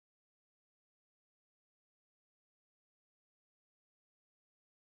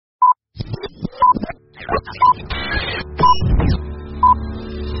Good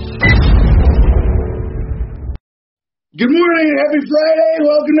morning, happy Friday.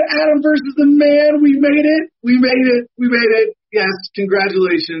 Welcome to Adam versus the Man. We made it. Yes,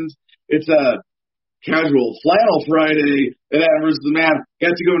 congratulations. It's a casual flannel Friday at Adam versus the Man.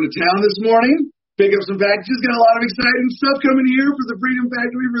 Got to go into town this morning, pick up some packages, got a lot of exciting stuff coming here for the Freedom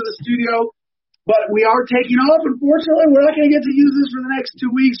Factory, for the studio. But we are taking off. Unfortunately, we're not going to get to use this for the next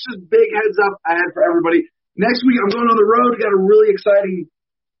 2 weeks. Just big heads up I had for everybody. Next week, I'm going on the road. Got a really exciting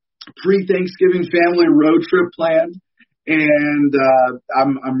pre-Thanksgiving family road trip planned. And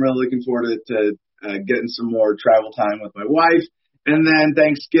I'm really looking forward to getting some more travel time with my wife. And then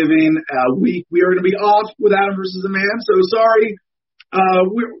Thanksgiving week, we are going to be off with Adam versus the Man. So sorry.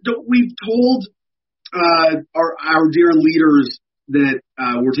 We've told our dear leaders that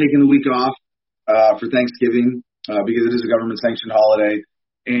we're taking the week off for Thanksgiving because it is a government-sanctioned holiday,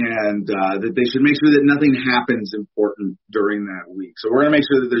 and that they should make sure that nothing happens important during that week. So we're going to make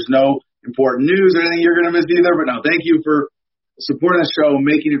sure that there's no important news or anything you're going to miss either. But no, thank you for supporting the show,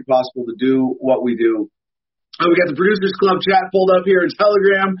 making it possible to do what we do. We got the Producers Club chat pulled up here in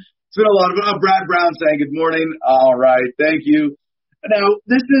Telegram. It's been a lot of Brad Brown saying good morning. All right, thank you. Now,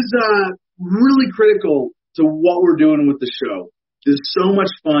 this is really critical to what we're doing with the show. It's so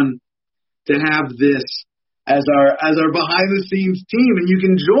much fun to have this as our behind-the-scenes team, and you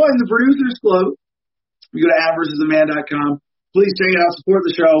can join the Producers Club. You go to adversustheman.com. Please check it out. Support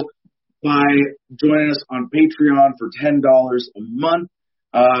the show by joining us on Patreon for $10 a month.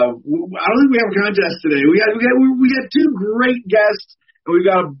 I don't think we have a contest today. We got two great guests, and we've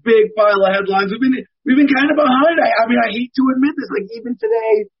got a big pile of headlines. We've been kind of behind. I mean, I hate to admit this. Like even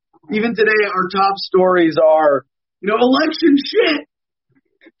today, our top stories are, election shit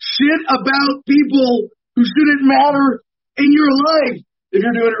about people who shouldn't matter in your life if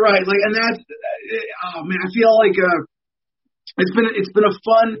you're doing it right. Like, and that's, oh man, I feel like it's been a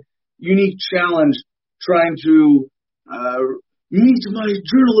fun, unique challenge trying to meet my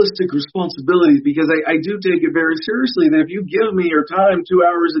journalistic responsibilities, because I do take it very seriously that if you give me your time 2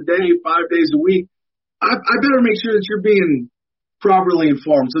 hours a day, 5 days a week, I better make sure that you're being properly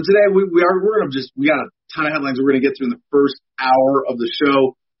informed. So today we got a ton of headlines we're going to get through in the first hour of the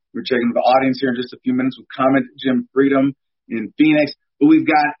show. We're checking with the audience here in just a few minutes with Comment Jim Freedom in Phoenix. But we've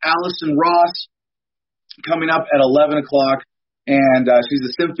got Allison Ross coming up at 11 o'clock, and she's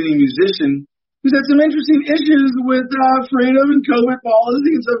a symphony musician who's had some interesting issues with freedom and COVID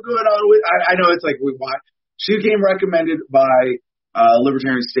policy and stuff going on. I know it's like, why? She came recommended by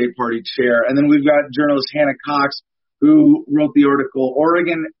Libertarian State Party chair. And then we've got journalist Hannah Cox, who wrote the article,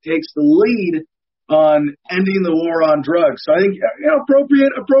 Oregon Takes the Lead on Ending the War on Drugs. So I think,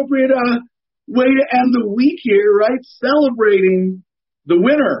 appropriate way to end the week here, right? Celebrating the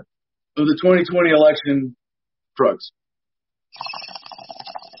winner of the 2020 election, drugs.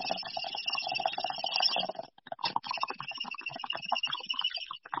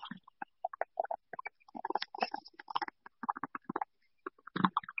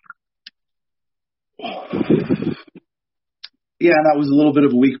 Yeah, and that was a little bit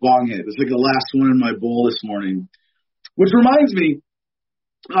of a weak bong hit. It's like the last one in my bowl this morning. Which reminds me,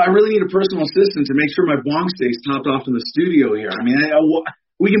 I really need a personal assistant to make sure my bong stays topped off in the studio here. I mean,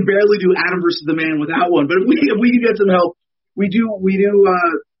 we can barely do Adam versus the Man without one. But if we can get some help, we do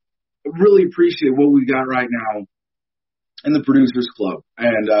really appreciate what we got right now in the Producers Club.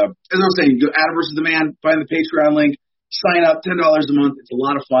 And as I was saying, go Adam versus the Man, find the Patreon link, sign up, $10 a month. It's a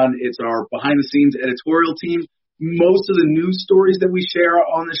lot of fun. It's our behind-the-scenes editorial team. Most of the news stories that we share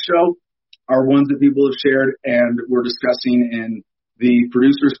on the show are ones that people have shared and we're discussing in the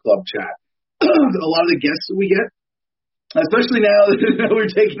Producers Club chat. A lot of the guests that we get, especially now that we're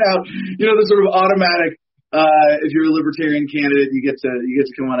taking out, the sort of automatic, if you're a libertarian candidate, you get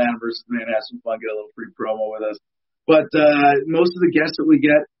to come on Adam versus the Man, have some fun, get a little free promo with us. But most of the guests that we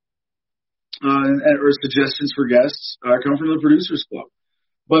get or suggestions for guests come from the Producers Club.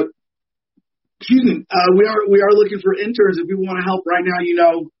 But excuse me, we are looking for interns. If you want to help right now,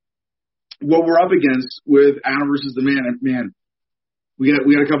 what we're up against with Adam versus the Man. Man, we got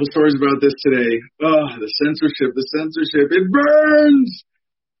a couple stories about this today. Oh, the censorship. It burns.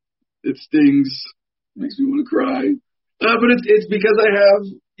 It stings. It makes me want to cry. But it's because I have,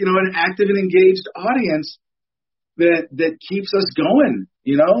 an active and engaged audience that keeps us going.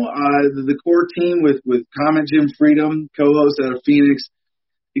 The core team with Comment Jim Freedom, co-host out of Phoenix,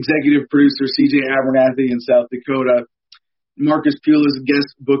 executive producer CJ Abernathy in South Dakota, Marcus Pulis,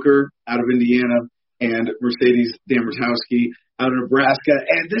 guest booker out of Indiana, and Mercedes Damertowski out of Nebraska.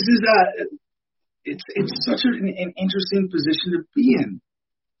 And this is it's such an interesting position to be in,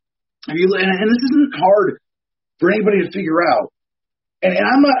 And this isn't hard for anybody to figure out. And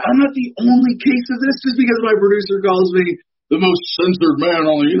I'm not the only case of this, just because my producer calls me the most censored man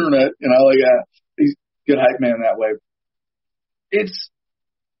on the internet. He's a good hype man that way. It's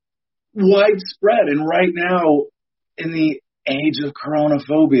widespread, and right now, in the age of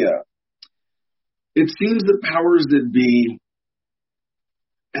coronaphobia, it seems the powers that be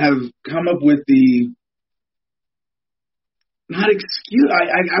have come up with the not excuse.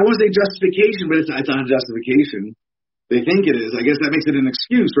 I want to say justification, but it's not a justification. They think it is. I guess that makes it an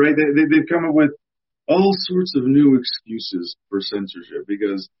excuse, right? They've come up with all sorts of new excuses for censorship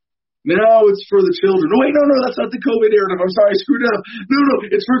because now it's for the children. No, wait, no, that's not the COVID narrative. I'm sorry, I screwed up. No,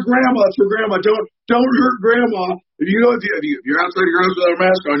 it's for grandma. It's for grandma. Don't hurt grandma. If you're outside your house without a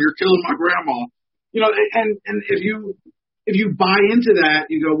mask on, you're killing my grandma. And if you buy into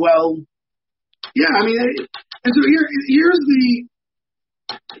that, you go, well, yeah. I mean, and so here's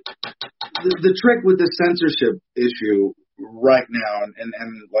the trick with the censorship issue right now, and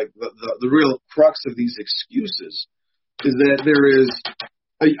like the real crux of these excuses is that there is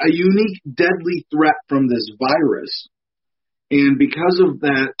a unique deadly threat from this virus, and because of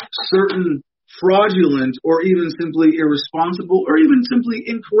that, certain fraudulent or even simply irresponsible or even simply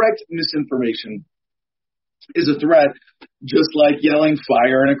incorrect misinformation is a threat, just like yelling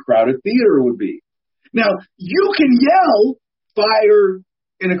fire in a crowded theater would be. Now, you can yell fire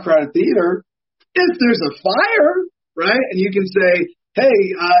in a crowded theater if there's a fire, right? And you can say, hey,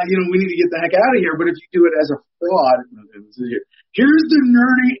 we need to get the heck out of here. But if you do it as a fraud, here's the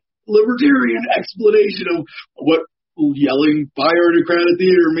nerdy libertarian explanation of what yelling fire in a crowded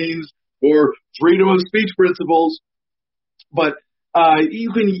theater means for freedom of speech principles. But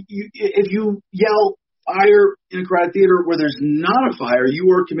if you yell fire in a crowded theater where there's not a fire, you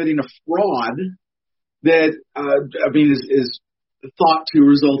are committing a fraud that, is thought to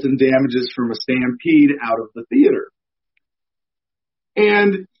result in damages from a stampede out of the theater.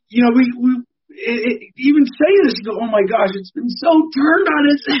 And, we even say this, you go, oh my gosh, it's been so turned on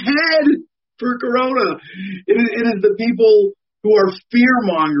its head for Corona. It is the people who are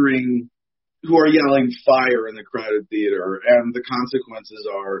fear-mongering who are yelling fire in the crowded theater, and the consequences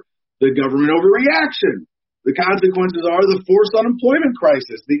are the government overreaction. The consequences are the forced unemployment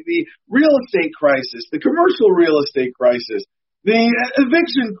crisis, the real estate crisis, the commercial real estate crisis, the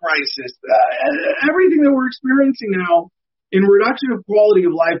eviction crisis, everything that we're experiencing now in reduction of quality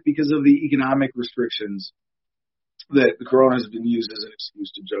of life because of the economic restrictions that the corona has been used as an excuse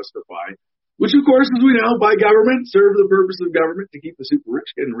to justify, which, of course, as we know, by government, serve the purpose of government to keep the super rich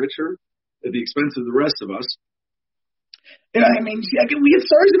getting richer at the expense of the rest of us. And we get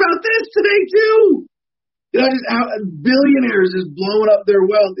stories about this today, too. Just how billionaires is blowing up their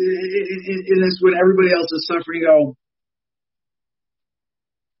wealth in this when everybody else is suffering.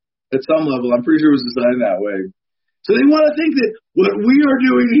 At some level, I'm pretty sure it was designed that way. So they want to think that what we are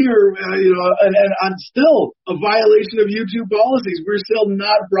doing here, and still a violation of YouTube policies. We're still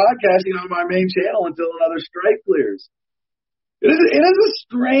not broadcasting on my main channel until another strike clears. It is a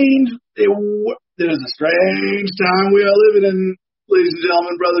strange time we are living in, ladies and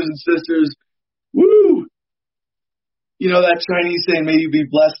gentlemen, brothers and sisters. Woo! That Chinese saying, may you be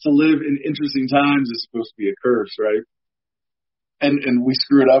blessed to live in interesting times, is supposed to be a curse, right? And we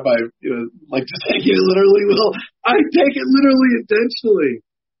screw it up. I like to take it literally. Well, I take it literally intentionally.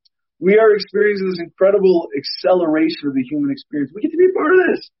 We are experiencing this incredible acceleration of the human experience. We get to be a part of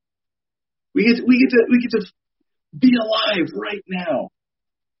this. We get to be alive right now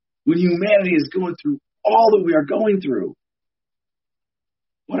when humanity is going through all that we are going through.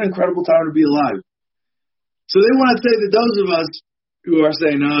 What an incredible time to be alive. So they want to say that those of us who are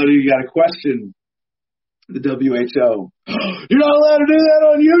saying, no, you got to question the WHO. You're not allowed to do that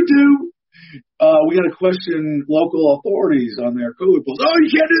on YouTube. We got to question local authorities on their COVID polls. Oh,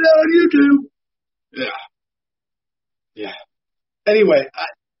 you can't do that on YouTube. Yeah. Anyway,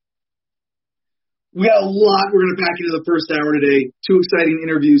 we got a lot we're going to pack into the first hour today. 2 exciting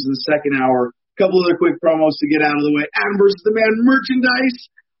interviews in the second hour. A couple other quick promos to get out of the way. Adam versus the Man merchandise.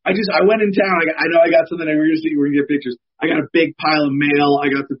 I went in town. I know I got something. We're going to get pictures. I got a big pile of mail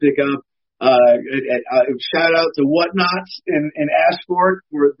I got to pick up. Shout out to Whatnots in Ashford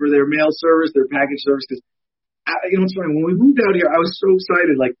for their mail service, their package service. Because it's funny, when we moved out here, I was so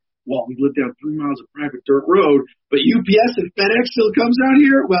excited. Like, well, we lived down 3 miles of private dirt road, but UPS and FedEx still comes out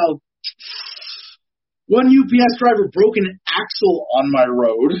here. Well, one UPS driver broke an axle on my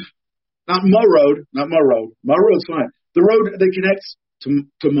road. Not my road. My road's fine. The road that connects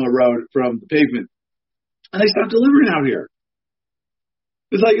to my road from the pavement. And they stopped delivering out here.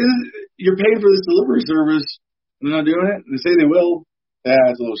 It's like, you're paying for this delivery service, and they're not doing it, and they say they will. Yeah,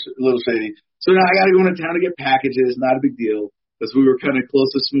 it's a little shady. So now I got to go into town to get packages. Not a big deal, because we were kind of close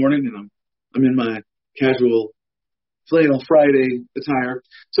this morning, and I'm in my casual flannel Friday attire.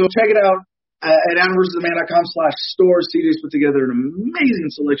 So check it out at AdamVersusTheMan.com/store. CJ's put together an amazing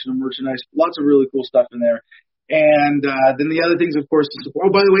selection of merchandise. Lots of really cool stuff in there. And then the other things, of course, to support.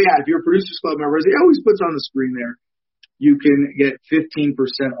 Oh, by the way, yeah, if you're a Producers Club member, as he always puts on the screen there, you can get 15%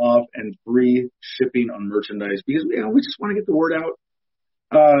 off and free shipping on merchandise, because we just want to get the word out.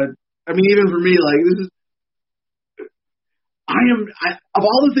 I mean, even for me, like, this is, of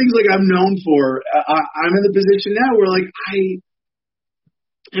all the things like I'm known for, I'm in the position now where like I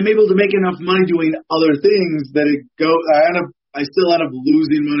am able to make enough money doing other things that I still end up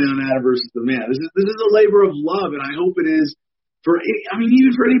losing money on Adam versus the Man. This is a labor of love, and I hope it is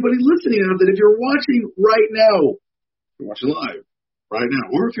even for anybody listening out, that if you're watching right now, if you're watching live right now,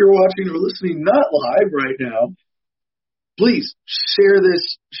 or if you're watching or listening not live right now, please share this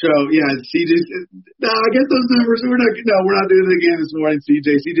show. Yeah, CJ. No, I guess those numbers. We're not doing it again this morning,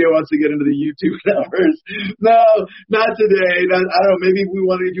 CJ. CJ wants to get into the YouTube numbers. No, not today. I don't know. Maybe if you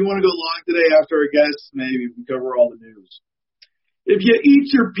want to go long today after our guests, maybe we can cover all the news. If you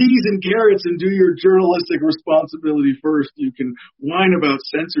eat your peas and carrots and do your journalistic responsibility first, you can whine about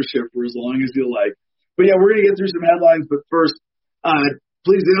censorship for as long as you like. But yeah, we're gonna get through some headlines. But first,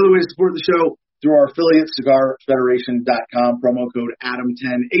 please, the other way to support the show, through our affiliate, CigarFederation.com, promo code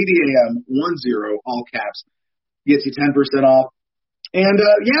ADAM10, ADAM10, all caps, gets you 10% off. And,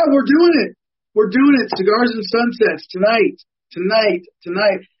 yeah, we're doing it. We're doing it. Cigars and Sunsets tonight.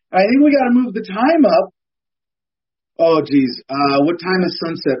 I think we got to move the time up. Oh, geez. What time is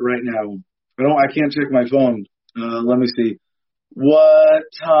sunset right now? I can't check my phone. Let me see. What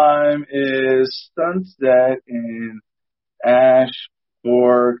time is sunset in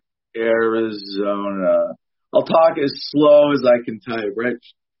Ashford, Arizona? I'll talk as slow as I can type, right?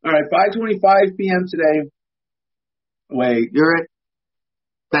 All right, 5:25 p.m. today. Wait, you're right.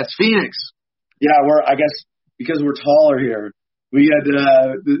 That's Phoenix. Yeah, I guess because we're taller here, we had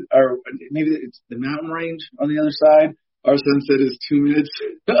maybe it's the mountain range on the other side. Our sunset is 2 minutes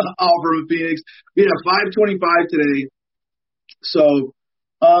off from Phoenix. We have 5:25 today, so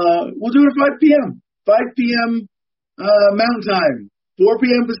we'll do it at 5 p.m. 5 p.m. Mountain Time. 4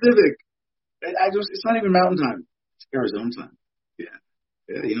 p.m. Pacific. It's not even Mountain Time. It's Arizona time. Yeah.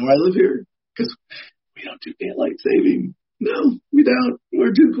 You know why I live here? Because we don't do daylight saving. No, we don't.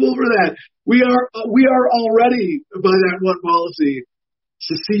 We're too cool for that. We are already, by that one policy,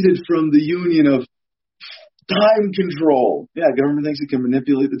 seceded from the union of time control. Yeah, government thinks it can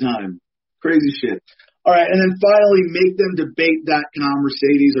manipulate the time. Crazy shit. All right, and then finally, MakeThemDebate.com.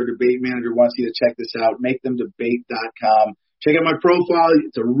 Mercedes, our debate manager, wants you to check this out. MakeThemDebate.com. Check out my profile.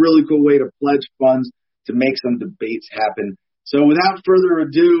 It's a really cool way to pledge funds to make some debates happen. So without further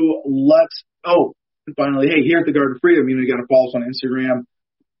ado, and finally, hey, here at the Garden of Freedom, you got to follow us on Instagram.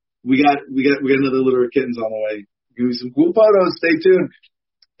 We got another litter of kittens on the way. Give me some cool photos. Stay tuned.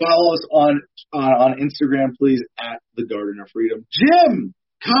 Follow us on Instagram, please, at the Garden of Freedom. Jim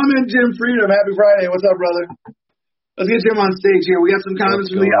Freedom. Happy Friday. What's up, brother? Let's get Jim on stage here. We got some comments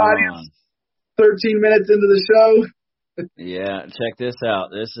from the audience. 13 minutes into the show. Yeah, check this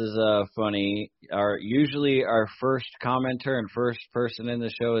out. This is funny. Usually our first commenter and first person in the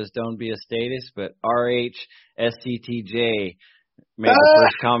show is Don't Be a Status, but RHSCTJ made the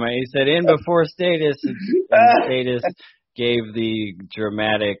first comment. He said, in before Status, and Status gave the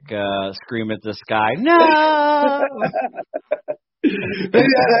dramatic scream at the sky. No! Maybe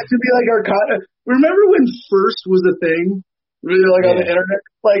that should be like our remember when First was a thing? Really, like on the internet?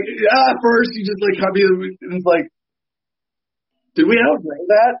 Like, First, you just like copy it, and it's like, did we outgrow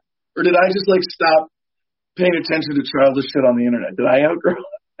that? Or did I just like stop paying attention to childish shit on the internet? Did I outgrow it?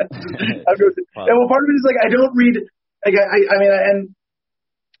 And well, part of it is like I don't read. Like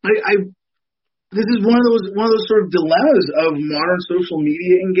this is one of those sort of dilemmas of modern social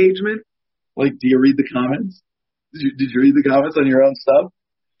media engagement. Like, do you read the comments? Did you read the comments on your own stuff?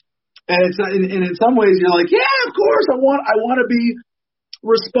 And it's and in some ways you're like, yeah, of course I want to be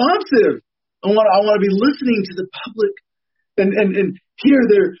responsive. I want to be listening to the public. And hear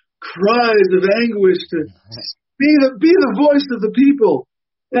their cries of anguish to be the voice of the people.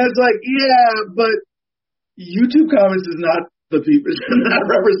 And it's like, yeah, but YouTube comments is not the people. It's not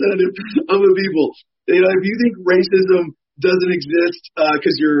representative of the people. If you think racism doesn't exist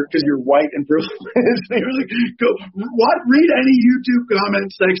because you're white and privileged, like, read any YouTube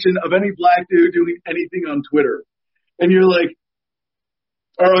comment section of any black dude doing anything on Twitter, and you're like,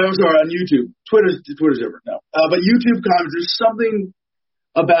 all right, I'm sorry, on YouTube. Twitter's different now. But YouTube comments, there's something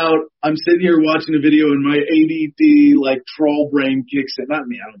about I'm sitting here watching a video and my ADD like troll brain kicks in. Not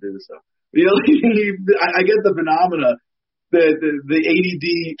me, I don't do this stuff. You know, I get the phenomena that the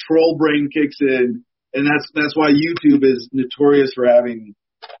ADD troll brain kicks in, and that's why YouTube is notorious for having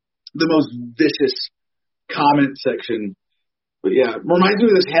the most vicious comment section. But yeah, it reminds me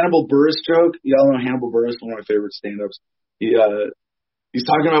of this Hannibal Buress joke. Y'all know Hannibal Buress, one of my favorite stand-ups. He's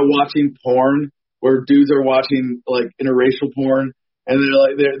talking about watching porn where dudes are watching like interracial porn, and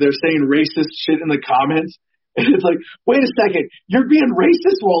they're saying racist shit in the comments, and it's like, wait a second, you're being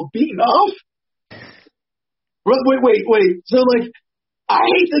racist while beating off? Wait. So like, I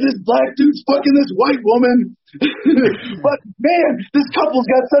hate that this black dude's fucking this white woman, but man, this couple's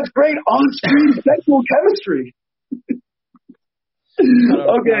got such great on-screen sexual chemistry.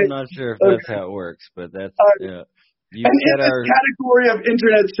 Okay. I'm not sure if that's how it works, but that's yeah. And in this category of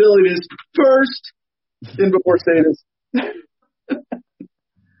internet silliness, first, and before saying this.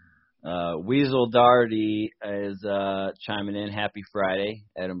 Weasel Darty is chiming in. Happy Friday,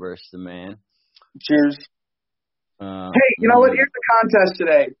 Edinburgh's the man. Cheers. Hey, you know what? Here's the contest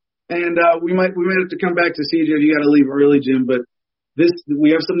today, and we might have to come back to CJ. You got to leave early, Jim. But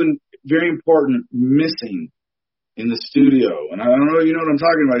we have something very important missing in the studio, and I don't know if you know what I'm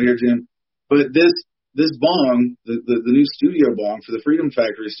talking about here, Jim. But this bong, the new studio bong for the Freedom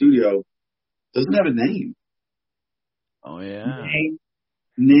Factory studio, doesn't have a name. Oh yeah.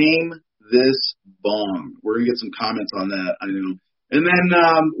 Name this bong. We're gonna get some comments on that. I know. And then,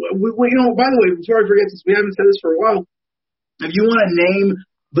 you know, by the way, before I forget this, we haven't said this for a while. If you want to name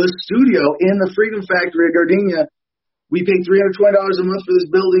the studio in the Freedom Factory at Gardenia, we pay $320 a month for this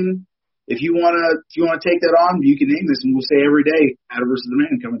building. If you want to take that on, you can name this, and we'll say every day, Adam versus the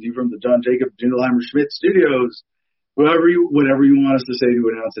Man, coming to you from the John Jacob Jingleheimer Schmidt Studios. Whatever you want us to say to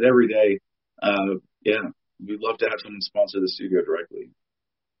announce it every day. Yeah, we'd love to have someone sponsor the studio directly.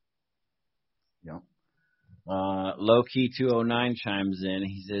 Yeah. Lowkey 209 chimes in.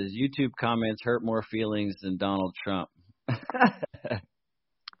 He says YouTube comments hurt more feelings than Donald Trump.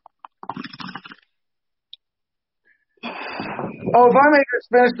 Oh, if I may just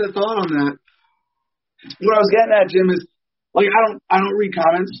finish the thought on that, what I was getting at, Jim, is like I don't read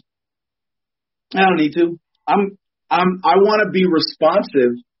comments. I don't need to. I want to be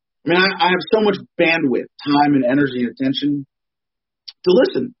responsive. I mean, I have so much bandwidth, time, and energy and attention to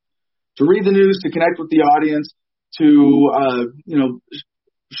listen, to read the news, to connect with the audience, to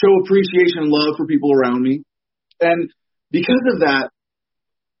show appreciation and love for people around me, and because of that,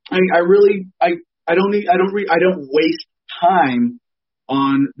 I don't waste time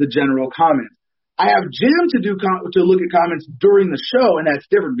on the general comments. I have Jim to look at comments during the show, and that's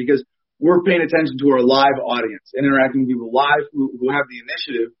different because we're paying attention to our live audience and interacting with people live who have the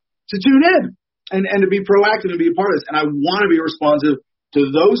initiative to tune in and to be proactive and be a part of this. And I want to be responsive to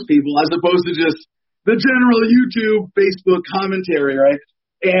those people as opposed to just the general YouTube, Facebook commentary, right?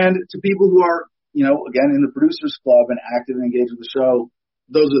 And to people who are, again, in the Producers Club and active and engaged with the show,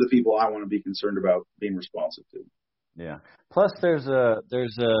 those are the people I want to be concerned about being responsive to. Yeah. Plus, there's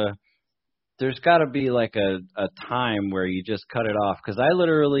got to be like a time where you just cut it off. Because I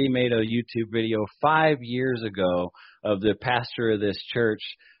literally made a YouTube video 5 years ago of the pastor of this church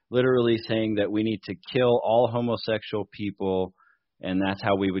literally saying that we need to kill all homosexual people, and that's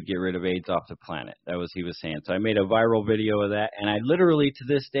how we would get rid of AIDS off the planet. That was he was saying. So I made a viral video of that, and I literally, to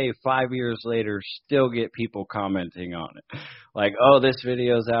this day, 5 years later, still get people commenting on it. Like, oh, this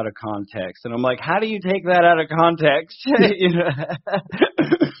video's out of context. And I'm like, how do you take that out of context?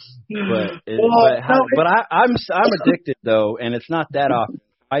 I'm addicted, though, and it's not that often.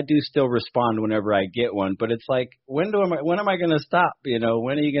 I do still respond whenever I get one, but it's like, when am I going to stop? When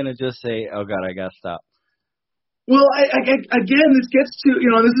are you going to just say, oh, God, I got to stop? Well, again, this gets to,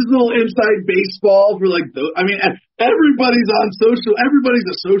 this is a little inside baseball for everybody's on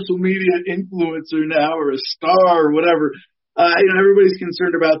everybody's a social media influencer now or a star or whatever. Everybody's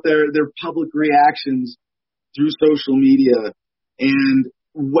concerned about their public reactions through social media. And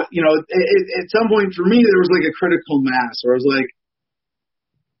at some point for me, there was like a critical mass where I was like,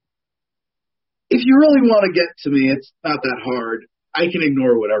 if you really want to get to me, it's not that hard. I can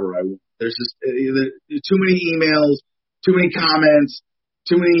ignore whatever I want. There's just too many emails, too many comments,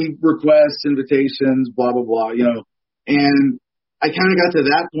 too many requests, invitations, blah, blah, blah, And I kind of got to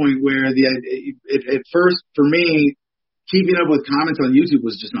that point where at first, for me, keeping up with comments on YouTube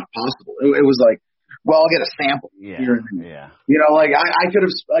was just not possible. It was like, well, I'll get a sample here and there. Yeah. I could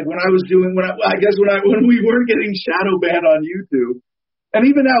have, like when I was doing, when we weren't getting shadow banned on YouTube, and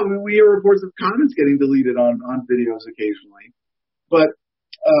even now we hear reports of comments getting deleted on videos occasionally. But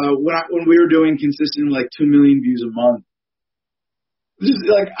when we were doing consistent 2 million views a month, Just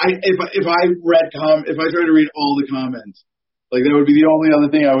like if I tried to read all the comments, like that would be the only other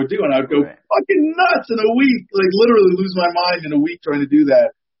thing I would do, and I'd go fucking nuts in a week, like literally lose my mind in a week trying to do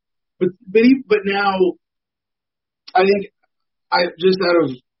that. But now, I think I just out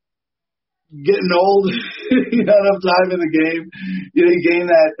of getting old, not enough time in the game, you gain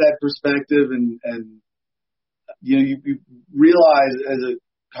that perspective, and you realize as a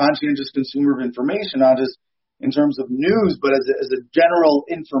conscientious consumer of information, not just in terms of news, but as a general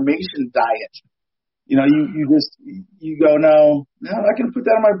information diet. You go, no, I'm not going to put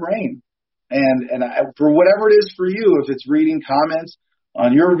that in my brain. And for whatever it is for you, if it's reading comments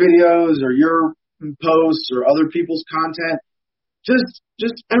on your videos or your posts or other people's content,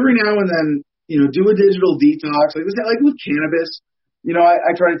 just every now and then, do a digital detox. Like with cannabis,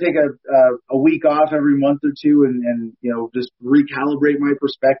 I try to take a week off every month or two and just recalibrate my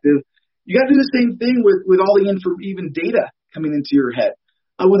perspective. You got to do the same thing with all the even data coming into your head,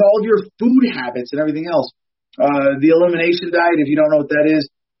 with all of your food habits and everything else. The elimination diet, if you don't know what that is,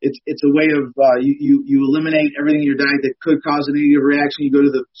 it's a way of you eliminate everything in your diet that could cause a negative reaction. You go to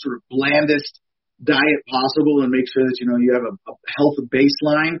the sort of blandest diet possible and make sure that you have a health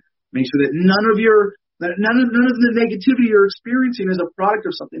baseline. Make sure that none of the negativity you're experiencing is a product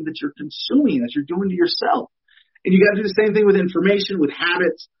of something that you're consuming, that you're doing to yourself. And you got to do the same thing with information, with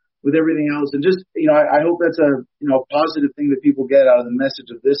habits, with everything else. And just, I hope that's a positive thing that people get out of the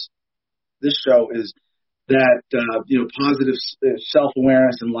message of this show is that, positive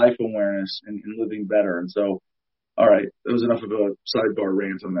self-awareness and life awareness and living better. And so, all right, that was enough of a sidebar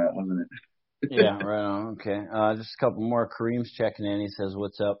rant on that, wasn't it? Yeah, right on. Okay. Just a couple more. Kareem's checking in. He says,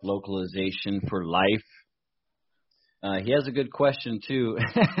 what's up, localization for life? He has a good question, too.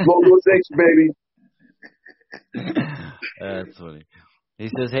 Localization, baby. That's funny. He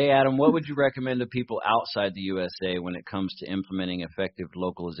says, hey, Adam, what would you recommend to people outside the USA when it comes to implementing effective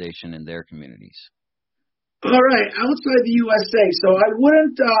localization in their communities? All right, outside the USA. So I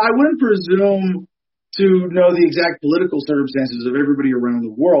wouldn't presume to know the exact political circumstances of everybody around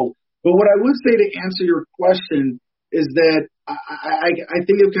the world. But what I would say to answer your question is that I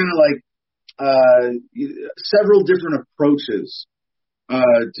think of kind of like several different approaches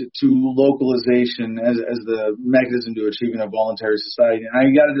to localization as the mechanism to achieving a voluntary society. And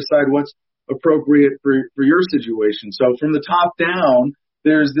you got to decide what's appropriate for your situation. So from the top down,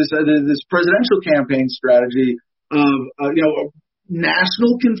 there's this presidential campaign strategy of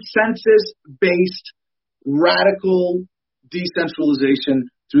national consensus-based radical decentralization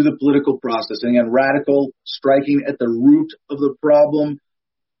through the political process. And again, radical, striking at the root of the problem.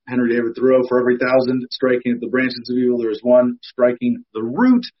 Henry David Thoreau, for every 1,000 striking at the branches of evil, there is one striking the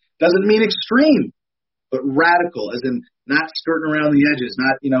root. Doesn't mean extreme, but radical, as in not skirting around the edges,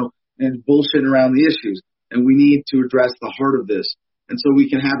 not, and bullshitting around the issues. And we need to address the heart of this. And so we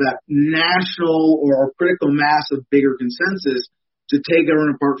can have that national or critical mass of bigger consensus to take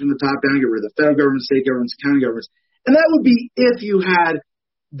government apart from the top down, get rid of the federal government, state governments, county governments. And that would be if you had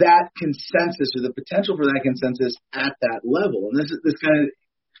that consensus or the potential for that consensus at that level. And this kind of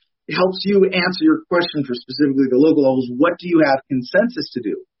helps you answer your question for specifically the local levels. What do you have consensus to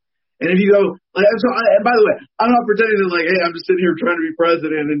do? And if you go, and by the way, I'm not pretending that hey, I'm just sitting here trying to be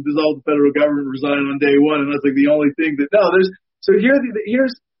president and dissolve the federal government, resign on day one, and that's like the only thing but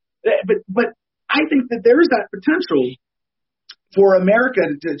I think that there is that potential for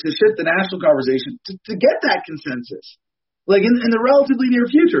America to shift the national conversation to get that consensus. Like in the relatively near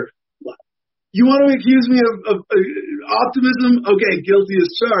future. You want to accuse me of optimism? Okay, guilty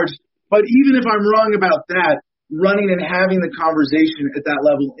as charged. But even if I'm wrong about that, running and having the conversation at that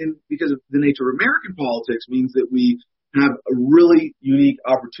level, because of the nature of American politics, means that we have a really unique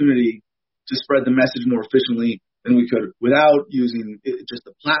opportunity to spread the message more efficiently than we could without using just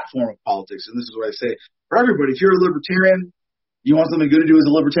the platform of politics. And this is what I say for everybody. If you're a libertarian, you want something good to do as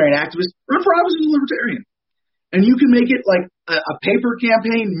a libertarian activist, run for office as a libertarian. And you can make it like a paper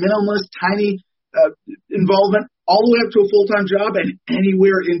campaign, minimalist, tiny involvement, all the way up to a full-time job, and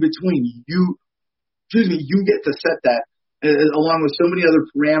anywhere in between. You get to set that along with so many other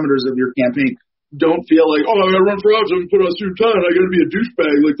parameters of your campaign. Don't feel like, I got to run for office, I'm going to put on a suit and tie, and I got to be a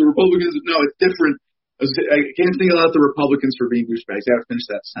douchebag like the Republicans. No, it's different. I can't single out the Republicans for being douchebags. I have to finish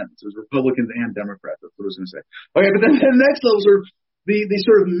that sentence. It was Republicans and Democrats. That's what I was going to say. Okay, but then the next levels are the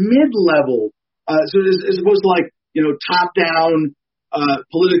sort of mid-level. So as opposed to top-down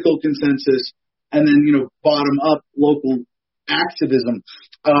political consensus and then, bottom-up local activism.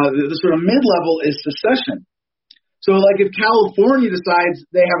 The sort of mid-level is secession. So if California decides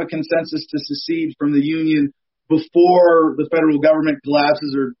they have a consensus to secede from the Union before the federal government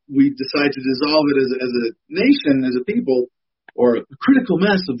collapses or we decide to dissolve it as a nation, as a people, or a critical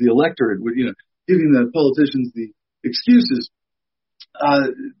mass of the electorate, giving the politicians the excuses,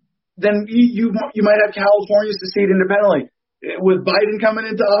 then you might have California secede independently. With Biden coming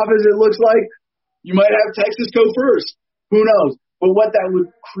into office, it looks like you might have Texas go first. Who knows? But what that would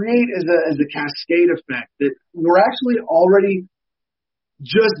create is a cascade effect that we're actually already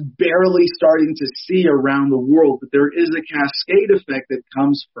just barely starting to see around the world. But there is a cascade effect that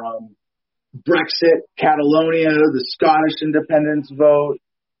comes from Brexit, Catalonia, the Scottish independence vote.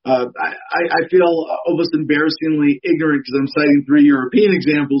 I feel almost embarrassingly ignorant because I'm citing 3 European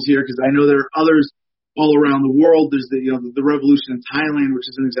examples here, because I know there are others all around the world. There's the revolution in Thailand, which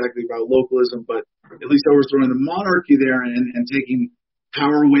isn't exactly about localism, but at least overthrowing the monarchy there and taking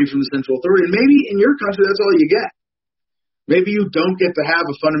power away from the central authority. And maybe in your country, that's all you get. Maybe you don't get to have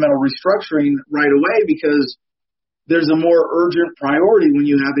a fundamental restructuring right away because there's a more urgent priority when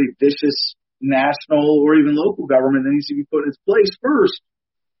you have a vicious national or even local government that needs to be put in its place first.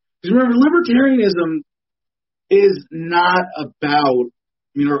 Because remember, libertarianism is not about,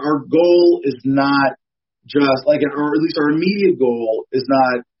 our goal is not just like, or at least our immediate goal is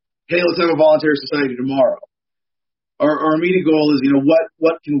not, hey, let's have a voluntary society tomorrow. Our immediate goal is,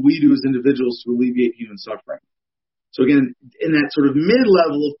 what can we do as individuals to alleviate human suffering? So again, in that sort of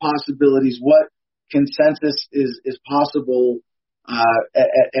mid-level of possibilities, what consensus is possible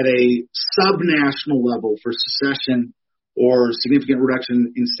at a subnational level for secession or significant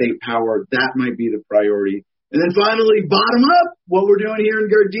reduction in state power, that might be the priority. And then finally, bottom up, what we're doing here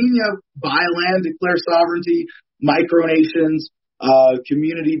in Gardenia, buy land, declare sovereignty, micronations,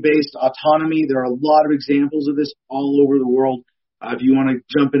 community-based autonomy. There are a lot of examples of this all over the world. If you want to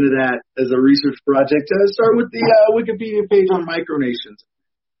jump into that as a research project, start with the Wikipedia page on micronations.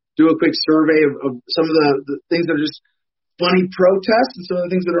 Do a quick survey of some of the things that are just funny protests and some of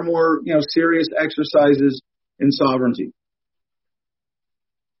the things that are more, serious exercises in sovereignty.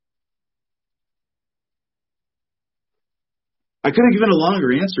 I could have given a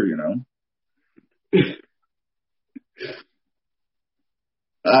longer answer,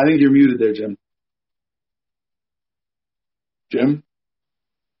 I think you're muted there, Jim. Jim?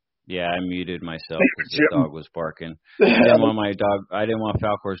 Yeah, I muted myself because the dog was barking. I didn't want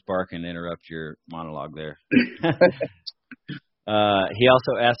Falcor's barking to interrupt your monologue there. He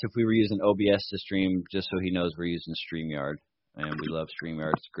also asked if we were using OBS to stream, just so he knows we're using StreamYard. And we love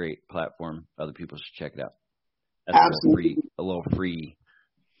StreamYard. It's a great platform. Other people should check it out. That's absolutely a little free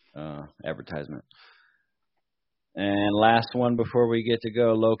advertisement. And last one before we get to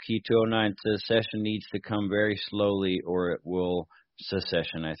go, Low-Key 209, secession needs to come very slowly or it will,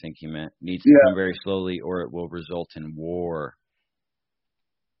 secession I think he meant, needs to come very slowly or it will result in war.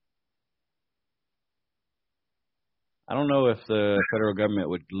 I don't know if the federal government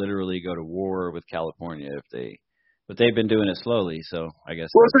would literally go to war with California but they've been doing it slowly, so I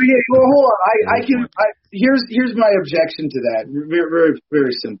guess. Hold on. Here's my objection to that. Very, very,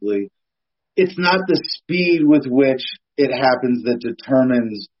 very simply, it's not the speed with which it happens that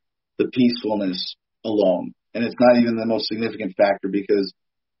determines the peacefulness alone, and it's not even the most significant factor, because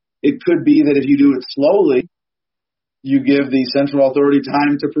it could be that if you do it slowly, you give the central authority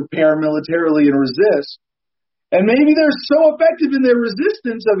time to prepare militarily and resist, and maybe they're so effective in their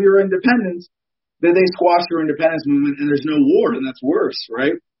resistance of your independence that they squash your independence movement and there's no war, and that's worse,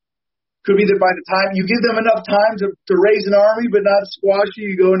 right? Could be that by the time you give them enough time to raise an army but not squash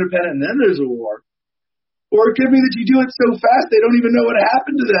you, you go independent, and then there's a war. Or it could be that you do it so fast they don't even know what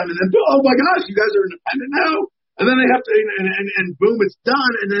happened to them, and then, oh my gosh, you guys are independent now, and then they have to, and boom, it's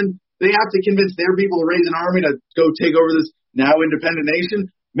done, and then they have to convince their people to raise an army to go take over this now independent nation.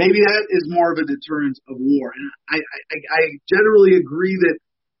 Maybe that is more of a deterrent of war. And I generally agree that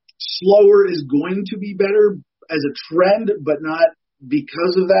slower is going to be better as a trend, but not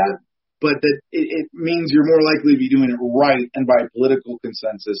because of that, but that it means you're more likely to be doing it right and by political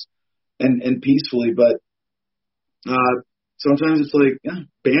consensus and peacefully. But sometimes it's like,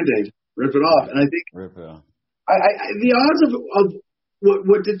 Band-Aid, rip it off. And I think the odds of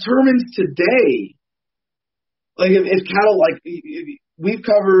what determines today, like if cattle, like we've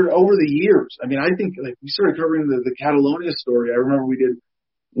covered over the years. I mean, I think like we started covering the Catalonia story. I remember we did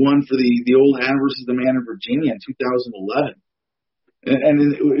one for the old Anne versus the Man in Virginia in 2011. And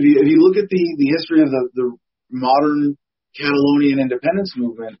if you look at the history of the modern Catalonian independence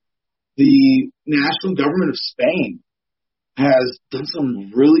movement, the national government of Spain has done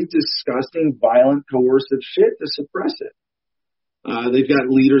some really disgusting, violent, coercive shit to suppress it. They've got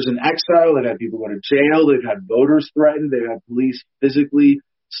leaders in exile. They've had people go to jail. They've had voters threatened. They've had police physically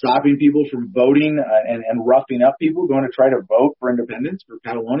stopping people from voting and roughing up people going to try to vote for independence for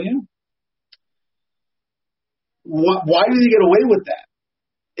Catalonia. why do they get away with that?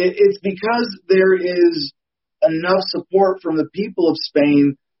 It's because there is enough support from the people of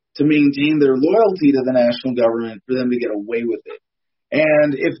Spain to maintain their loyalty to the national government for them to get away with it.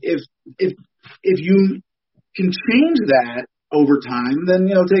 And if you can change that over time, then,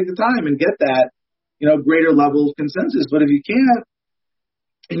 take the time and get that, greater level of consensus. But if you can't,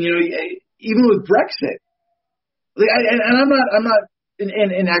 and, even with Brexit, I'm not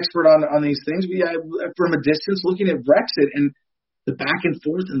an expert on these things, but from a distance looking at Brexit and the back and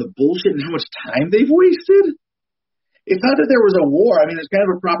forth and the bullshit and how much time they've wasted. It's not that there was a war. I mean, it's kind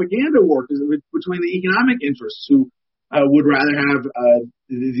of a propaganda war between the economic interests who would rather have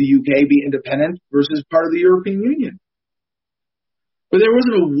the UK be independent versus part of the European Union. But there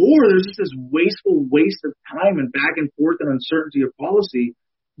wasn't a war. There's just this wasteful waste of time and back and forth and uncertainty of policy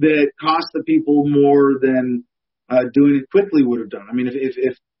that cost the people more than doing it quickly would have done. I mean,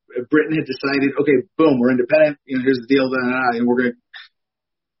 if Britain had decided, okay, boom, we're independent, here's the deal, and we're going to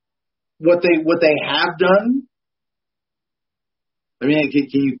what they have done. I mean, can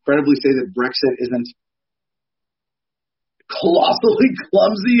you credibly say that Brexit isn't colossally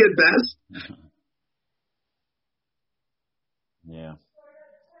clumsy at best? Yeah.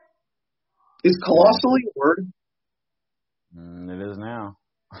 Is colossally a word? It is now.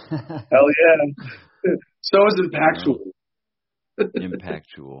 Hell yeah. So is impactual.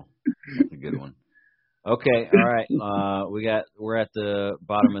 Impactual. That's a good one. Okay, all right. We're at the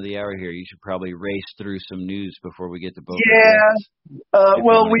bottom of the hour here. You should probably race through some news before we get to both. Yeah.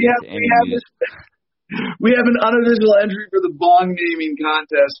 Well, we have an unofficial entry for the bong naming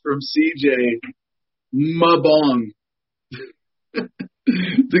contest from CJ Mabong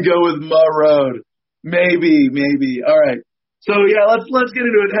to go with Ma Road. Maybe. All right. So yeah, let's get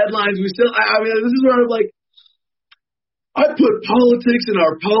into it. Headlines. This is where I'm like, I put politics and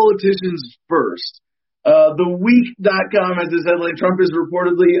our politicians first. TheWeek.com has this headline: Trump is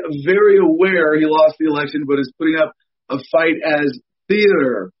reportedly very aware he lost the election, but is putting up a fight as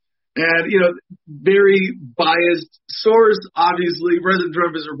theater. And, very biased source, obviously. President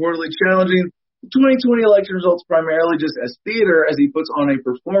Trump is reportedly challenging the 2020 election results primarily just as theater, as he puts on a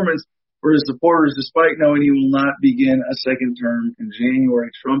performance for his supporters, despite knowing he will not begin a second term in January.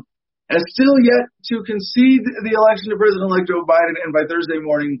 Trump has still yet to concede the election to President-elect Joe Biden, and by Thursday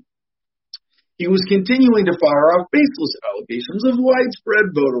morning, he was continuing to fire off baseless allegations of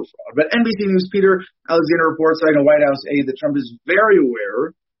widespread voter fraud. But NBC News' Peter Alexander reports, citing a White House aide, that Trump is very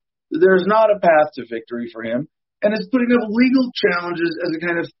aware that there's not a path to victory for him, and is putting up legal challenges as a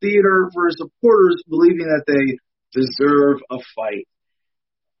kind of theater for his supporters, believing that they deserve a fight.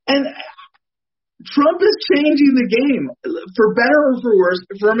 And Trump is changing the game, for better or for worse.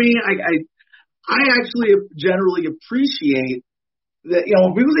 For me, I actually generally appreciate that,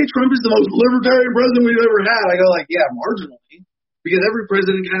 when people say Trump is the most libertarian president we've ever had, I go like, yeah, marginally. Because every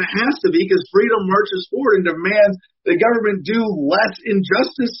president kind of has to be, because freedom marches forward and demands the government do less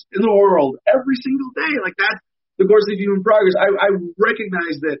injustice in the world every single day. Like, that's the course of human progress. I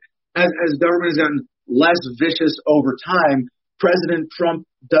recognize that as government has gotten less vicious over time, President Trump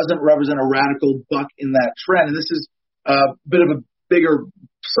doesn't represent a radical buck in that trend. And this is a bit of a bigger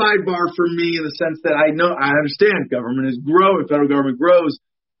sidebar for me in the sense that I understand government is growing, federal government grows,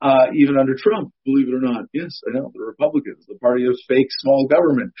 even under Trump, believe it or not. Yes, I know, the Republicans, the party of fake small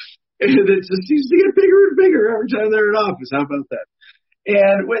government. And it just seems to get bigger and bigger every time they're in office. How about that?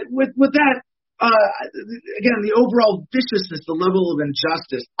 And with that, again, the overall viciousness, the level of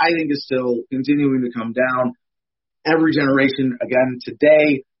injustice, I think is still continuing to come down. Every generation, again,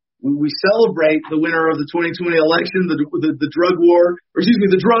 today, we celebrate the winner of the 2020 election, the drug war, or excuse me,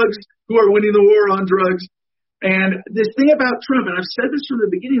 the drugs who are winning the war on drugs. And this thing about Trump, and I've said this from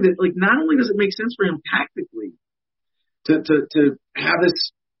the beginning, that like not only does it make sense for him tactically to have this,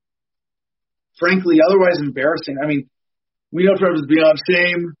 frankly, otherwise embarrassing. I mean, we know Trump is beyond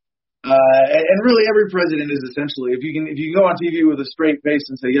shame, and really every president is essentially. If you can go on TV with a straight face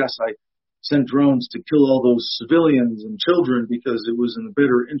and say, yes, I sent drones to kill all those civilians and children because it was in the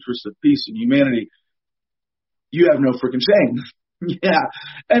bitter interest of peace and humanity, you have no freaking shame. Yeah.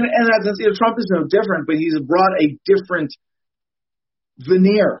 And that's, Trump is no different, but he's brought a different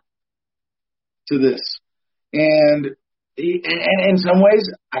veneer to this. And in some ways,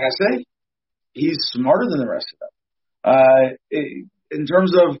 like I say, he's smarter than the rest of them. In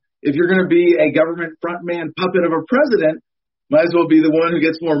terms of, if you're going to be a government frontman puppet of a president, might as well be the one who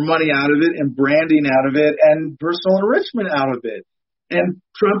gets more money out of it and branding out of it and personal enrichment out of it. And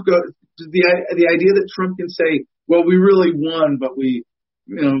Trump the idea that Trump can say, well, we really won, but we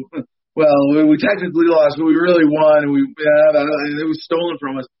technically lost, but we really won, and it was stolen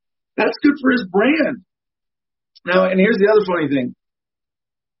from us. That's good for his brand. Now, and here's the other funny thing.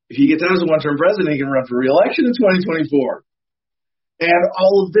 If he gets out as a one-term president, he can run for re-election in 2024. And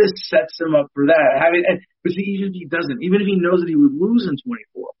all of this sets him up for that. But see, even if he doesn't, even if he knows that he would lose in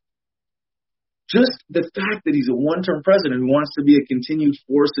 24, just the fact that he's a one-term president who wants to be a continued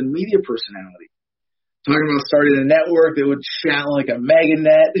force and media personality, talking about starting a network that would challenge, like a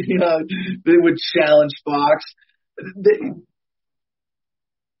MegaNet, that would challenge Fox. And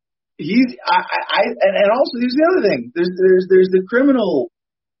also here's the other thing. There's the criminal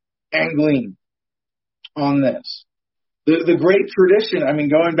angling on this. The great tradition. I mean,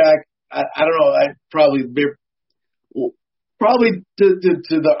 going back, I don't know. Probably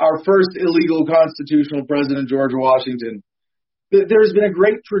to our first illegal constitutional president, George Washington. There's been a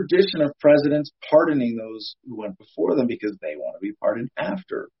great tradition of presidents pardoning those who went before them because they want to be pardoned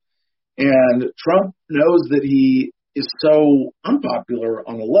after. And Trump knows that he is so unpopular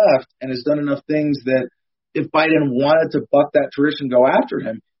on the left and has done enough things that if Biden wanted to buck that tradition, go after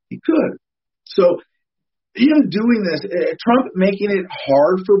him, he could. So him doing this, Trump making it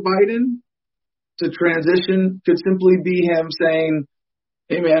hard for Biden to transition could simply be him saying,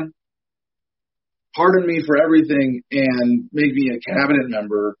 hey, man, pardon me for everything and make me a cabinet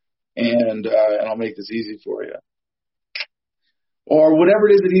member, and I'll make this easy for you. Or whatever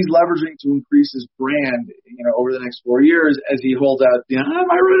it is that he's leveraging to increase his brand, over the next 4 years as he holds out, I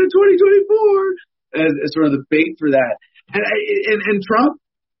might run in 2024 as sort of the bait for that. And Trump,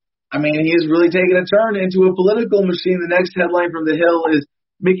 I mean, he is really taking a turn into a political machine. The next headline from The Hill is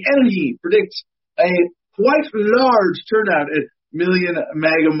McEnany predicts a quite large turnout at Million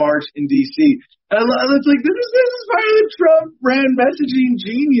MAGA March in D.C. And it's like, this is part of the Trump brand messaging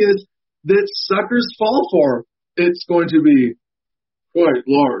genius that suckers fall for. It's going to be quite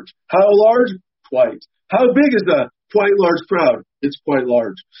large. How large? Quite. How big is the quite large crowd? It's quite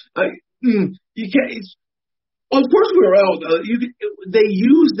large. You can't. Well, of course we were out. They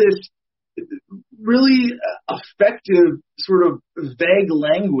use this really effective sort of vague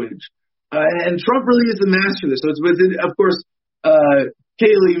language, and Trump really is the master of this. So it's within, of course,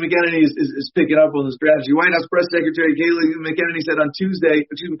 Kayleigh McEnany is picking up on the strategy. White House Press Secretary Kayleigh McEnany said on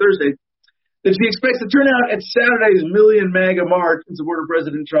Thursday, that she expects the turnout at Saturday's Million MAGA March in support of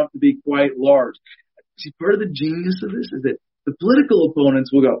President Trump to be quite large. See, part of the genius of this is that the political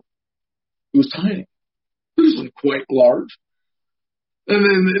opponents will go, it was tiny. It wasn't quite large. And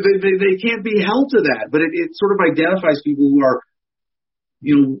then they can't be held to that. But it sort of identifies people who are,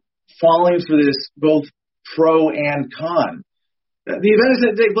 falling for this both pro and con. The event is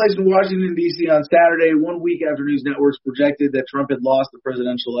set to take place in Washington, D.C. on Saturday, 1 week after news networks projected that Trump had lost the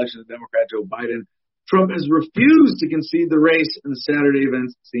presidential election to Democrat Joe Biden. Trump has refused to concede the race, and the Saturday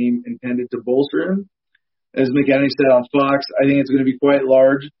events seem intended to bolster him. As McEnany said on Fox, I think it's going to be quite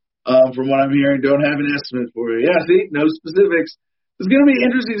large. From what I'm hearing, don't have an estimate for you. Yeah, see, no specifics. It's going to be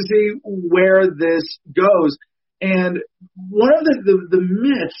interesting to see where this goes. And one of the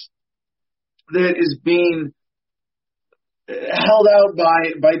myths that is being held out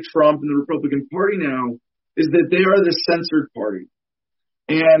by Trump and the Republican Party now is that they are the censored party.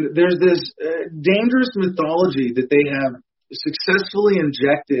 And there's this dangerous mythology that they have successfully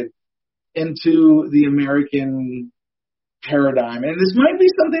injected into the American paradigm. And this might be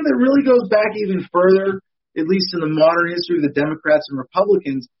something that really goes back even further, at least in the modern history of the Democrats and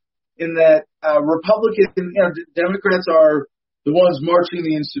Republicans, in that Democrats are the ones marching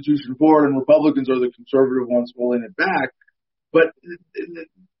the institution forward and Republicans are the conservative ones holding it back. But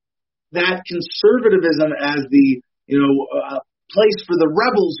that conservatism as the, place for the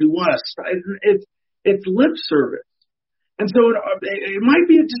rebels who want to, it's lip service. And so it might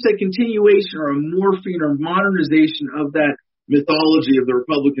be just a continuation or a morphine or modernization of that mythology of the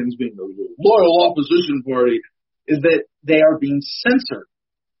Republicans being the loyal opposition party, is that they are being censored.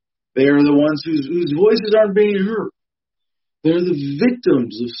 They are the ones whose voices aren't being heard. They're the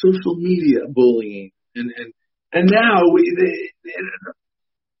victims of social media bullying. And now,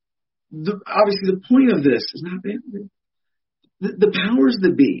 obviously the point of this is not the powers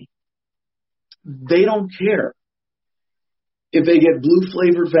that be. They don't care if they get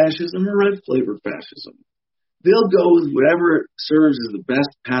blue-flavored fascism or red-flavored fascism. They'll go with whatever serves as the best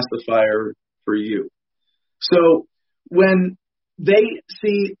pacifier for you. So when they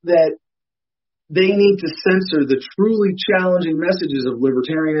see that they need to censor the truly challenging messages of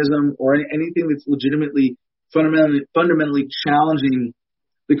libertarianism or anything that's legitimately, fundamentally challenging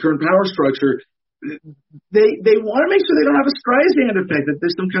the current power structure, they want to make sure they don't have a Streisand effect, that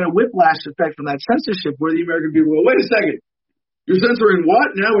there's some kind of whiplash effect from that censorship where the American people go, wait a second, you're censoring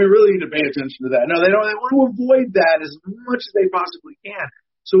what? Now we really need to pay attention to that. No, they want to avoid that as much as they possibly can.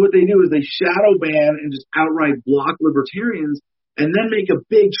 So what they do is they shadow ban and just outright block libertarians, and then make a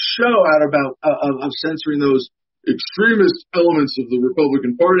big show out of censoring those extremist elements of the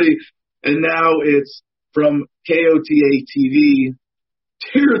Republican Party. And now it's from KOTA TV,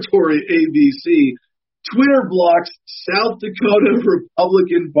 Territory ABC, Twitter blocks South Dakota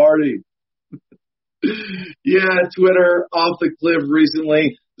Republican Party. Yeah, Twitter off the cliff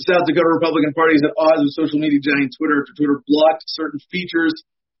recently. The South Dakota Republican Party is at odds with social media giant Twitter after Twitter blocked certain features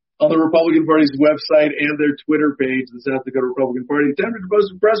on the Republican Party's website and their Twitter page. The South Dakota Republican Party attempted to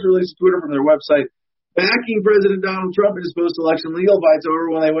post a press release to Twitter from their website backing President Donald Trump in his post-election legal fights. However,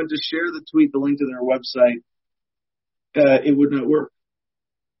 when they went to share the tweet, the link to their website, it would not work.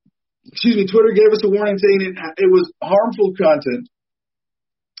 Twitter gave us a warning saying it was harmful content,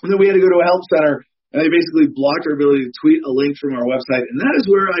 and then we had to go to a help center, and they basically blocked our ability to tweet a link from our website. And that is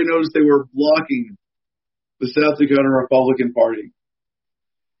where I noticed they were blocking the South Dakota Republican Party.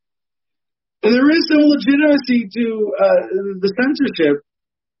 And there is some legitimacy to the censorship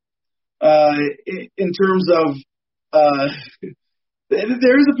in terms of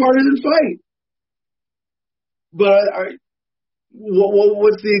there is a partisan fight. But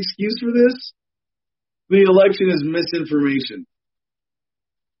what's the excuse for this? The election is misinformation.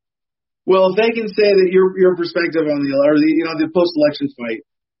 Well, if they can say that your perspective on the post-election fight,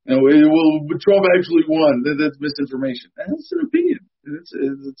 Trump actually won, that's misinformation. That's an opinion.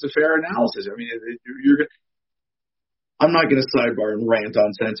 It's a fair analysis. I mean, I'm not going to sidebar and rant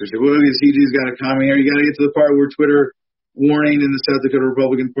on censorship. Well, CG's got a comment here. You got to get to the part where Twitter warning in the South Dakota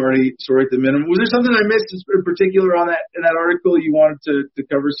Republican Party, sorry, at the minimum. Was there something I missed in particular on in that article you wanted to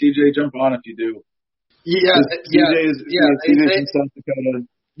cover, CJ? Jump on if you do. CJ's from South Dakota.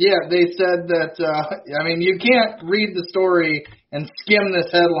 Yeah, they said that, you can't read the story and skim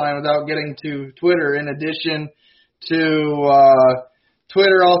this headline without getting to Twitter. In addition to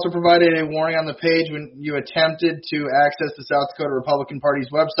Twitter also provided a warning on the page when you attempted to access the South Dakota Republican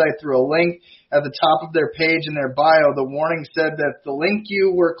Party's website through a link at the top of their page in their bio. The warning said that the link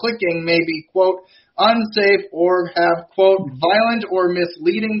you were clicking may be, quote, unsafe or have, quote, violent or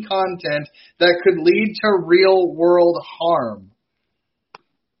misleading content that could lead to real-world harm.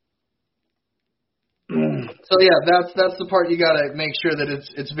 So that's the part you got to make sure that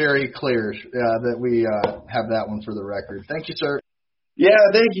it's very clear that we have that one for the record. Thank you, sir. Yeah,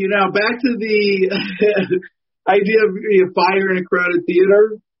 thank you. Now back to the idea of fire in a crowded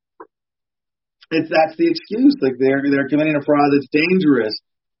theater. That's the excuse. Like they're committing a fraud that's dangerous.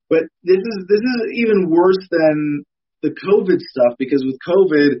 But this is even worse than the COVID stuff, because with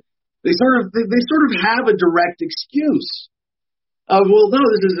COVID they sort of have a direct excuse. Well, no,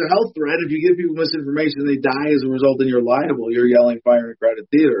 this is a health threat. If you give people misinformation, they die as a result, and you're liable. You're yelling fire in a crowded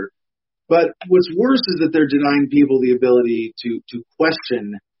theater. But what's worse is that they're denying people the ability to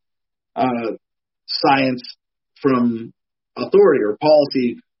question science from authority or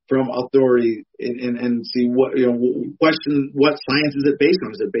policy from authority and see what, question what science is it based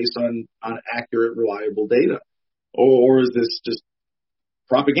on? Is it based on accurate, reliable data? Or is this just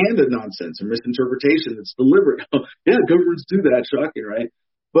propaganda nonsense or misinterpretation that's deliberate? Yeah, governments do that. Shocking, right?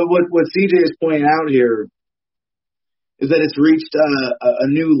 But what CJ is pointing out here is that it's reached a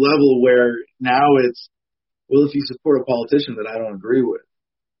new level where now it's, well, if you support a politician that I don't agree with,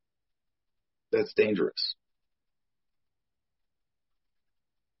 that's dangerous.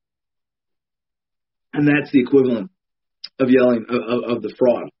 And that's the equivalent of yelling of the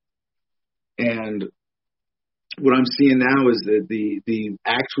fraud. And what I'm seeing now is that the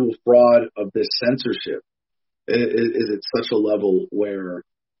actual fraud of this censorship is at such a level where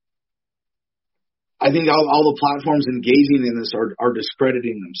I think all the platforms engaging in this are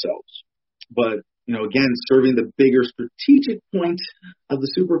discrediting themselves. But, again, serving the bigger strategic point of the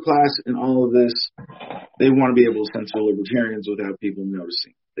superclass in all of this, they want to be able to censor libertarians without people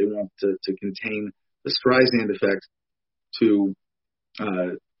noticing. They want to contain the Streisand effect to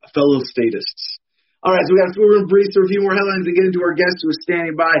fellow statists. All right, so we're going to breeze through a few more headlines and get into our guest who is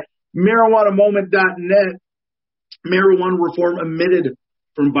standing by. MarijuanaMoment.net. Marijuana reform omitted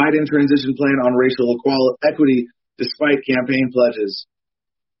from Biden transition plan on racial equity despite campaign pledges.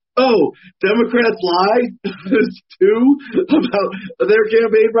 Oh, Democrats lie too about their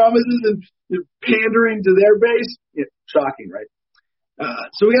campaign promises and pandering to their base? Yeah, shocking, right?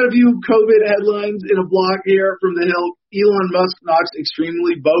 So we got a few COVID headlines in a block here from the Hill. Elon Musk knocks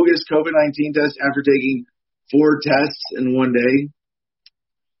extremely bogus COVID-19 test after taking 4 tests in one day.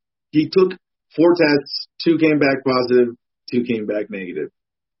 He took 4 tests, 2 came back positive, 2 came back negative.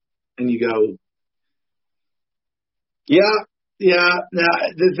 And you go, yeah, Yeah. Now,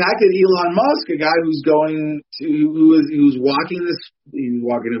 the fact that Elon Musk, a guy who's walking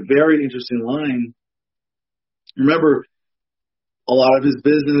a very interesting line. Remember, a lot of his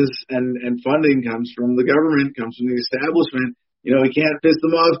business and funding comes from the government, comes from the establishment. You know, he can't piss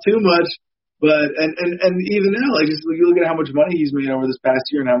them off too much. But and even now, like, just you look at how much money he's made over this past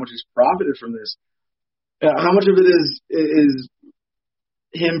year and how much he's profited from this. How much of it is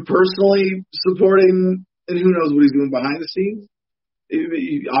him personally supporting, and who knows what he's doing behind the scenes.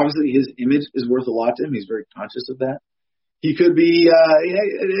 Obviously, his image is worth a lot to him. He's very conscious of that. He could be, I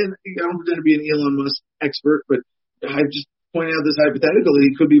don't pretend to be an Elon Musk expert, but I just pointed out this hypothetical that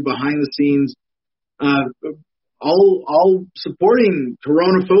he could be behind the scenes, all supporting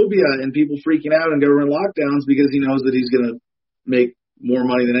coronaphobia and people freaking out and government lockdowns because he knows that he's going to make more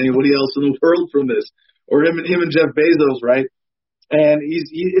money than anybody else in the world from this. Or him and Jeff Bezos, right? And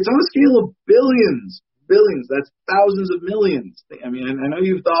it's on a scale of billions. That's thousands of millions. I mean, I know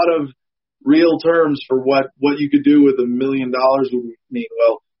you've thought of real terms for what you could do with $1 million would mean.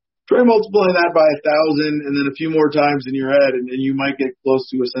 Well, try multiplying that by 1,000 and then a few more times in your head, and you might get close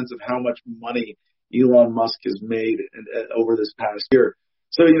to a sense of how much money Elon Musk has made over this past year.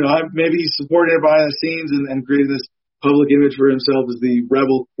 So, you know, maybe he's supporting it behind the scenes and creating this public image for himself as the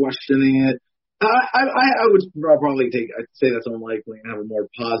rebel questioning it. I would probably I'd say that's unlikely and have a more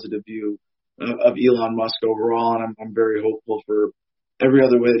positive view of Elon Musk overall, and I'm very hopeful for every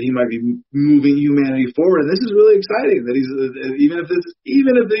other way that he might be moving humanity forward. And this is really exciting that he's even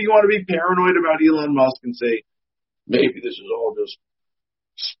if you want to be paranoid about Elon Musk and say maybe this is all just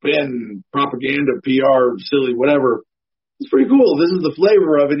spin, propaganda, PR, silly, whatever. It's pretty cool. This is the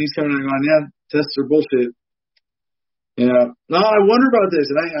flavor of it. He's coming out going, yeah, tests are bullshit. Yeah. No, I wonder about this,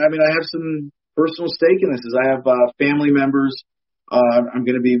 and I mean, I have some personal stake in this. Is I have family members I'm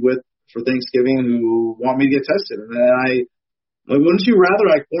going to be with for Thanksgiving who want me to get tested, and then wouldn't you rather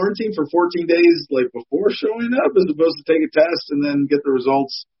I quarantine for 14 days like before showing up as opposed to take a test and then get the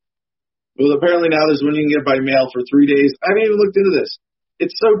results? Well, apparently now there's one you can get by mail for 3 days. I haven't even looked into this.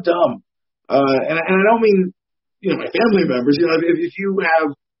 It's so dumb, and I don't mean my family members. If you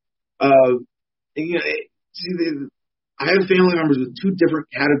have I have family members with two different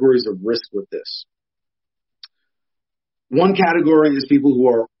categories of risk with this. One category is people who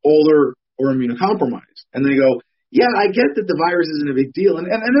are older or immunocompromised. And they go, yeah, I get that the virus isn't a big deal. And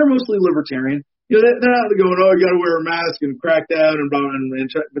they're mostly libertarian. They're not going, oh, you got to wear a mask and crack down and blah,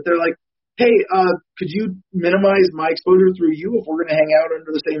 but they're like, hey, could you minimize my exposure through you if we're going to hang out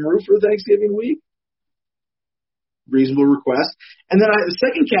under the same roof for Thanksgiving week? Reasonable request. And then the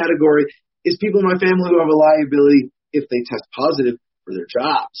second category is people in my family who have a liability if they test positive for their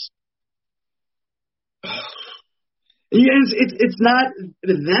jobs. It's not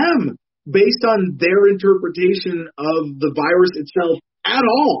them based on their interpretation of the virus itself at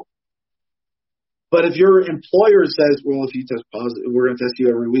all. But if your employer says, well, if you test positive, we're going to test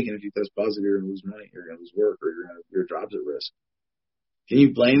you every week, and if you test positive, you're going to lose money, you're going to lose work, or your job's at risk. Can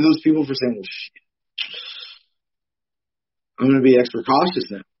you blame those people for saying, well, shit, I'm going to be extra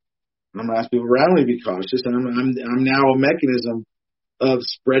cautious now. I'm going to ask people around me to be cautious, and I'm now a mechanism of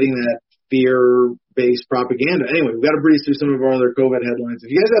spreading that fear-based propaganda. Anyway, we've got to breeze through some of our other COVID headlines.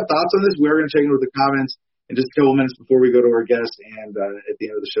 If you guys have thoughts on this, we're going to check in with the comments in just a couple minutes before we go to our guest and at the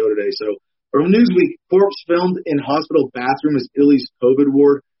end of the show today. So from Newsweek, corpse filmed in hospital bathroom as Italy's COVID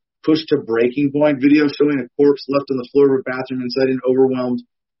ward pushed to breaking point. Video showing a corpse left on the floor of a bathroom inside an overwhelmed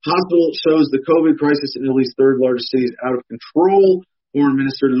hospital shows the COVID crisis in Italy's third largest city is out of control. Foreign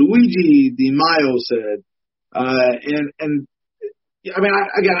Minister Luigi Di Maio said. I mean,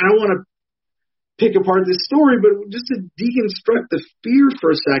 I don't want to pick apart this story, but just to deconstruct the fear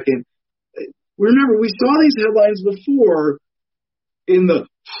for a second, remember, we saw these headlines before in the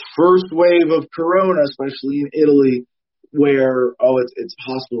first wave of corona, especially in Italy, where, it's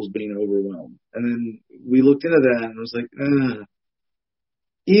hospitals being overwhelmed. And then we looked into that and it was like,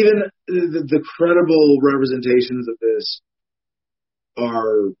 even the credible representations of this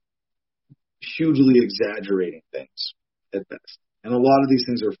are hugely exaggerating things at best. And a lot of these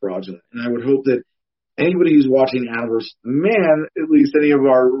things are fraudulent. And I would hope that anybody who's watching Adam vs. the Man, at least any of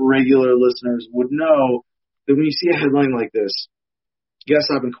our regular listeners, would know that when you see a headline like this, you got to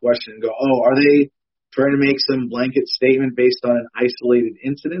stop and question and go, are they trying to make some blanket statement based on an isolated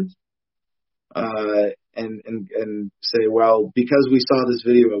incident? And say, well, because we saw this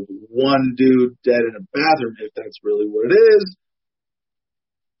video of one dude dead in a bathroom, if that's really what it is,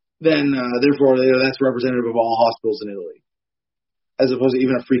 then therefore that's representative of all hospitals in Italy, as opposed to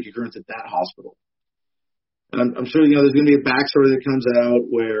even a freak occurrence at that hospital. And I'm sure there's going to be a backstory that comes out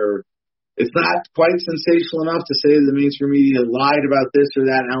where It's not quite sensational enough to say the mainstream media lied about this or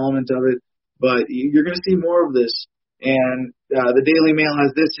that element of it, but you're going to see more of this. And the Daily Mail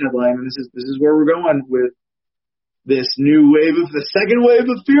has this headline, and this is where we're going with this new wave of the second wave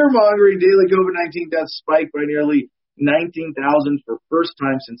of fear mongering. Daily COVID-19 deaths spiked by nearly 19,000 for first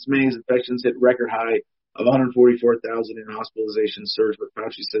time since May as infections hit record high of 144,000 and hospitalizations surged. But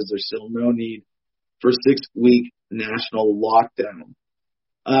Fauci says there's still no need for 6-week national lockdown.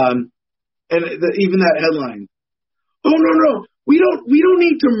 Even that headline. Oh no. We don't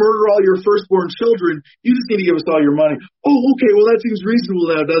need to murder all your firstborn children. You just need to give us all your money. Oh, okay. Well, that seems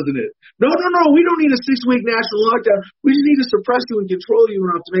reasonable now, doesn't it? No. We don't need a 6-week national lockdown. We just need to suppress you and control you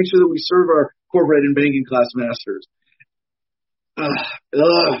enough to make sure that we serve our corporate and banking class masters.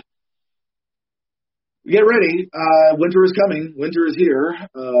 Get ready. Winter is coming. Winter is here.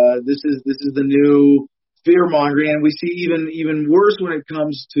 This is the new fear mongering, and we see even worse when it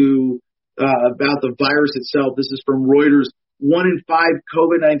comes to about the virus itself. This is from Reuters. 1 in 5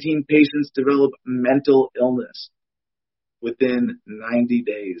 COVID-19 patients develop mental illness within 90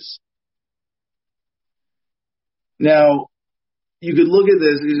 days. Now, you could look at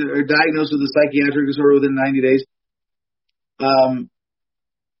this, are diagnosed with a psychiatric disorder within 90 days.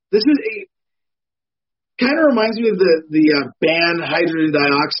 This is kind of reminds me of the ban hydrogen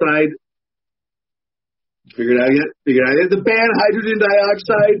dioxide. Figured it out yet? The ban hydrogen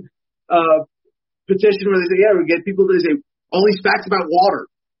dioxide petition where they say, yeah, we get people to say, all these facts about water.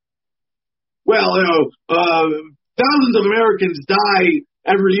 Well, thousands of Americans die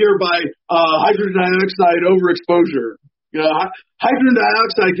every year by hydrogen dioxide overexposure. Hydrogen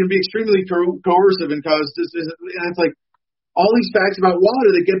dioxide can be extremely coercive and cause this. And it's like all these facts about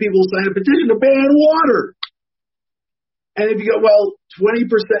water that get people to sign a petition to ban water. And if you go, well, 20%,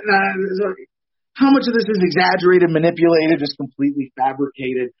 how much of this is exaggerated, manipulated, just completely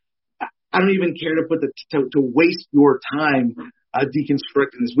fabricated? I don't even care to put to waste your time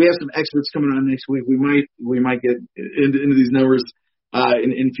deconstructing this. We have some experts coming on next week. We might get into these numbers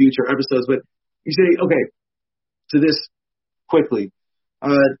in future episodes. But you say, okay, to this quickly,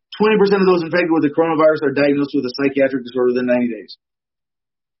 20% of those infected with the coronavirus are diagnosed with a psychiatric disorder within 90 days.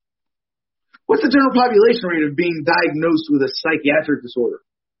 What's the general population rate of being diagnosed with a psychiatric disorder?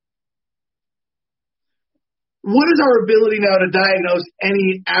 What is our ability now to diagnose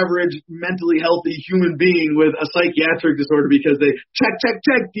any average mentally healthy human being with a psychiatric disorder because they check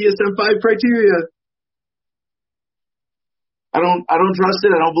DSM-5 criteria? I don't trust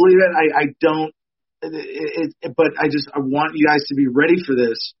it. I don't believe it. I don't. But I want you guys to be ready for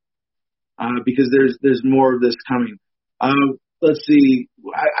this because there's more of this coming. Let's see.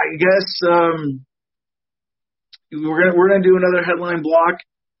 I guess we're gonna do another headline block.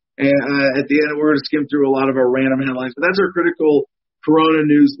 And at the end, we're going to skim through a lot of our random headlines. But that's our critical corona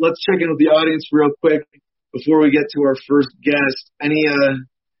news. Let's check in with the audience real quick before we get to our first guest. Any,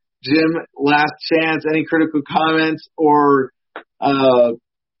 Jim, last chance, any critical comments or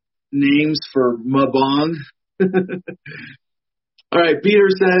names for Mabong? All right, Peter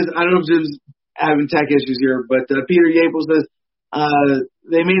says, I don't know if Jim's having tech issues here, but Peter Yapel says,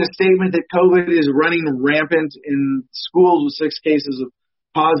 they made a statement that COVID is running rampant in schools with 6 cases of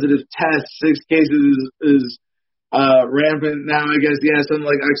positive tests. 6 cases is rampant now, I guess. Yeah, something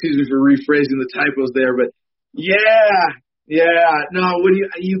like, excuse me for rephrasing the typos there, but yeah. No, when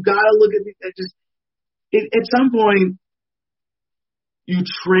you gotta look at just at some point you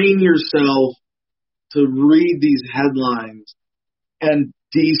train yourself to read these headlines and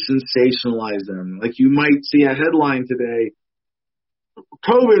desensationalize them. Like you might see a headline today,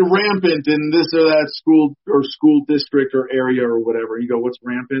 COVID rampant in this or that school or school district or area or whatever. You go, what's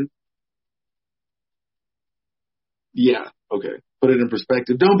rampant? Yeah, okay. Put it in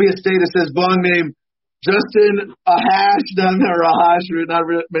perspective. Don't be a state that says bong name Justin Ahash, not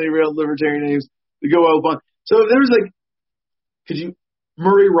many real libertarian names to go out bong. So if there's like, could you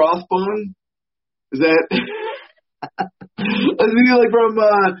Murray Rothbong? Is that? I was thinking like from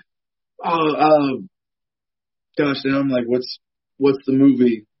gosh, now I'm like, what's the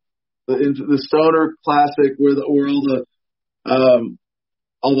movie? The stoner classic where all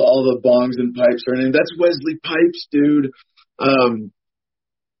the bongs and pipes are named. That's Wesley Pipes, dude.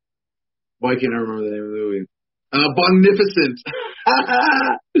 Why can't I remember the name of the movie? Bongnificent.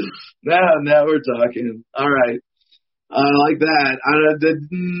 Now we're talking. All right. I like that.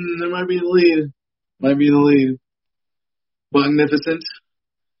 That might be the lead. Bongnificent.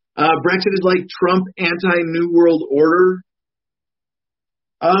 Brexit is like Trump anti-New World Order.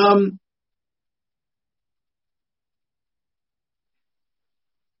 I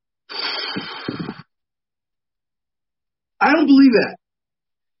don't believe that.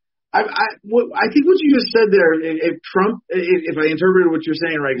 I think what you just said there, if Trump, if I interpreted what you're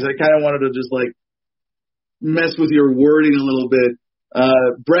saying right, because I kind of wanted to just like mess with your wording a little bit.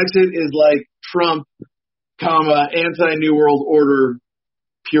 Brexit is like Trump, comma, anti-New World Order,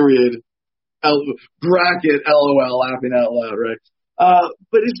 period, bracket, LOL, laughing out loud, right?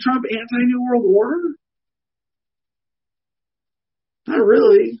 But is Trump anti-New World Order? Not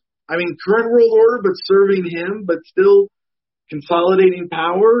really. I mean, current world order, but serving him, but still consolidating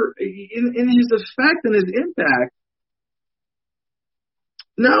power in his effect and his impact.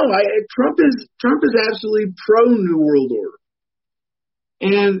 No, Trump is absolutely pro New World Order,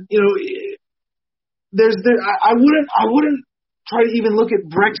 and you know, I wouldn't try to even look at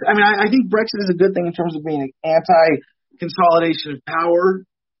Brexit. I mean, I think Brexit is a good thing in terms of being an anti-consolidation of power,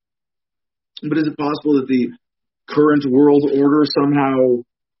 but is it possible that the current world order somehow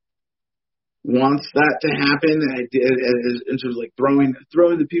wants that to happen, in terms of like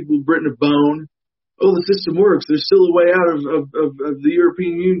throwing the people of Britain a bone? Oh, the system works. There's still a way out of the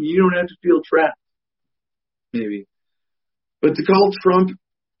European Union. You don't have to feel trapped. Maybe. But to call Trump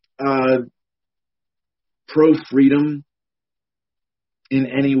pro-freedom in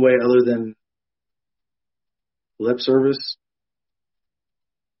any way other than lip service,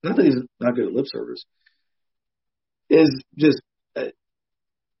 not that he's not good at lip service, is just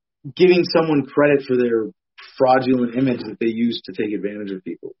giving someone credit for their fraudulent image that they use to take advantage of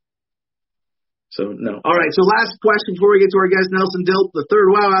people. So, no. All right, so last question before we get to our guest, Nelson Dilp, the third.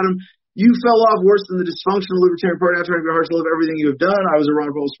 Wow, Adam, you fell off worse than the dysfunctional Libertarian Party, not trying to be hard to love everything you have done. I was a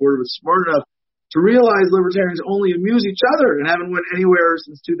Ron Paul supporter, but smart enough to realize Libertarians only amuse each other and haven't went anywhere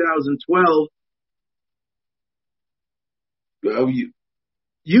since 2012. Oh,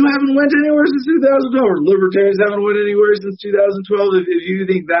 you haven't went anywhere since 2012, or Libertarians haven't went anywhere since 2012. If you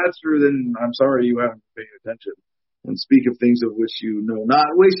think that's true, then I'm sorry you haven't been paying attention. And speak of things of which you know not.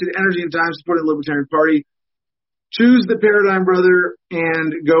 Wasted energy and time supporting the Libertarian Party. Choose the paradigm, brother,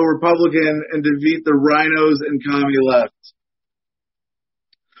 and go Republican and defeat the rhinos and commie left.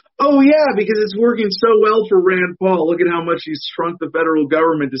 Oh, yeah, because it's working so well for Rand Paul. Look at how much he's shrunk the federal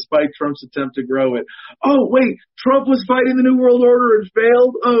government despite Trump's attempt to grow it. Oh, wait, Trump was fighting the New World Order and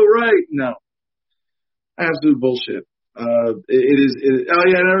failed? Oh, right. No. Absolute bullshit. Oh,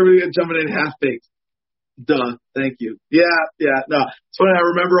 yeah, everybody jumping in half-baked. Duh. Thank you. Yeah. No, it's funny.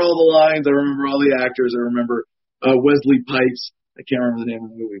 I remember all the lines. I remember all the actors. I remember Wesley Pipes. I can't remember the name of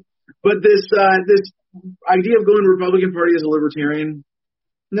the movie. But this idea of going to the Republican Party as a libertarian,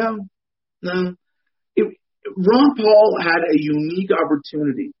 no. Ron Paul had a unique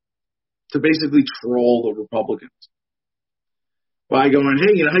opportunity to basically troll the Republicans by going,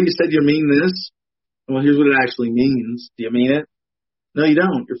 hey, you know how you said you mean this? Well, here's what it actually means. Do you mean it? No, you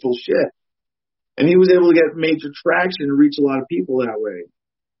don't. You're full shit. And he was able to get major traction and reach a lot of people that way.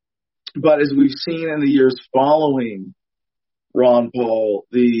 But as we've seen in the years following Ron Paul,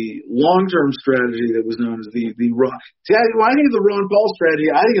 the long-term strategy that was known as the Ron. See, when I think of the Ron Paul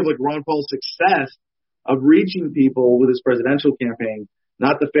strategy, I think of like Ron Paul's success of reaching people with his presidential campaign,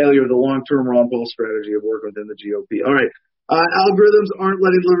 not the failure of the long-term Ron Paul strategy of work within the GOP. All right. Algorithms aren't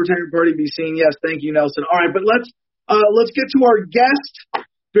letting the Libertarian Party be seen. Yes, thank you, Nelson. All right, but let's get to our guest.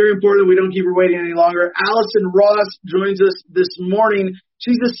 Very important we don't keep her waiting any longer. Allison Ross joins us this morning.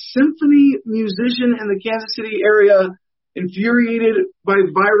 She's a symphony musician in the Kansas City area, infuriated by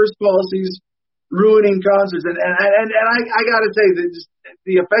virus policies ruining concerts. And I got to say, that just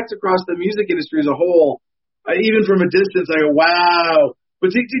the effects across the music industry as a whole, even from a distance, I go, wow.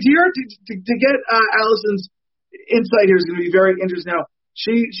 But to get Allison's insight here is going to be very interesting. Now,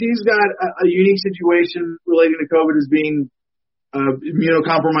 she's got a unique situation relating to COVID as being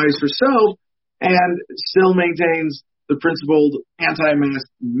immunocompromised herself, and still maintains the principled anti-mask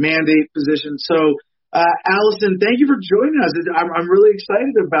mandate position. So, Allison, thank you for joining us. I'm really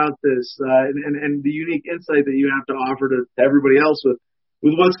excited about this and the unique insight that you have to offer to everybody else with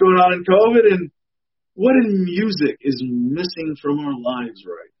what's going on in COVID and what in music is missing from our lives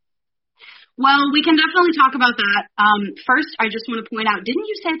right. Well, we can definitely talk about that. First, I just want to point out, didn't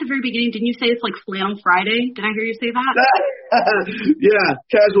you say at the very beginning, didn't you say it's like Flannel Friday? Did I hear you say that? Yeah,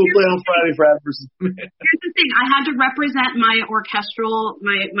 casual Flannel Friday for versus man. Here's the thing. I had to represent my orchestral,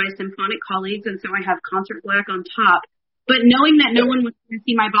 my symphonic colleagues, and so I have concert black on top. But knowing that no one was going to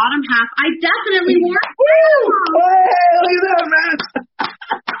see my bottom half, I definitely wore it. Woo! Hey, look at that, man.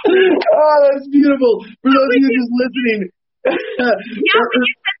 Oh, that's beautiful. For those of you just listening. Yeah, when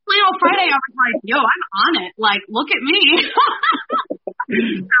you said Flannel Friday, I was like, yo, I'm on it. Like, look at me.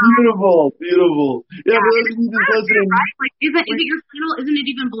 Beautiful. Yeah, for those of you just listening, right? Like, is it your flannel? Isn't it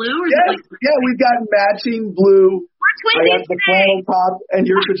even blue? Or is yes, it like, yeah, we've got matching blue. we're I got twinsies the today. flannel top and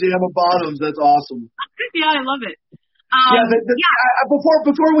your pajama bottoms. That's awesome. Yeah, I love it.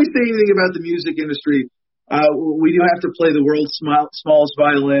 Before we say anything about the music industry, we do have to play the world's smallest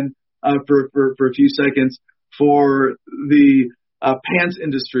violin for a few seconds for the pants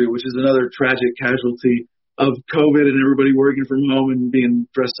industry, which is another tragic casualty of COVID and everybody working from home and being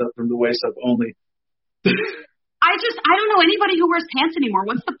dressed up from the waist up only. I don't know anybody who wears pants anymore.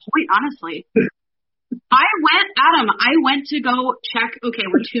 What's the point, honestly? I went to go check. Okay,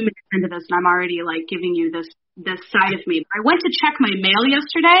 we're 2 minutes into this, and I'm already like giving you this side of me. I went to check my mail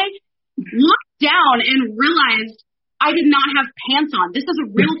yesterday, looked down, and realized I did not have pants on. This is a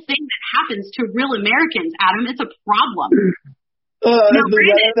real thing that happens to real Americans, Adam. It's a problem. Is the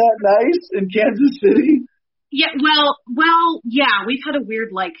weather that nice in Kansas City? Yeah, well, yeah, we've had a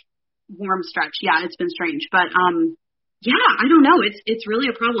weird, like, warm stretch. Yeah, it's been strange, but yeah, I don't know. It's really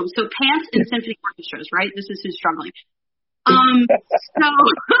a problem. So pants and symphony orchestras, right? This is who's struggling.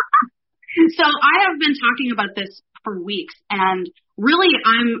 So I have been talking about this for weeks, and really,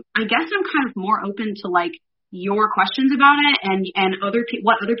 I guess I'm kind of more open to like your questions about it and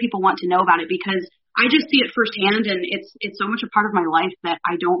what other people want to know about it, because I just see it firsthand, and it's so much a part of my life that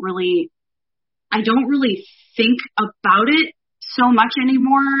I don't really think about it so much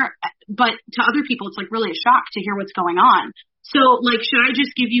anymore. But to other people, it's like really a shock to hear what's going on. So, like, should I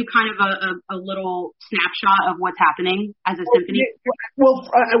just give you kind of a little snapshot of what's happening as a symphony? Well,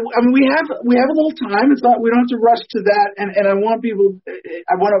 I mean, we have a little time. It's not, we don't have to rush to that. And I want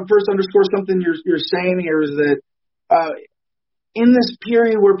to first underscore something you're saying here is that in this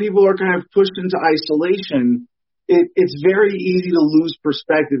period where people are kind of pushed into isolation, it's very easy to lose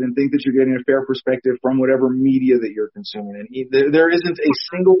perspective and think that you're getting a fair perspective from whatever media that you're consuming. And there isn't a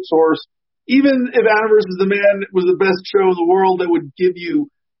single source, even if Adam versus the Man was the best show in the world, that would give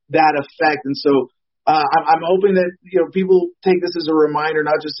you that effect. And so I'm hoping that people take this as a reminder,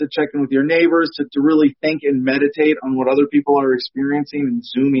 not just to check in with your neighbors, to really think and meditate on what other people are experiencing and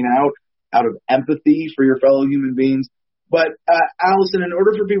zooming out of empathy for your fellow human beings. But Allison, in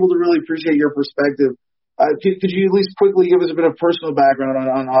order for people to really appreciate your perspective, could you at least quickly give us a bit of personal background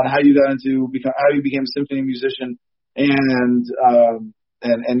on how you got into how you became a symphony musician and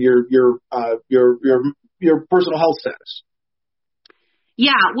your personal health status?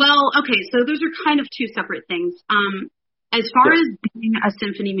 Yeah, well, okay, so those are kind of two separate things. As far as being a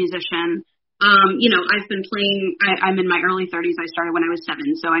symphony musician, I've been playing. I'm in my early 30s. I started when I was 7,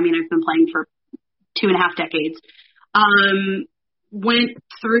 so I mean I've been playing for 2.5 decades. Went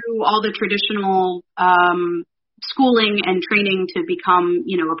through all the traditional schooling and training to become,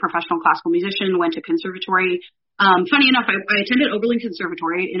 a professional classical musician, went to conservatory. Funny enough, I attended Oberlin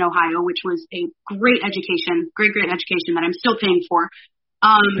Conservatory in Ohio, which was a great education that I'm still paying for.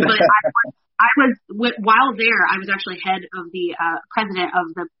 But while there, I was actually head of the president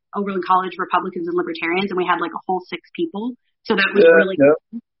of the Oberlin College Republicans and Libertarians, and we had like a whole 6 people. So that was really good.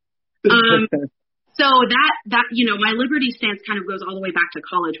 So that my liberty stance kind of goes all the way back to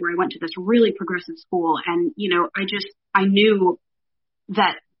college, where I went to this really progressive school, and I knew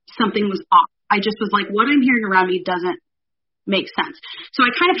that something was off. I just was like, what I'm hearing around me doesn't make sense. So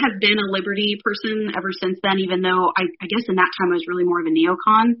I kind of have been a liberty person ever since then, even though I guess in that time I was really more of a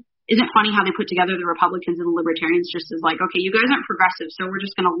neocon. Isn't it funny how they put together the Republicans and the Libertarians just as like, okay, you guys aren't progressive, so we're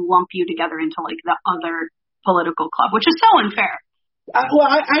just going to lump you together into like the other political club, which is so unfair. I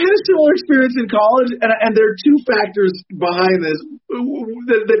had a similar experience in college, and there are 2 factors behind this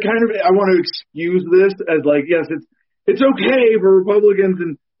that kind of, I want to excuse this as like, yes, it's okay for Republicans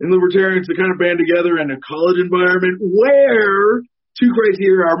and Libertarians to kind of band together in a college environment where 2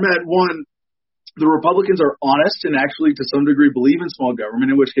 criteria are met. One, the Republicans are honest and actually to some degree believe in small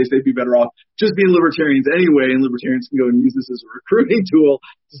government, in which case they'd be better off just being libertarians anyway, and libertarians can go and use this as a recruiting tool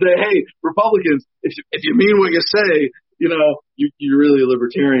to say, hey, Republicans, if you mean what you say, you're really a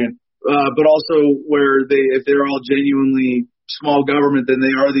libertarian. But also where if they're all genuinely small government, then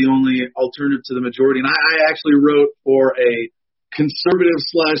they are the only alternative to the majority. And I actually wrote for a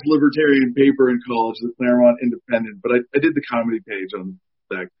conservative/libertarian paper in college, the Claremont Independent, but I did the comedy page on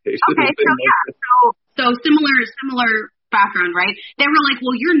that page. Okay, so similar background, right? They were like,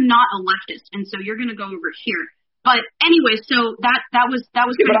 well, you're not a leftist, and so you're going to go over here. But anyway, so that was kind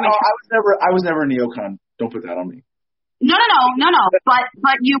of I was never a neocon. Don't put that on me. No.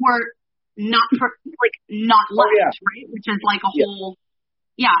 But you were not left, right? Which is like a whole,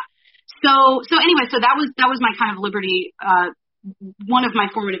 yeah. So anyway, so that was my kind of liberty one of my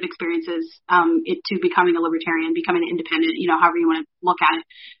formative experiences to becoming a libertarian, becoming an independent, however you want to look at it.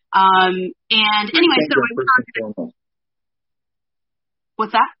 And anyway, so I went on.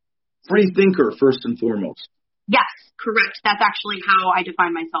 What's that? Free thinker, first and foremost. Yes, correct. That's actually how I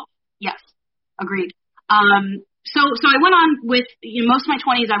define myself. Yes, agreed. So I went on with, most of my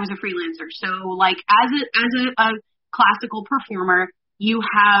 20s I was a freelancer. So like as a classical performer, you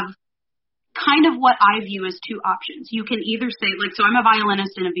have kind of what I view as two options. You can either say, like, so I'm a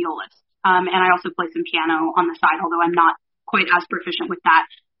violinist and a violist, and I also play some piano on the side, although I'm not quite as proficient with that.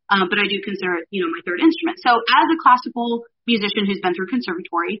 But I do consider it, my third instrument. So as a classical musician who's been through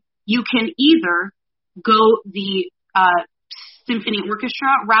conservatory, you can either go the symphony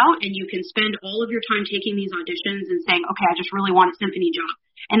orchestra route, and you can spend all of your time taking these auditions and saying, okay, I just really want a symphony job.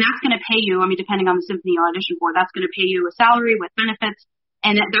 And that's going to pay you, depending on the symphony you audition for, that's going to pay you a salary with benefits,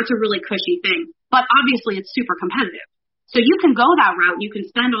 and that's a really cushy thing. But obviously it's super competitive. So you can go that route. You can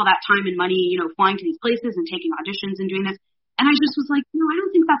spend all that time and money, flying to these places and taking auditions and doing this. And I just was like, no, I don't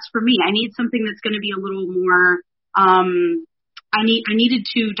think that's for me. I need something that's going to be a little more, I needed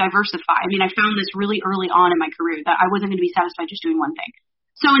to diversify. I found this really early on in my career that I wasn't going to be satisfied just doing one thing.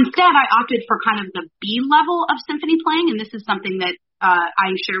 So instead, I opted for kind of the B level of symphony playing, and this is something that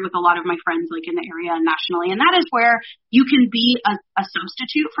I share with a lot of my friends, like in the area and nationally, and that is where you can be a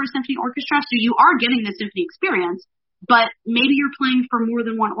substitute for a symphony orchestra. So you are getting the symphony experience, but maybe you're playing for more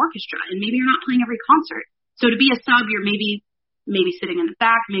than one orchestra, and maybe you're not playing every concert. So to be a sub, you're maybe sitting in the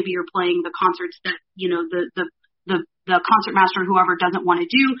back, maybe you're playing the concerts that the concertmaster, whoever, doesn't want to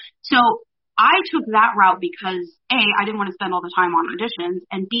do. So I took that route because A, I didn't want to spend all the time on auditions,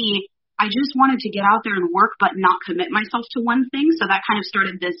 and B, I just wanted to get out there and work but not commit myself to one thing. So that kind of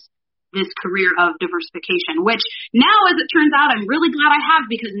started this career of diversification, which now, as it turns out, I'm really glad I have,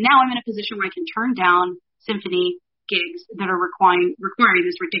 because now I'm in a position where I can turn down symphony gigs that are requiring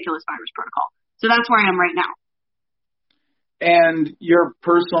this ridiculous virus protocol. So that's where I am right now. And your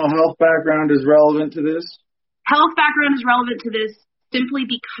personal health background is relevant to this? Health background is relevant to this simply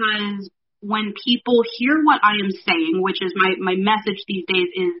because when people hear what I am saying, which is my message these days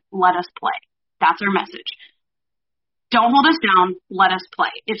is let us play. That's our message. Don't hold us down. Let us play.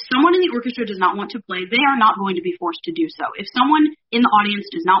 If someone in the orchestra does not want to play, they are not going to be forced to do so. If someone in the audience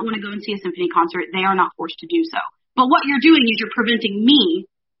does not want to go and see a symphony concert, they are not forced to do so. But what you're doing is you're preventing me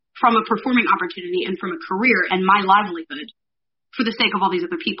from a performing opportunity and from a career and my livelihood for the sake of all these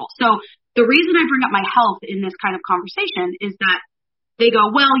other people. So the reason I bring up my health in this kind of conversation is that they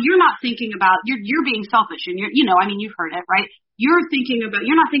go, well, you're not thinking about, you're being selfish, and you've heard it, right? You're not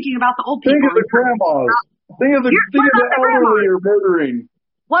thinking about the old people. Think of the grandmas. Think of the elderly you're murdering.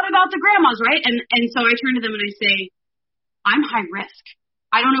 What about the grandmas, right? And so I turn to them and I say, I'm high risk.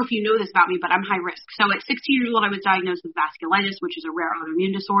 I don't know if you know this about me, but I'm high risk. So at 16 years old, I was diagnosed with vasculitis, which is a rare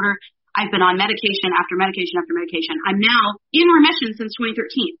autoimmune disorder. I've been on medication after medication after medication. I'm now in remission since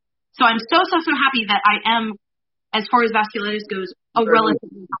 2013. So I'm so happy that I am, as far as vasculitis goes, a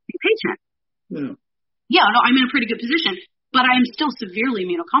relatively healthy patient. Yeah, no, I'm in a pretty good position, but I am still severely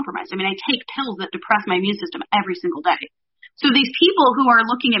immunocompromised. I take pills that depress my immune system every single day. So these people who are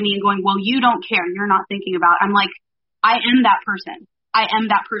looking at me and going, well, you don't care, you're not thinking about, I'm like, I am that person. I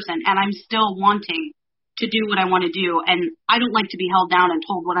am that person, and I'm still wanting to do what I want to do, and I don't like to be held down and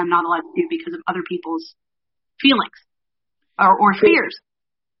told what I'm not allowed to do because of other people's feelings or fears.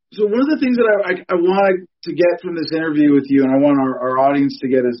 So one of the things that I wanted to get from this interview with you, and I want our audience to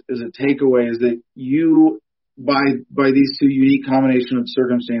get as a takeaway, is that you, by these two unique combination of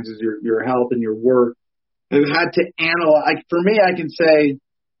circumstances, your health and your work, have had to analyze. For me, I can say,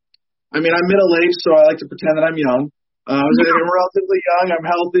 I'm middle-aged, so I like to pretend that I'm young. I'm relatively young. I'm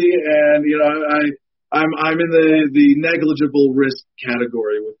healthy, and I'm in the negligible risk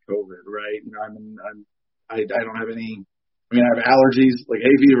category with COVID, right? I don't have any. I have allergies like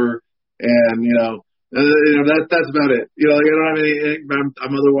hay fever, and that's about it. I don't have any.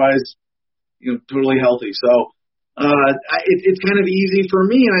 I'm otherwise, totally healthy. So it's kind of easy for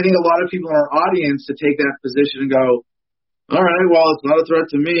me, and I think a lot of people in our audience to take that position and go, all right, well, it's not a threat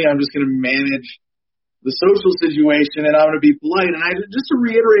to me. I'm just going to manage the social situation, and I'm going to be polite. And just to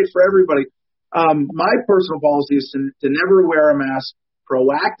reiterate for everybody, my personal policy is to never wear a mask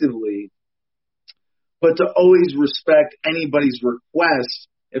proactively, but to always respect anybody's request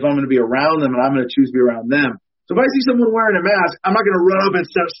if I'm going to be around them and I'm going to choose to be around them. So if I see someone wearing a mask, I'm not going to run up and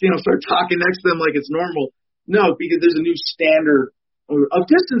start talking next to them like it's normal. No, because there's a new standard of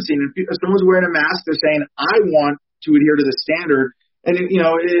distancing. If someone's wearing a mask, they're saying, I want to adhere to the standard, And,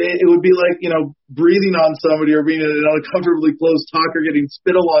 it would be like, breathing on somebody or being in an uncomfortably close talk or getting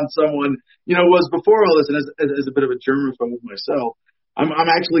spittle on someone, was before all this. And as a bit of a germaphobe myself, I'm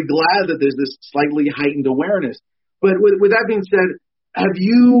actually glad that there's this slightly heightened awareness. But with that being said, have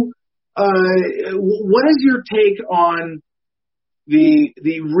you, what is your take on the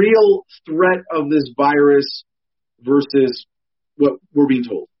real threat of this virus versus what we're being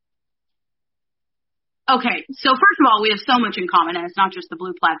told? Okay, so first of all, we have so much in common, and it's not just the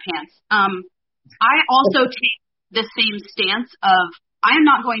blue plaid pants. I also take the same stance of I am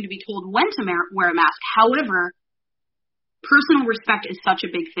not going to be told when to wear a mask. However, personal respect is such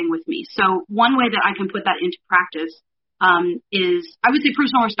a big thing with me. So one way that I can put that into practice is, I would say,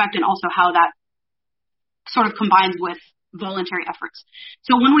 personal respect, and also how that sort of combines with voluntary efforts.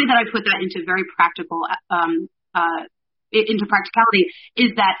 So one way that I put that into very practical into practicality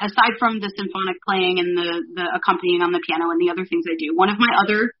is that aside from the symphonic playing and the accompanying on the piano and the other things I do, one of my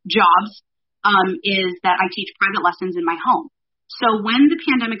other jobs is that I teach private lessons in my home. So when the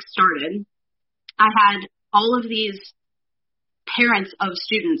pandemic started, I had all of these parents of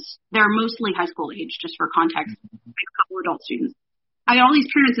students. They're mostly high school age, just for context, a couple adult students. I got all these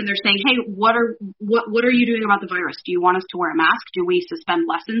parents, and they're saying, hey, what are you doing about the virus? Do you want us to wear a mask? Do we suspend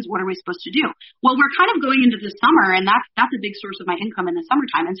lessons? What are we supposed to do? Well, we're kind of going into the summer, and that's a big source of my income in the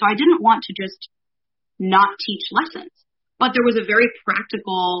summertime. And so I didn't want to just not teach lessons. But there was a very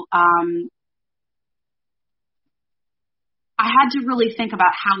practical, I had to really think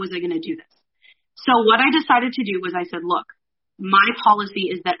about how was I going to do this. So what I decided to do was I said, look, my policy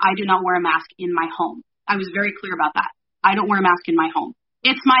is that I do not wear a mask in my home. I was very clear about that. I don't wear a mask in my home.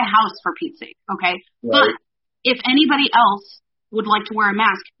 It's my house, for Pete's sake, okay? Right. But if anybody else would like to wear a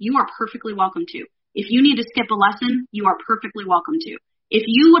mask, you are perfectly welcome to. If you need to skip a lesson, you are perfectly welcome to. If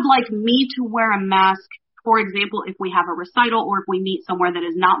you would like me to wear a mask, for example, if we have a recital or if we meet somewhere that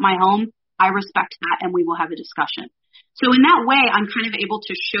is not my home, I respect that, and we will have a discussion. So in that way, I'm kind of able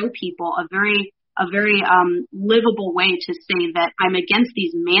to show people a very livable way to say that I'm against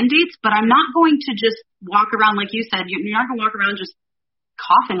these mandates, but I'm not going to just walk around, like you said, you're not going to walk around just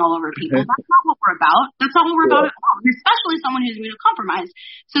coughing all over people. That's not what we're about. That's not what we're about at all, especially someone who's immunocompromised.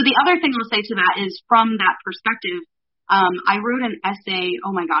 So the other thing I'll say to that is, from that perspective, I wrote an essay,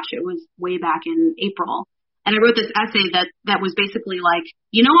 oh my gosh, it was way back in April, and I wrote this essay that was basically like,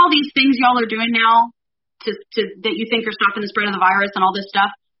 all these things y'all are doing now to that you think are stopping the spread of the virus and all this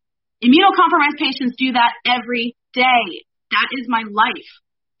stuff. Immunocompromised patients do that every day. That is my life.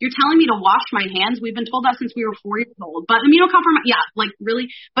 You're telling me to wash my hands? We've been told that since we were 4 years old. But really?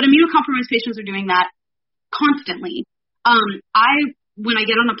 But immunocompromised patients are doing that constantly. When I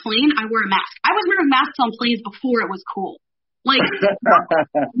get on a plane, I wear a mask. I was wearing masks on planes before it was cool. Like,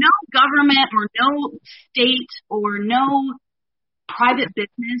 no government or no state or no private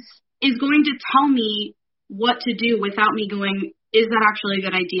business is going to tell me what to do without me going, is that actually a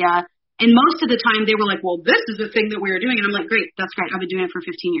good idea? And most of the time they were like, well, this is the thing that we are doing. And I'm like, great, that's great. I've been doing it for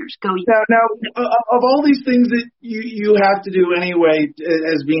 15 years. Go. Now, of all these things that you have to do anyway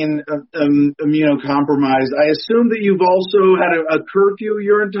as being immunocompromised, I assume that you've also had a curfew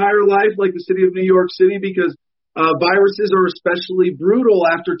your entire life, like the city of New York City, because viruses are especially brutal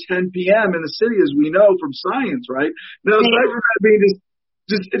after 10 p.m. in the city, as we know from science, right? Now,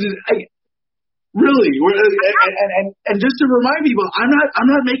 really, and just to remind people, I'm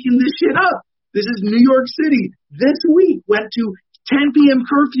not making this shit up. This is New York City. This week went to 10 p.m.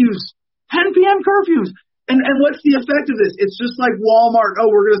 curfews. 10 p.m. curfews. And what's the effect of this? It's just like Walmart. Oh,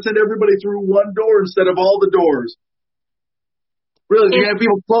 we're going to send everybody through one door instead of all the doors. Really, you're going to have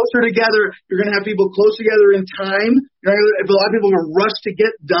people closer together. You're going to have people close together in time. If a lot of people are going to rush to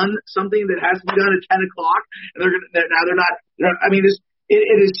get done something that has to be done at 10 o'clock, and they're not. I mean,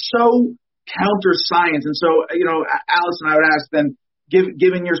 it is so counter science. And so, Allison, I would ask then,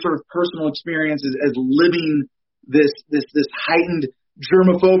 given your sort of personal experience as living this heightened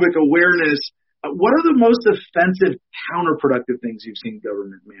germophobic awareness, what are the most offensive, counterproductive things you've seen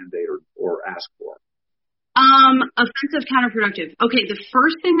government mandate or ask for? Offensive, counterproductive. Okay, the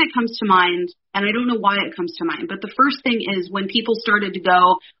first thing that comes to mind, and I don't know why it comes to mind, but the first thing is when people started to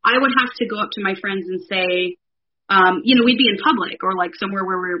go, I would have to go up to my friends and say, we'd be in public or like somewhere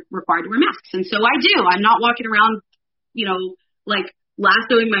where we're required to wear masks. And so I do. I'm not walking around, like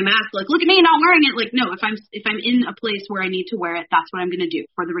lassoing my mask, like, look at me not wearing it. Like, no, if I'm in a place where I need to wear it, that's what I'm going to do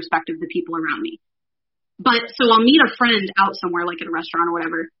for the respect of the people around me. But so I'll meet a friend out somewhere, like at a restaurant or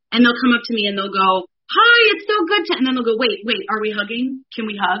whatever, and they'll come up to me and they'll go, hi, it's so good to, and then they'll go, wait, are we hugging? Can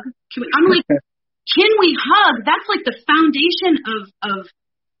we hug? I'm like, can we hug? That's like the foundation of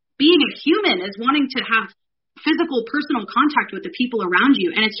being a human, is wanting to have physical, personal contact with the people around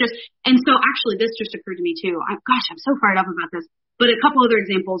you. And it's just, and so actually this just occurred to me too. Gosh, I'm so fired up about this. But a couple other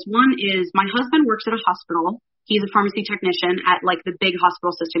examples. One is my husband works at a hospital. He's a pharmacy technician at like the big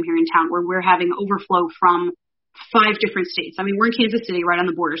hospital system here in town where we're having overflow from 5 different states. I mean, we're in Kansas City, right on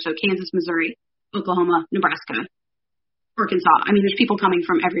the border. So Kansas, Missouri, Oklahoma, Nebraska, Arkansas. I mean, there's people coming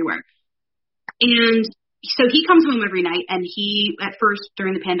from everywhere. And so he comes home every night, and he, at first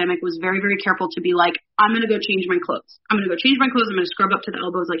during the pandemic, was very, very careful to be like, I'm going to go change my clothes. I'm going to go change my clothes. I'm going to scrub up to the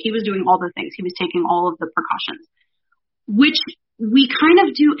elbows. Like, he was doing all the things. He was taking all of the precautions, which we kind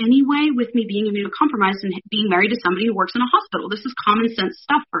of do anyway with me being immunocompromised and being married to somebody who works in a hospital. This is common sense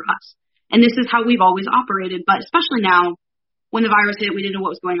stuff for us. And this is how we've always operated. But especially now, when the virus hit, we didn't know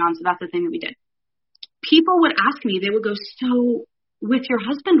what was going on. So that's the thing that we did. People would ask me, they would go, so with your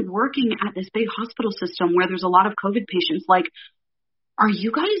husband working at this big hospital system where there's a lot of COVID patients, like, are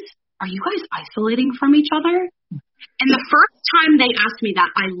you guys isolating from each other? And the first time they asked me that,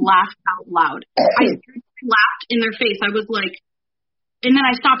 I laughed out loud. I laughed in their face. I was like, and then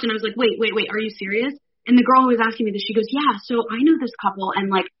I stopped and I was like, wait, are you serious? And the girl who was asking me this, she goes, yeah, so I know this couple, and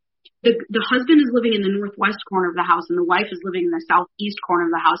like the husband is living in the northwest corner of the house and the wife is living in the southeast corner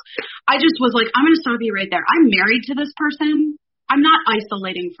of the house. I just was like, I'm going to stop you right there. I'm married to this person. I'm not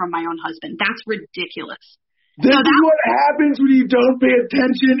isolating from my own husband. That's ridiculous. This is what happens when you don't pay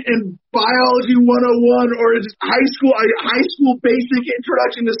attention in biology 101 or just high school basic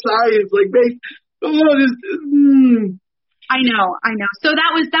introduction to science. Like, I know. So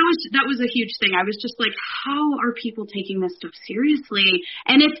that was a huge thing. I was just like, how are people taking this stuff seriously?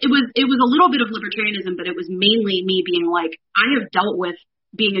 And it was a little bit of libertarianism, but it was mainly me being like, I have dealt with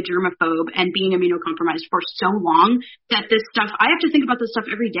being a germaphobe and being immunocompromised for so long that this stuff, I have to think about this stuff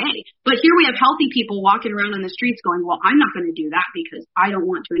every day. But here we have healthy people walking around on the streets going, well, I'm not going to do that because I don't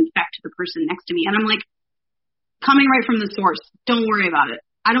want to infect the person next to me. And I'm like, coming right from the source, don't worry about it.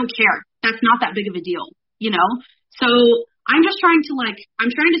 I don't care. That's not that big of a deal, you know? So I'm just trying to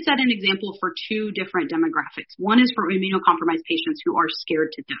set an example for 2 different demographics. One is for immunocompromised patients who are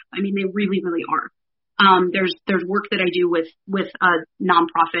scared to death. I mean, they really, really are. There's work that I do with a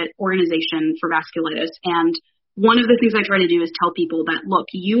nonprofit organization for vasculitis. And one of the things I try to do is tell people that, look,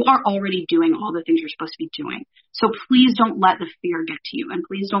 you are already doing all the things you're supposed to be doing. So please don't let the fear get to you. And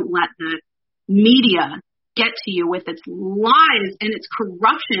please don't let the media get to you with its lies and its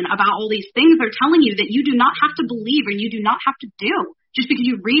corruption about all these things they're telling you that you do not have to believe and you do not have to do just because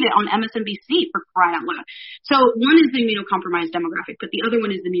you read it on MSNBC, for crying out loud. So one is the immunocompromised demographic, but the other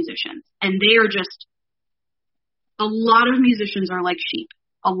one is the musicians. And they are just, a lot of musicians are like sheep.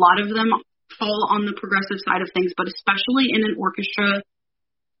 A lot of them fall on the progressive side of things, but especially in an orchestra.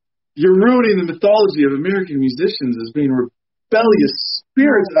 You're ruining the mythology of American musicians as being rebellious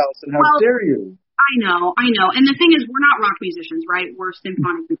spirits, Allison. How dare you? I know. And the thing is, we're not rock musicians, right? We're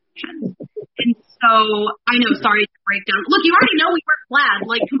symphonic musicians. And so, I know, sorry to break down. Look, you already know we wear plaid.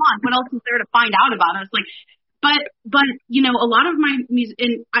 Like, come on, what else is there to find out about us? Like, but you know, a lot of my music,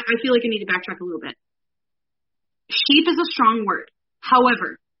 and I feel like I need to backtrack a little bit. Sheep is a strong word.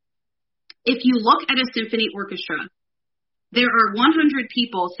 However, if you look at a symphony orchestra, there are 100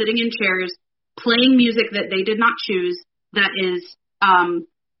 people sitting in chairs playing music that they did not choose, that is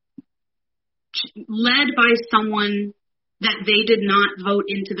led by someone that they did not vote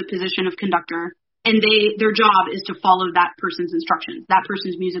into the position of conductor, and their job is to follow that person's instructions, that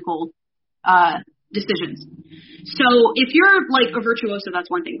person's musical decisions. So if you're like a virtuoso,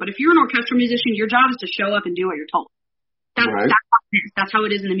 that's one thing. But if you're an orchestral musician, your job is to show up and do what you're told. That's how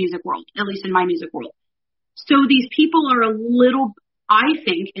it is in the music world, at least in my music world. So these people are a little, I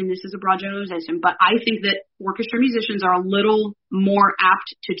think, and this is a broad generalization, but I think that orchestra musicians are a little more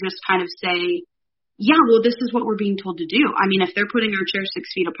apt to just kind of say, yeah, well, this is what we're being told to do. I mean, if they're putting our chairs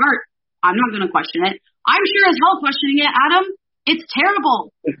 6 feet apart, I'm not going to question it. I'm sure as hell questioning it, Adam. It's terrible.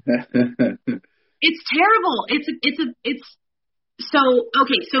 It's terrible. So,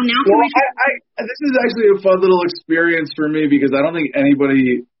 okay, so now. Well, this is actually a fun little experience for me because I don't think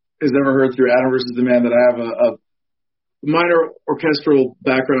anybody has ever heard through Adam versus the Man that I have a minor orchestral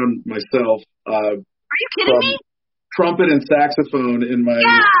background myself. Are you kidding me? Trumpet and saxophone in my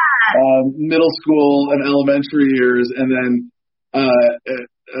middle school and elementary years, and then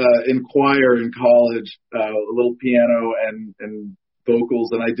in choir in college, a little piano and vocals,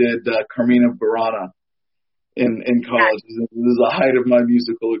 and I did Carmina Burana in college. This is the height of my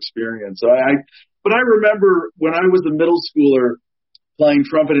musical experience. So but I remember when I was a middle schooler playing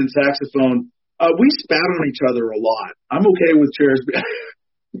trumpet and saxophone, we spat on each other a lot. I'm okay with chairs.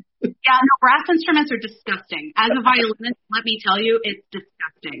 Yeah, no, brass instruments are disgusting. As a violinist, let me tell you, it's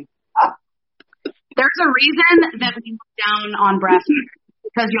disgusting. There's a reason that we look down on breast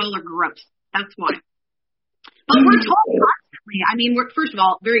because y'all are gross. That's why. But we're told constantly. I mean, first of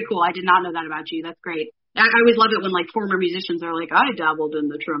all, very cool. I did not know that about you. That's great. I always love it when like former musicians are like, I dabbled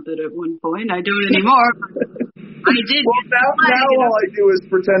in the trumpet at one point. I don't anymore. I did. Well, now all I do is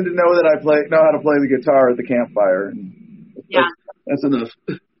pretend to know that I know how to play the guitar at the campfire. Yeah. That's enough.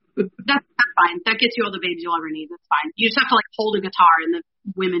 That's fine. That gets you all the babes you'll ever need. That's fine. You just have to like hold a guitar and the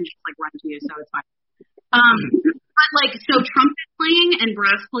women just like run to you, so it's fine. But like, so trumpet playing and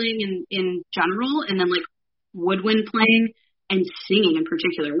brass playing in general, and then like woodwind playing and singing in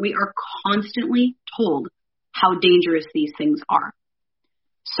particular, we are constantly told how dangerous these things are.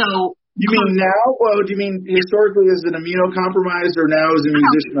 So you mean now? Well, do you mean historically as an immunocompromised, or now as a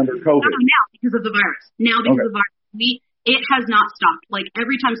musician under COVID? No, now because of the virus. Now because of the virus. It has not stopped. Like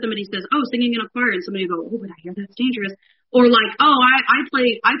every time somebody says, "Oh, singing in a choir," and somebody go, "Oh, but I hear that's dangerous," or like, "Oh, I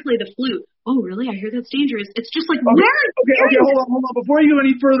play the flute." Oh, really? I hear that's dangerous. It's just like, Okay, hold on. Before you go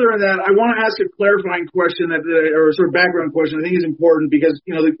any further on that, I want to ask a clarifying question or sort of background question. I think is important because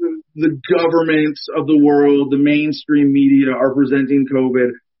the governments of the world, the mainstream media are presenting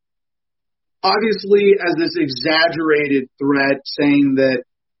COVID obviously as this exaggerated threat, saying that.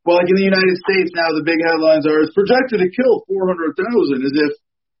 Well, like in the United States now, the big headlines are, it's projected to kill 400,000, as if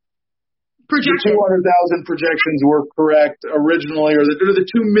the 200,000 projections were correct originally, or the 2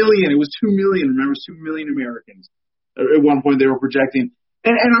 million. It was 2 million. Remember, it was 2 million Americans. At one point they were projecting.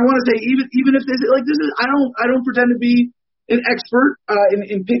 And I want to say, even if this is, I don't pretend to be an expert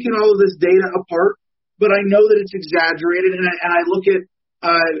in picking all of this data apart, but I know that it's exaggerated, and I look at,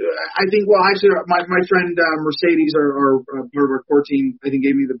 I think, well, actually, my friend Mercedes, or part of our core team, I think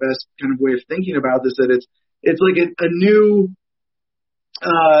gave me the best kind of way of thinking about this. That it's like a new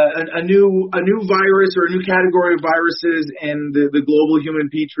virus or a new category of viruses in the global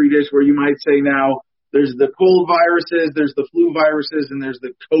human petri dish, where you might say now there's the cold viruses, there's the flu viruses, and there's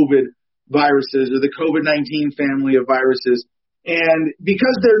the COVID viruses, or the COVID-19 family of viruses. And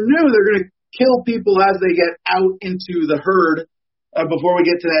because they're new, they're going to kill people as they get out into the herd. Before we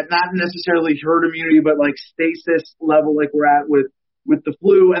get to that, not necessarily herd immunity, but like stasis level, like we're at with the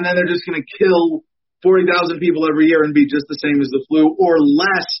flu, and then they're just going to kill 40,000 people every year and be just the same as the flu, or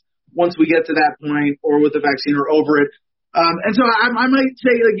less once we get to that point, or with the vaccine, or over it. And so I might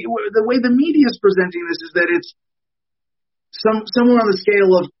say, like, the way the media is presenting this is that it's somewhere on the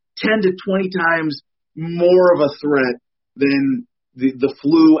scale of 10 to 20 times more of a threat than the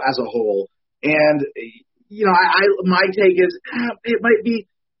flu as a whole. And my take is it might be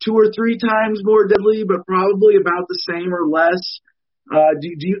 2 or 3 times more deadly, but probably about the same or less. Do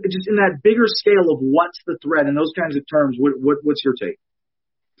you just in that bigger scale of what's the threat in those kinds of terms? What's your take?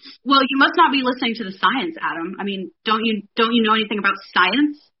 Well, you must not be listening to the science, Adam. I mean, don't you know anything about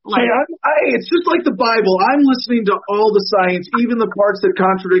science? Like, hey, it's just like the Bible. I'm listening to all the science, even the parts that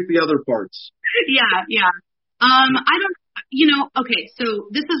contradict the other parts. Yeah. I don't. Okay.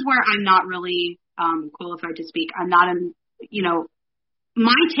 So this is where I'm not really qualified to speak. I'm not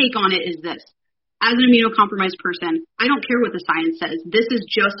my take on it is this. As an immunocompromised person, I don't care what the science says. This is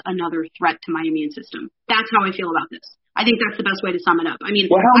just another threat to my immune system. That's how I feel about this. I think that's the best way to sum it up. I mean,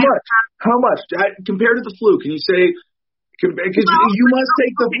 well, how much compared to the flu? Can you say? Because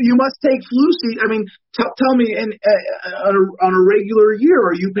you must take flu season. I mean, tell me, on a regular year,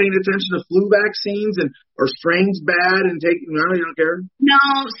 are you paying attention to flu vaccines, and are strains bad and taking? No, you don't care.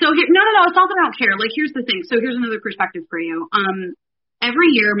 No. So no. It's not that I don't care. Like, here's the thing. So here's another perspective for you.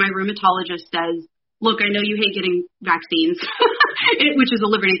 Every year, my rheumatologist says, "Look, I know you hate getting vaccines," which is a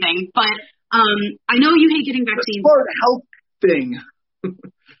Liberty thing, but I know you hate getting vaccines. It's part of a health thing.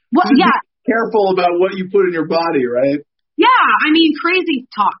 Well, yeah. Careful about what you put in your body, right? Yeah, I mean, crazy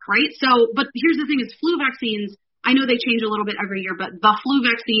talk, right? So, but here's the thing is flu vaccines, I know they change a little bit every year, but the flu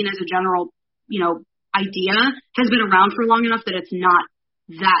vaccine as a general, idea has been around for long enough that it's not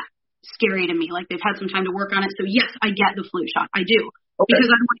that scary to me. Like, they've had some time to work on it. So yes, I get the flu shot. I do. Okay.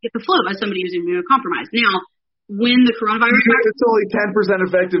 Because I don't want to get the flu as somebody who's immunocompromised. Now, when the coronavirus... It's only 10%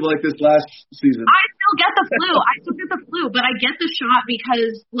 effective like this last season. I still get the flu. But I get the shot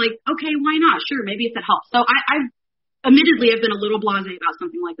because, like, okay, why not? Sure, maybe if it helps. So Admittedly, I've been a little blasé about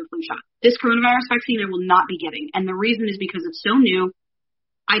something like the flu shot. This coronavirus vaccine I will not be getting, and the reason is because it's so new.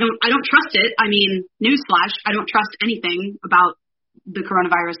 I don't trust it. I mean, newsflash, I don't trust anything about the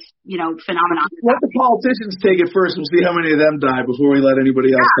coronavirus, phenomenon. Let the politicians take it first and see how many of them die before we let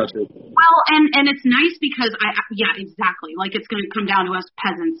anybody else touch it. Well, and it's nice because exactly. Like, it's going to come down to us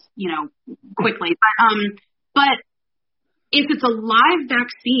peasants, quickly. But if it's a live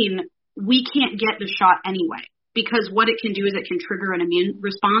vaccine, we can't get the shot anyway. because what it can do is it can trigger an immune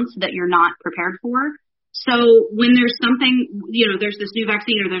response that you're not prepared for. So when there's something, there's this new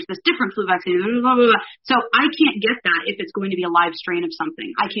vaccine or there's this different flu vaccine, blah, blah, blah, blah. So I can't get that if it's going to be a live strain of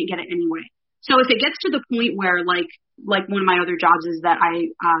something. I can't get it anyway. So if it gets to the point where like one of my other jobs is that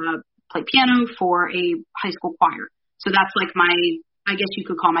I play piano for a high school choir. So that's like I guess you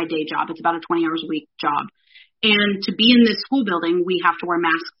could call my day job. It's about a 20 hours a week job. And to be in this school building, we have to wear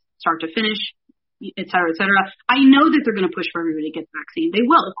masks start to finish, et cetera, et cetera. I know that they're going to push for everybody to get the vaccine. They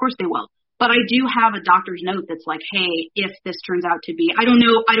will. Of course they will. But I do have a doctor's note that's like, hey, if this turns out to be, I don't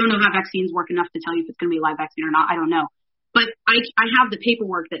know how vaccines work enough to tell you if it's going to be a live vaccine or not. I don't know. But I have the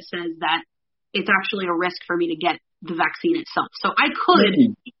paperwork that says that it's actually a risk for me to get the vaccine itself. So I could,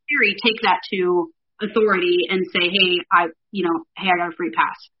 in theory, take that to authority and say, hey, I got a free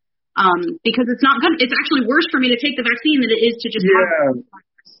pass. Because it's not good. It's actually worse for me to take the vaccine than it is to just have it.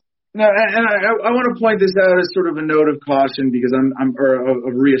 No, and I want to point this out as sort of a note of caution because or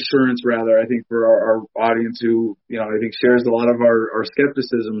of reassurance rather, I think for our audience who, I think shares a lot of our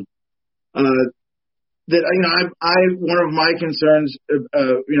skepticism, that, one of my concerns,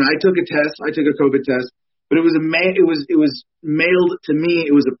 I took a COVID test, but it was mailed to me.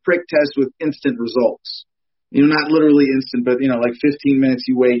 It was a prick test with instant results. Not literally instant, but, like 15 minutes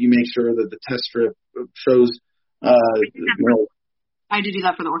you wait, you make sure that the test strip shows, I had to do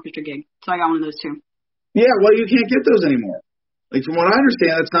that for the orchestra gig, so I got one of those too. Yeah, well, you can't get those anymore. Like from what I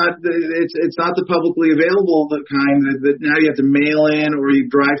understand, it's not the publicly available kind that now you have to mail in or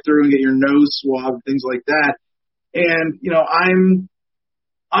you drive through and get your nose swabbed, things like that. And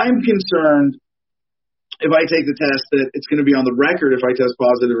I'm concerned if I take the test that it's going to be on the record if I test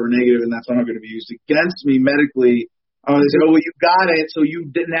positive or negative, and that's not going to be used against me medically. They say, oh, well, you got it, so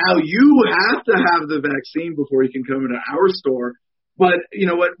now you have to have the vaccine before you can come into our store. But,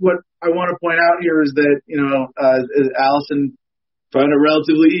 what I want to point out here is that, Allison found it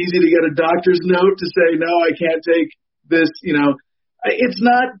relatively easy to get a doctor's note to say, no, I can't take this, it's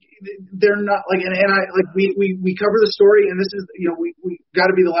not, they're not like, we cover the story and this is, we got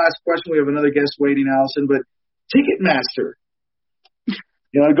to be the last question. We have another guest waiting, Allison, but Ticketmaster,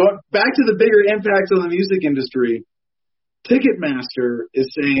 going back to the bigger impacts on the music industry, Ticketmaster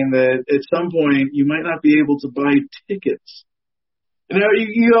is saying that at some point you might not be able to buy tickets. If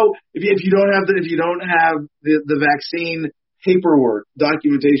you don't have the vaccine paperwork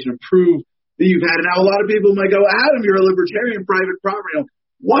documentation to prove that you've had it. Now a lot of people might go, Adam, you're a libertarian, private property.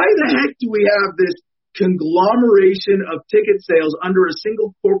 Why the heck do we have this conglomeration of ticket sales under a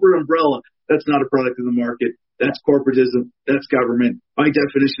single corporate umbrella? That's not a product of the market. That's corporatism. That's government. By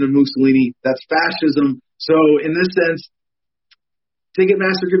definition of Mussolini, that's fascism. So in this sense,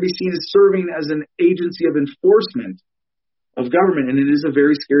 Ticketmaster could be seen as serving as an agency of enforcement of government, and it is a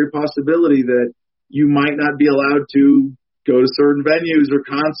very scary possibility that you might not be allowed to go to certain venues or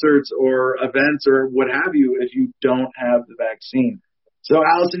concerts or events or what have you if you don't have the vaccine. So,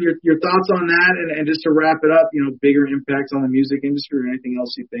 Allison, your thoughts on that, and just to wrap it up, bigger impacts on the music industry or anything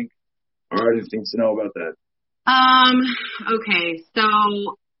else you think our audience needs to know about that? Okay, so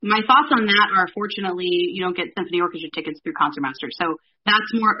my thoughts on that are, fortunately, you don't get symphony orchestra tickets through Concertmaster, so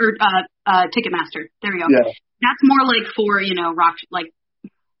that's more Ticketmaster. There we go. Yeah. That's more like for, rock, like,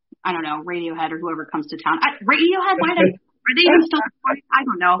 I don't know, Radiohead or whoever comes to town. Radiohead, are they even still recording? I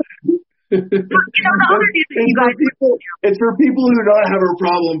don't know. It's for people who don't have a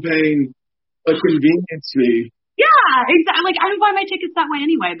problem paying a convenience fee. Yeah, exactly. Like, I don't buy my tickets that way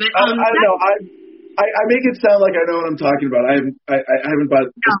anyway. But I don't know. I make it sound like I know what I'm talking about. I haven't bought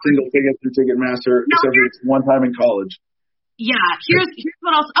a single ticket through Ticketmaster except for one time in college. Yeah, here's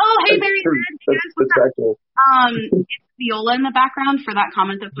what else. Oh, hey, Barry. That's cool. It's Viola in the background for that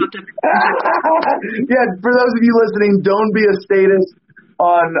comment that popped up. Yeah, for those of you listening, don't be a statist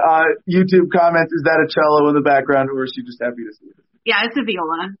on YouTube comments. Is that a cello in the background, or is she just happy to see it? Yeah, it's a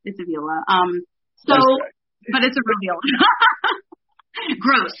viola. But it's a real viola.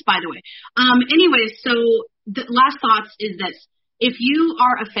 Gross, by the way. Anyways, so the last thoughts is this. If you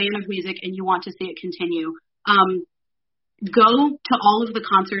are a fan of music and you want to see it continue, go to all of the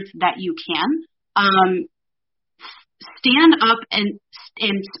concerts that you can. Stand up and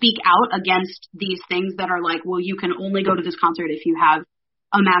speak out against these things that are like, well, you can only go to this concert if you have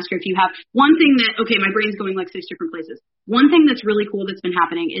a mask or if you have one thing that, okay, my brain's going like 6 different places. One thing that's really cool that's been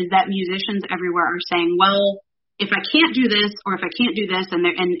happening is that musicians everywhere are saying, well, if I can't do this or if I can't do this and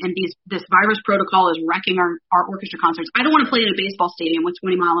this virus protocol is wrecking our orchestra concerts, I don't want to play in a baseball stadium with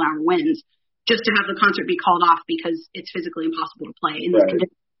 20 mile an hour winds just to have the concert be called off because it's physically impossible to play in this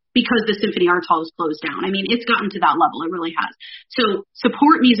condition. because the Symphony Arts Hall is closed down. I mean, it's gotten to that level. It really has. So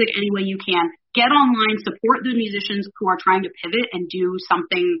support music any way you can. Get online, support the musicians who are trying to pivot and do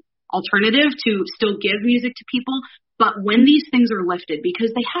something alternative to still give music to people. But when these things are lifted,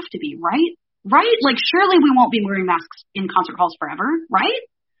 because they have to be, right? Right? Like, surely we won't be wearing masks in concert halls forever, right?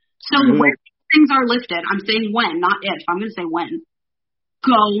 So when things are lifted, I'm saying when, not if. I'm going to say when.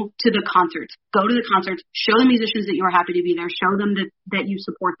 Go to the concerts. Go to the concerts. Show the musicians that you are happy to be there. Show them that you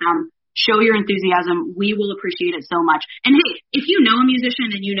support them. Show your enthusiasm. We will appreciate it so much. And hey, if you know a musician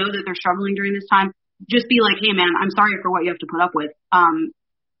and you know that they're struggling during this time, just be like, hey man, I'm sorry for what you have to put up with.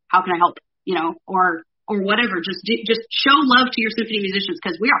 How can I help? You know, or whatever. Just show love to your symphony musicians,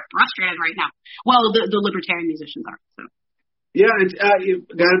 because we are frustrated right now. Well, the libertarian musicians are. So. Yeah, you've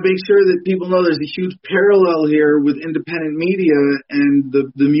got to make sure that people know there's a huge parallel here with independent media and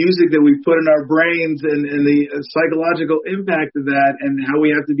the music that we put in our brains and the psychological impact of that, and how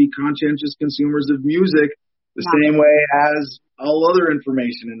we have to be conscientious consumers of music the same way as all other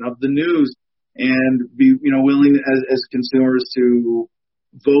information and of the news, and be willing as consumers to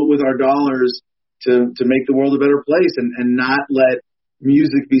vote with our dollars to make the world a better place, and not let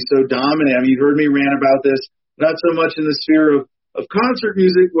music be so dominant. I mean, you've heard me rant about this. Not so much in the sphere of concert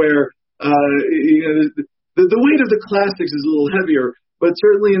music, where the weight of the classics is a little heavier, but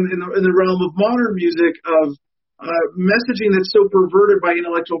certainly in the realm of modern music, of messaging that's so perverted by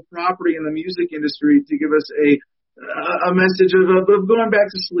intellectual property in the music industry to give us a message of going back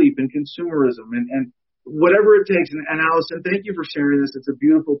to sleep and consumerism and whatever it takes. And Allison, thank you for sharing this. It's a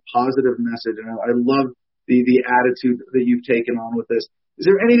beautiful, positive message, and I love the attitude that you've taken on with this. Is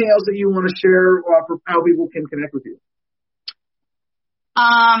there anything else that you want to share for how people can connect with you?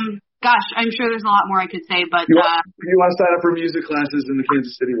 Gosh, I'm sure there's a lot more I could say, but you want to sign up for music classes in the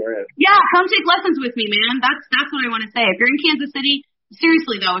Kansas City area? Yeah, come take lessons with me, man. That's what I want to say. If you're in Kansas City,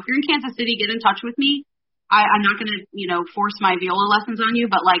 seriously though, if you're in Kansas City, get in touch with me. I'm not going to, force my viola lessons on you,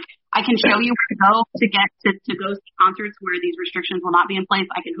 but like I can show you where to go to get to go see concerts where these restrictions will not be in place.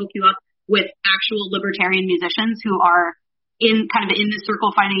 I can hook you up with actual libertarian musicians who are in this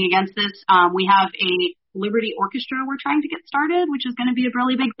circle fighting against this. We have a Liberty Orchestra we're trying to get started, which is going to be a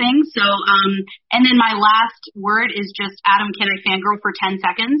really big thing. So, and then my last word is just, Adam, can I fangirl for 10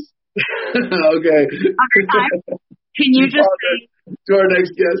 seconds? Okay. Can you just say, to our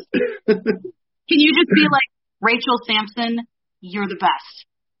next guest. Can you just be like, Rachel Sampson, you're the best?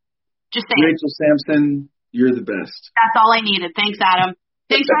 Just say Rachel Sampson, you're the best. That's all I needed. Thanks, Adam.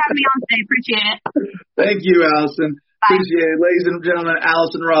 Thanks for having me on today. Appreciate it. Thank you, Allison. Bye. Appreciate it. Ladies and gentlemen,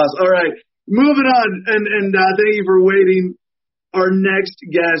 Allison Ross. All right, moving on. And thank you for waiting. Our next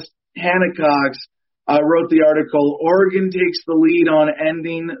guest, Hannah Cox, wrote the article, Oregon takes the lead on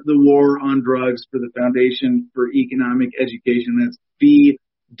ending the war on drugs, for the Foundation for Economic Education. That's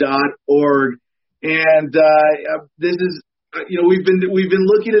fee.org. And this is, we've been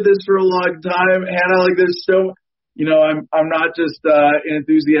looking at this for a long time. Hannah, like there's so, I'm not just an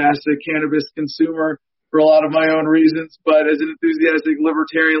enthusiastic cannabis consumer for a lot of my own reasons, but as an enthusiastic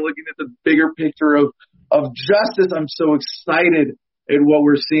libertarian looking at the bigger picture of justice, I'm so excited at what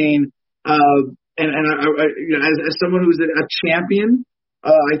we're seeing. And as someone who's a champion,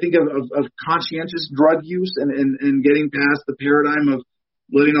 I think of conscientious drug use and getting past the paradigm of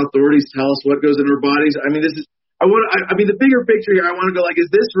letting authorities tell us what goes in our bodies. I mean, the bigger picture here, I want to go like, is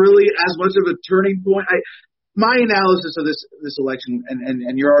this really as much of a turning point? My analysis of this election,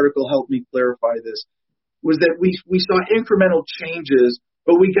 and your article helped me clarify this, was that we saw incremental changes,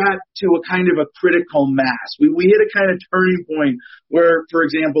 but we got to a kind of a critical mass. We hit a kind of turning point where, for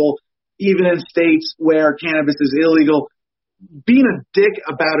example, even in states where cannabis is illegal, being a dick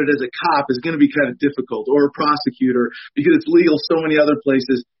about it as a cop is going to be kind of difficult, or a prosecutor, because it's legal so many other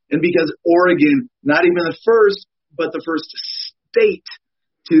places. And because Oregon, not even the first, but the first state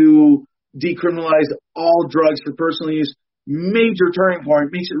to decriminalize all drugs for personal use, major turning point,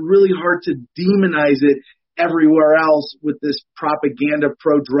 makes it really hard to demonize it everywhere else with this propaganda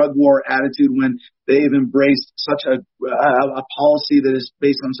pro-drug war attitude when they've embraced such a policy that is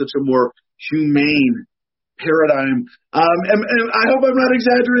based on such a more humane paradigm. And I hope I'm not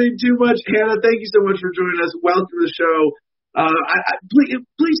exaggerating too much. Hannah, thank you so much for joining us. Welcome to the show.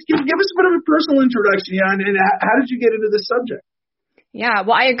 Please give us a bit of a personal introduction, and how did you get into this subject? Yeah,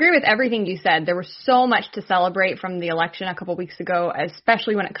 well, I agree with everything you said. There was so much to celebrate from the election a couple of weeks ago,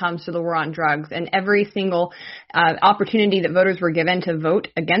 especially when it comes to the war on drugs. And every single opportunity that voters were given to vote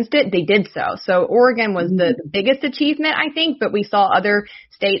against it, they did so. So Oregon was the biggest achievement, I think, but we saw other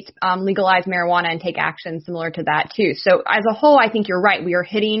states legalize marijuana and take action similar to that too. So as a whole, I think you're right. We are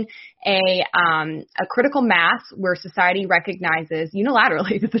hitting a critical mass where society recognizes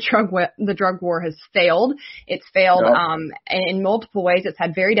unilaterally that the drug war has failed. It's failed in multiple ways. It's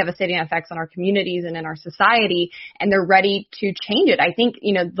had very devastating effects on our communities and in our society, and they're ready to change it. I think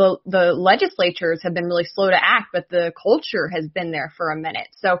the legislatures have been really slow to act, but the culture has been there for a minute.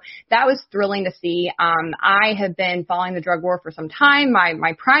 So that was thrilling to see. I have been following the drug war for some time.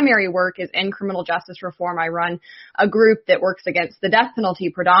 My primary work is in criminal justice reform. I run a group that works against the death penalty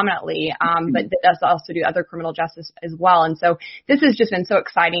predominantly. But that does also do other criminal justice as well. And so this has just been so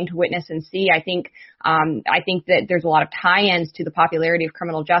exciting to witness and see. I think that there's a lot of tie-ins to the popularity of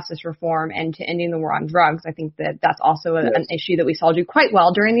criminal justice reform and to ending the war on drugs. I think that that's also an issue that we saw do quite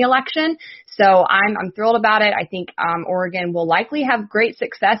well during the election. So I'm thrilled about it. I think Oregon will likely have great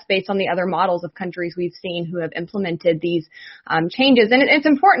success based on the other models of countries we've seen who have implemented these changes. And it's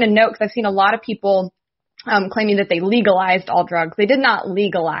important to note because I've seen a lot of people claiming that they legalized all drugs. They did not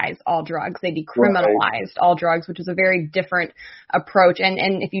legalize all drugs. They decriminalized all drugs, which is a very different approach.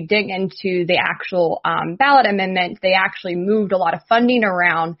 And if you dig into the actual ballot amendment, they actually moved a lot of funding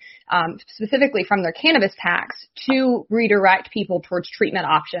around, specifically from their cannabis tax, to redirect people towards treatment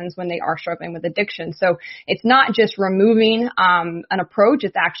options when they are struggling with addiction. So it's not just removing an approach.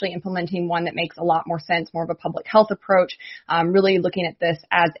 It's actually implementing one that makes a lot more sense, more of a public health approach, really looking at this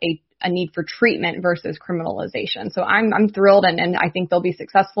as a need for treatment versus criminalization. So I'm thrilled, and I think they'll be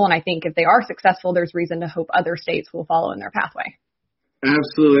successful. And I think if they are successful, there's reason to hope other states will follow in their pathway.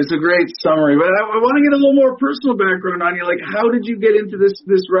 Absolutely. It's a great summary. But I want to get a little more personal background on you. Like, how did you get into this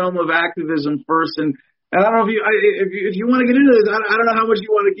realm of activism first? And I don't know if you want to get into this, I don't know how much you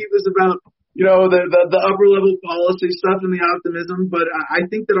want to keep this about, the upper level policy stuff and the optimism, but I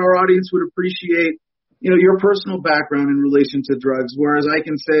think that our audience would appreciate, your personal background in relation to drugs, whereas I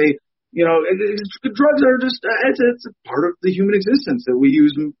can say, drugs are just, it's a part of the human existence that we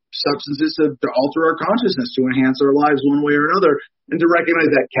use substances to alter our consciousness, to enhance our lives one way or another, and to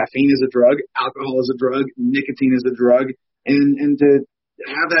recognize that caffeine is a drug, alcohol is a drug, nicotine is a drug, and to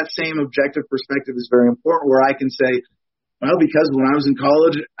have that same objective perspective is very important, where I can say, well, because when I was in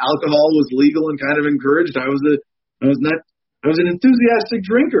college, alcohol was legal and kind of encouraged. I was an enthusiastic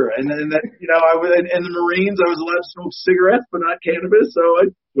drinker, and then I was in the Marines. I was allowed to smoke cigarettes, but not cannabis, so I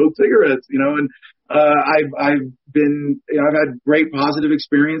smoked cigarettes. And I've had great positive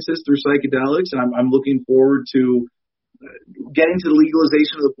experiences through psychedelics, and I'm looking forward to getting to the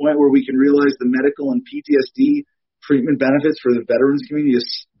legalization to the point where we can realize the medical and PTSD treatment benefits for the veterans community,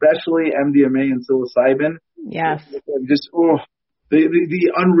 especially MDMA and psilocybin. Yes. The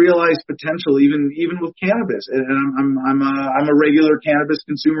unrealized potential, even with cannabis, and I'm a regular cannabis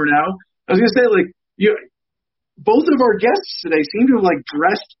consumer now. I was gonna say, both of our guests today seem to have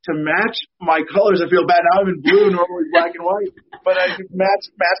dressed to match my colors. I feel bad now. I'm in blue, normally black and white, but I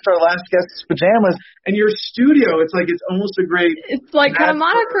matched our last guest's pajamas. And your studio, it's almost a great. It's like kind of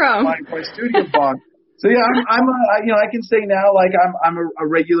monochrome. My studio bond. So yeah, I can say now I'm a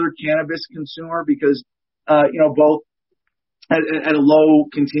regular cannabis consumer because both. At a low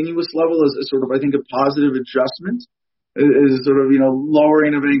continuous level is sort of, I think, a positive adjustment, is sort of,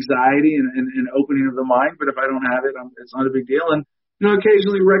 lowering of anxiety and opening of the mind. But if I don't have it, it's not a big deal. And,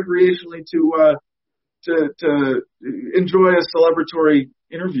 occasionally recreationally to enjoy a celebratory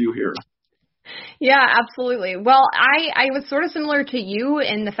interview here. Yeah, absolutely. Well, I was sort of similar to you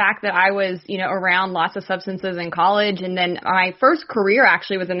in the fact that I was, around lots of substances in college. And then my first career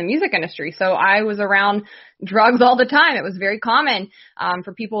actually was in the music industry. So I was around drugs all the time. It was very common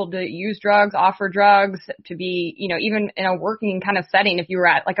for people to use drugs, offer drugs, to be, even in a working kind of setting. If you were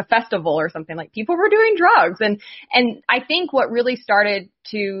at a festival or something, people were doing drugs. And I think what really started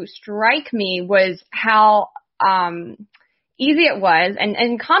to strike me was how easy it was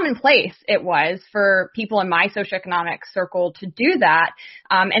and commonplace it was for people in my socioeconomic circle to do that.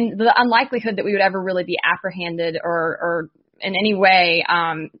 And the unlikelihood that we would ever really be apprehended or in any way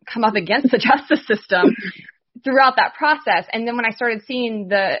come up against the justice system throughout that process. And then when I started seeing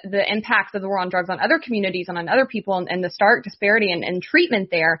the impacts of the war on drugs on other communities and on other people and the stark disparity in treatment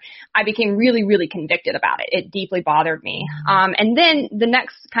there, I became really, really convicted about it. It deeply bothered me. And then the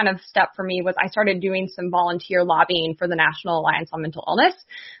next kind of step for me was I started doing some volunteer lobbying for the National Alliance on Mental Illness.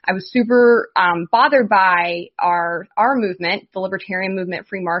 I was super bothered by our movement, the libertarian movement,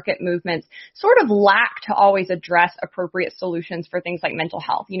 free market movements, sort of lack to always address appropriate solutions for things like mental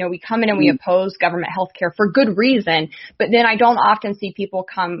health. We come in and we oppose government health care for good good reason, but then I don't often see people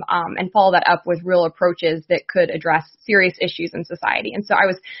come and follow that up with real approaches that could address serious issues in society. And so I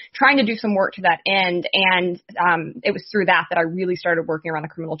was trying to do some work to that end, and it was through that I really started working around the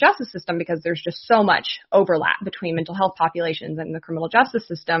criminal justice system, because there's just so much overlap between mental health populations and the criminal justice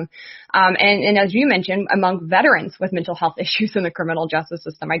system. And as you mentioned, among veterans with mental health issues in the criminal justice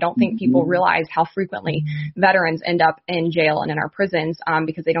system, I don't think people realize how frequently veterans end up in jail and in our prisons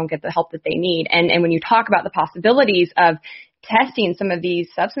because they don't get the help that they need. And when you talk about the possibilities of testing some of these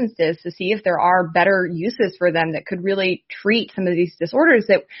substances to see if there are better uses for them that could really treat some of these disorders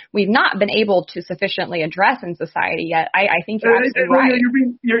that we've not been able to sufficiently address in society yet, I think you're absolutely right.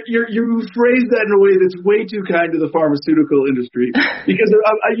 You phrase that in a way that's way too kind to the pharmaceutical industry, because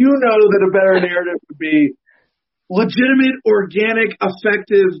you know that a better narrative would be legitimate, organic,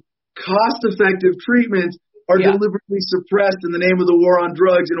 effective, cost-effective treatments are deliberately suppressed in the name of the war on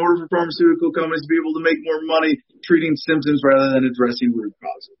drugs in order for pharmaceutical companies to be able to make more money treating symptoms rather than addressing root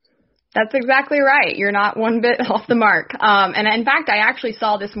causes. That's exactly right. You're not one bit off the mark. And in fact, I actually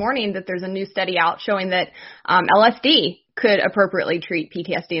saw this morning that there's a new study out showing that LSD could appropriately treat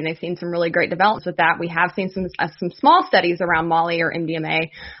PTSD, and they've seen some really great developments with that. We have seen some small studies around Molly or MDMA,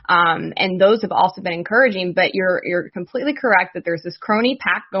 and those have also been encouraging. But you're completely correct that there's this crony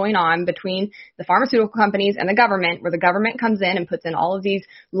pact going on between the pharmaceutical companies and the government, where the government comes in and puts in all of these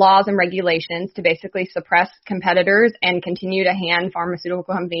laws and regulations to basically suppress competitors and continue to hand pharmaceutical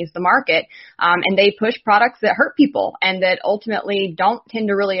companies the market. And they push products that hurt people and that ultimately don't tend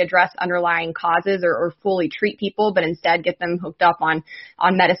to really address underlying causes or fully treat people, but instead get them hooked up on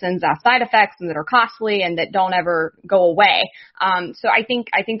medicines that have side effects and that are costly and that don't ever go away. So I think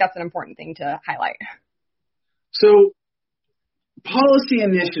that's an important thing to highlight. So policy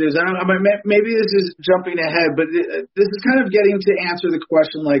initiatives, maybe this is jumping ahead, but this is kind of getting to answer the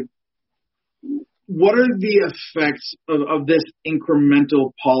question, like, what are the effects of this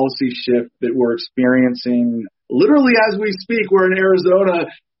incremental policy shift that we're experiencing literally as we speak? We're in Arizona.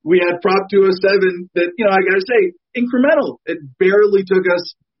 We had Prop 207 that, I got to say, incremental. It barely took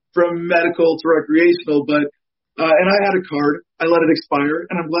us from medical to recreational, but and I had a card. I let it expire,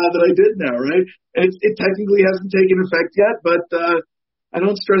 and I'm glad that I did now, right? And it technically hasn't taken effect yet, but I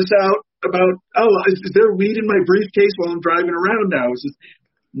don't stress out about, is there weed in my briefcase while I'm driving around now? It's just,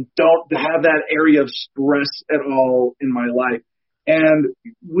 don't have that area of stress at all in my life. And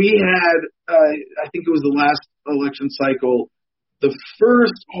we had, I think it was the last election cycle, the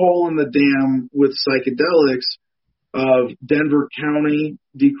first hole in the dam with psychedelics of Denver County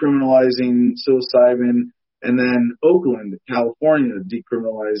decriminalizing psilocybin, and then Oakland, California,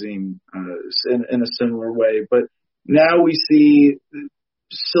 decriminalizing in a similar way. But now we see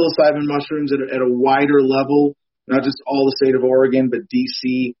psilocybin mushrooms at a wider level, not just all the state of Oregon, but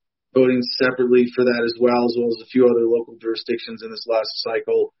D.C. voting separately for that as well as a few other local jurisdictions in this last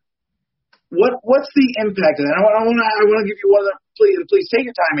cycle. What's the impact of that? I want to give you one of them. Please take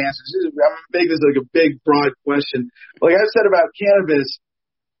your time answering. I'm going to make this like a big, broad question. Like I said about cannabis,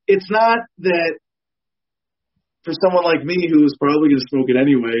 it's not that for someone like me who is probably going to smoke it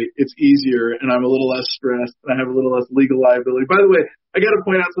anyway, it's easier and I'm a little less stressed and I have a little less legal liability. By the way, I got to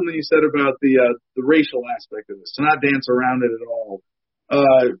point out something you said about the racial aspect of this, to not dance around it at all.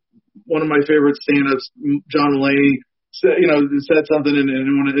 One of my favorite stand-ups, John Mulaney, said something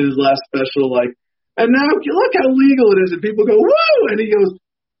in one of his last special, like, and now look how legal it is, and people go, woo, and he goes,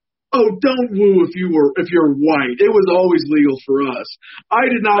 oh, don't woo if you're white. It was always legal for us. I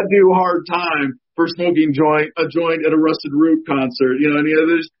did not do hard time for smoking a joint at a Rusted Root concert.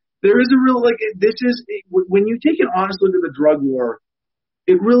 There is a real, this is, when you take an honest look at the drug war,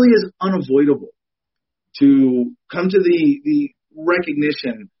 it really is unavoidable to come to the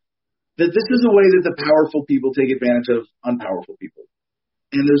recognition that this is a way that the powerful people take advantage of unpowerful people.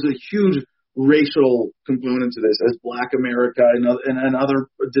 And there's a huge racial component to this, as Black America and other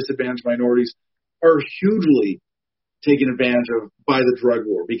disadvantaged minorities are hugely taken advantage of by the drug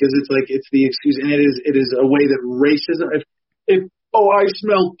war, because it's the excuse, and it is a way that racism, if I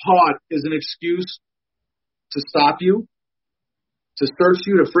smelled pot is an excuse to stop you, to search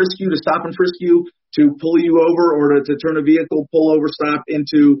you, to frisk you, to stop and frisk you, to pull you over, or to turn a vehicle pull over stop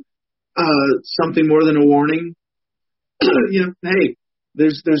into something more than a warning, hey,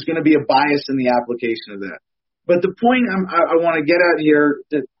 there's going to be a bias in the application of that. But the point I want to get at here,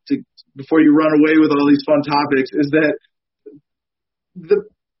 to before you run away with all these fun topics, is that the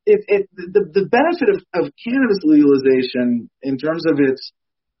benefit of cannabis legalization in terms of its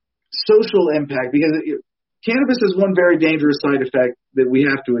social impact, because cannabis has one very dangerous side effect that we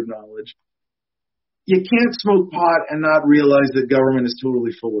have to acknowledge. You can't smoke pot and not realize that government is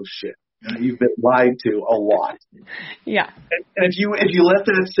totally full of shit. You've been lied to a lot. Yeah. And if you let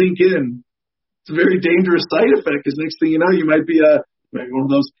that sink in, it's a very dangerous side effect, because next thing you know, you might be one of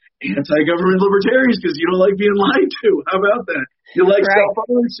those anti-government libertarians because you don't like being lied to. How about that? You like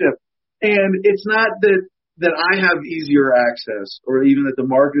self-ownership. And it's not that I have easier access or even that the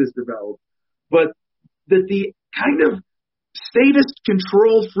market is developed, but that the kind of statist,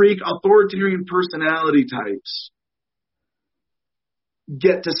 control freak, authoritarian personality types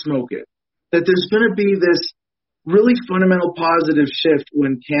get to smoke it. That there's going to be this really fundamental positive shift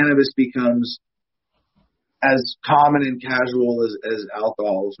when cannabis becomes as common and casual as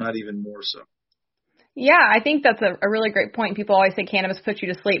alcohol, if not even more so. Yeah, I think that's a really great point. People always say cannabis puts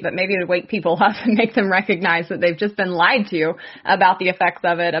you to sleep, but maybe to wake people up and make them recognize that they've just been lied to about the effects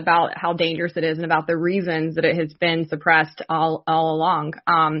of it, about how dangerous it is, and about the reasons that it has been suppressed all along.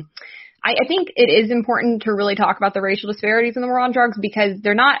 I think it is important to really talk about the racial disparities in the war on drugs because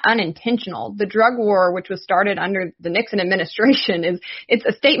they're not unintentional. The drug war, which was started under the Nixon administration, it's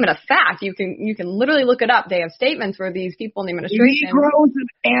a statement of fact. You can literally look it up. They have statements where these people in the administration, Negroes and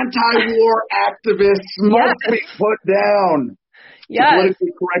anti-war activists must be put down. Yes. To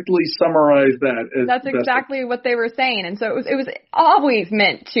politically correctly summarize that. That's exactly what they were saying. And so it was always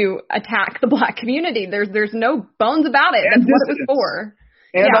meant to attack the black community. There's no bones about it. That's what it was for.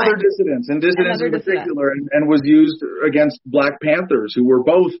 And other dissidents in particular, and was used against Black Panthers, who were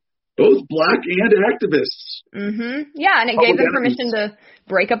both black and activists. Mm-hmm. Yeah, and it gave them permission to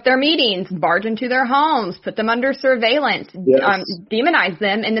break up their meetings, barge into their homes, put them under surveillance, demonize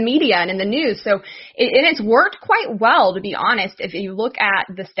them in the media and in the news. So it's worked quite well, to be honest. If you look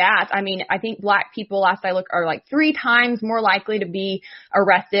at the stats, I mean, I think black people, last I looked, are like 3 times more likely to be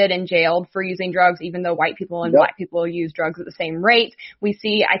arrested and jailed for using drugs, even though white people and black people use drugs at the same rate. We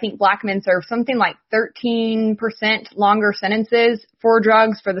see, I think black men serve something like 13% longer sentences for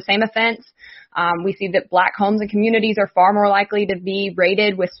drugs for the same offense. We see that black homes and communities are far more likely to be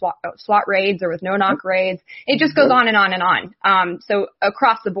raided with SWAT raids or with no-knock raids. It just goes on and on and on. So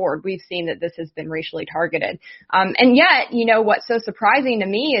across the board, we've seen that this has been racially targeted. And yet, you know, what's so surprising to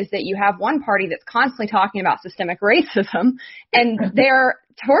me is that you have one party that's constantly talking about systemic racism, and their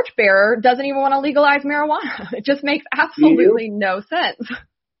torchbearer doesn't even want to legalize marijuana. It just makes absolutely no sense.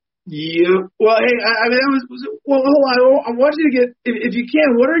 Yeah. Well, hey, I mean, hold on. I want you to get, if you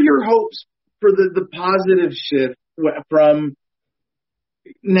can, what are your hopes for the positive shift from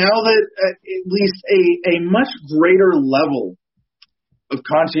now that at least a much greater level of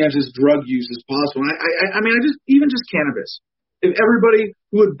conscientious drug use is possible? I mean, even just cannabis. If everybody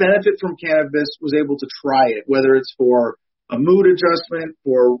who would benefit from cannabis was able to try it, whether it's for a mood adjustment,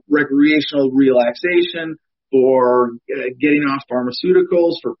 for recreational relaxation, for getting off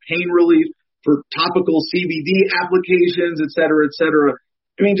pharmaceuticals, for pain relief, for topical CBD applications, et cetera, et cetera.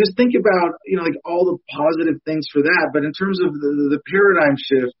 I mean, just think about, you know, like all the positive things for that. But in terms of the paradigm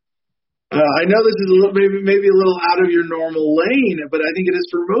shift, I know this is a little, maybe a little out of your normal lane, but I think it is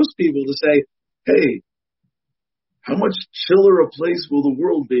for most people to say, hey, how much chiller a place will the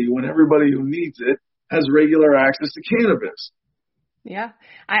world be when everybody who needs it has regular access to cannabis? Yeah,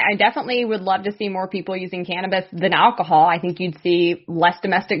 I definitely would love to see more people using cannabis than alcohol. I think you'd see less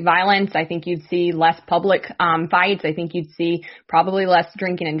domestic violence. I think you'd see less public fights. I think you'd see probably less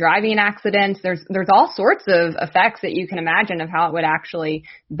drinking and driving accidents. There's all sorts of effects that you can imagine of how it would actually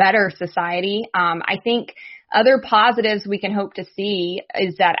better society. I think other positives we can hope to see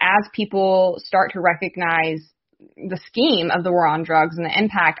is that as people start to recognize the scheme of the war on drugs and the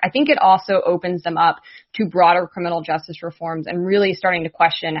impact, I think it also opens them up to broader criminal justice reforms and really starting to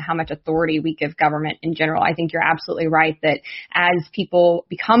question how much authority we give government in general. I think you're absolutely right that as people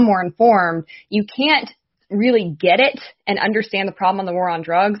become more informed, you can't really get it and understand the problem on the war on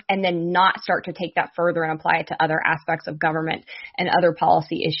drugs and then not start to take that further and apply it to other aspects of government and other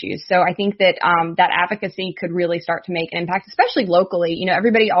policy issues. So I think that that advocacy could really start to make an impact, especially locally. You know,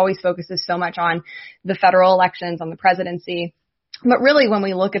 everybody always focuses so much on the federal elections, on the presidency. But really, when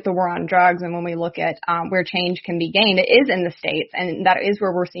we look at the war on drugs and when we look at where change can be gained, it is in the states, and that is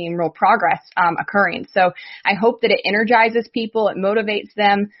where we're seeing real progress occurring. So I hope that it energizes people, it motivates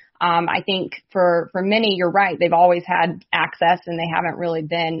them. I think for many, you're right, they've always had access and they haven't really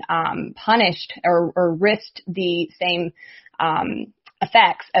been punished or risked the same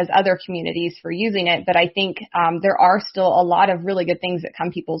effects as other communities for using it. But I think there are still a lot of really good things that come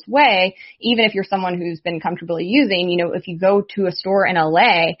people's way, even if you're someone who's been comfortably using. You know, if you go to a store in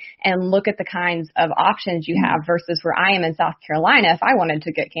LA and look at the kinds of options you have versus where I am in South Carolina, if I wanted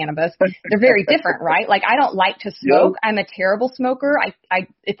to get cannabis, they're very different, right? Like, I don't like to smoke. I'm a terrible smoker.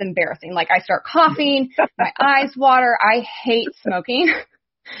 It's embarrassing. Like, I start coughing, my eyes water. I hate smoking.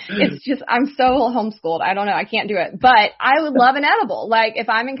 It's just, I'm so homeschooled. I don't know. I can't do it. But I would love an edible. Like, if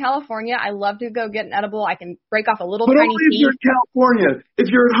I'm in California, I love to go get an edible. I can break off a little but tiny only if piece. you're in California. If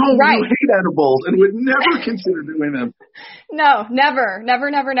you're at home, Right. you hate edibles and would never consider doing them. No,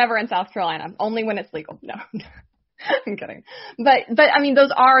 never in South Carolina. Only when it's legal. No. I'm kidding. But I mean,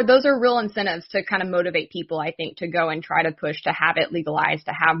 those are real incentives to kind of motivate people, I think, to go and try to push to have it legalized,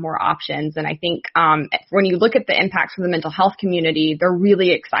 to have more options. And I think, when you look at the impacts for the mental health community, they're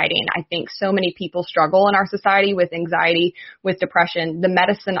really exciting. I think so many people struggle in our society with anxiety, with depression. The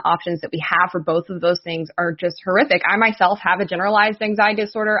medicine options that we have for both of those things are just horrific. I myself have a generalized anxiety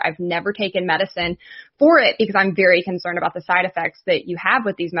disorder. I've never taken medicine for it because I'm very concerned about the side effects that you have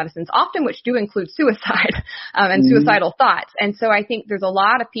with these medicines, often which do include suicide, and suicidal thoughts. And so I think there's a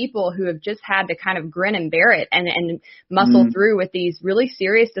lot of people who have just had to kind of grin and bear it and muscle through with these really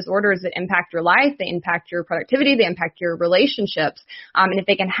serious disorders that impact your life, they impact your productivity, they impact your relationships. And if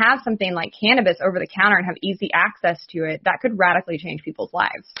they can have something like cannabis over the counter and have easy access to it, that could radically change people's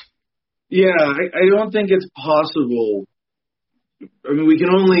lives. Yeah, I don't think it's possible. I mean, we can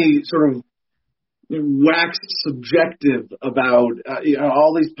only sort of wax subjective about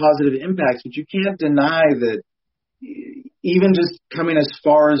all these positive impacts, but you can't deny that even just coming as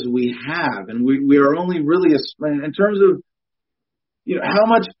far as we have, and we are only really in terms of how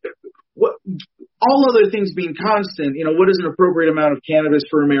much, what all other things being constant, what is an appropriate amount of cannabis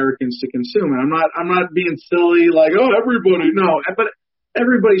for Americans to consume? And I'm not being silly like, oh, everybody, no, but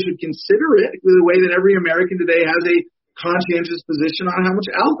everybody should consider it the way that every American today has a conscientious position on how much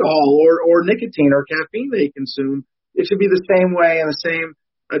alcohol or nicotine or caffeine they consume. It should be the same way and the same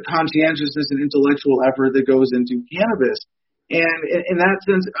conscientiousness and intellectual effort that goes into cannabis. And in that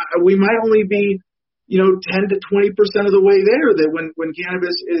sense, we might only be 10 to 20% of the way there, that when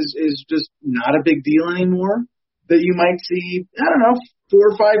cannabis is just not a big deal anymore, that you might see, 4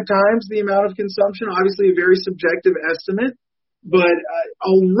 or 5 times the amount of consumption. Obviously a very subjective estimate, but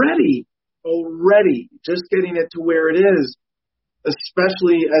already just getting it to where it is,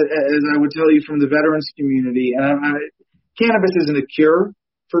 especially as I would tell you from the veterans community, and cannabis isn't a cure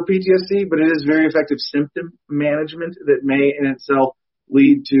for PTSD, but it is very effective symptom management that may in itself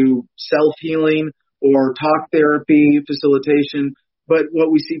lead to self-healing or talk therapy facilitation. But what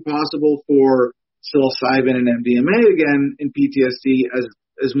we see possible for psilocybin and MDMA again in PTSD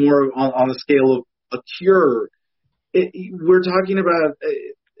as more on a scale of a cure, we're talking about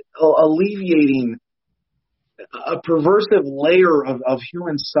alleviating a perversive layer of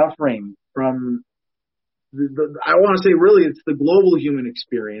human suffering from I want to say really it's the global human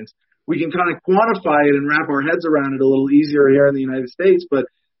experience. We can kind of quantify it and wrap our heads around it a little easier here in the United States, but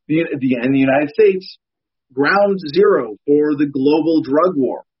in the United States, ground zero for the global drug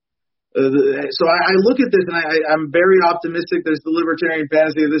war. So I look at this and I'm very optimistic. There's the libertarian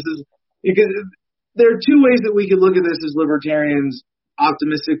fantasy. This is because there are two ways that we could look at this as libertarians,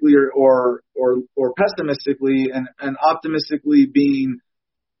 optimistically or pessimistically, and optimistically being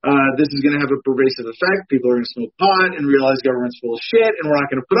this is going to have a pervasive effect. People are going to smoke pot and realize government's full of shit, and we're not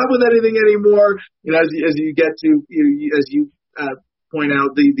going to put up with anything anymore. As you get to as you point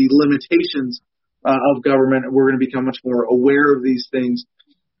out the limitations of government, we're going to become much more aware of these things.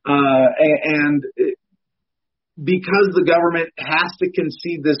 And because the government has to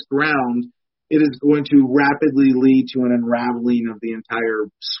concede this ground, it is going to rapidly lead to an unraveling of the entire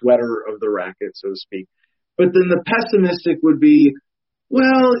sweater of the racket, so to speak. But then the pessimistic would be,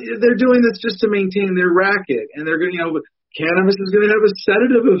 well, they're doing this just to maintain their racket, and they're going to, cannabis is going to have a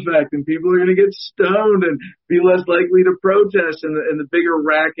sedative effect, and people are going to get stoned and be less likely to protest, and the bigger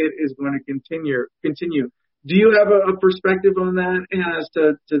racket is going to continue. Do you have a perspective on that as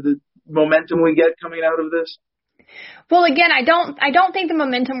to the momentum we get coming out of this? Well, again, I don't think the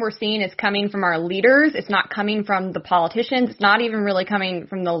momentum we're seeing is coming from our leaders. It's not coming from the politicians. It's not even really coming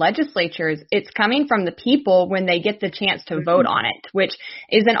from the legislatures. It's coming from the people when they get the chance to vote on it, which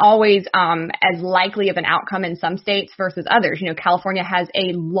isn't always as likely of an outcome in some states versus others. California has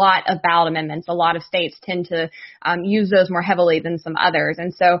a lot of ballot amendments. A lot of states tend to use those more heavily than some others.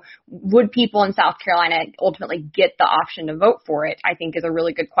 And so would people in South Carolina ultimately get the option to vote for it, I think is a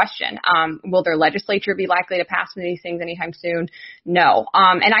really good question. Will their legislature be likely to pass these things anytime soon? No.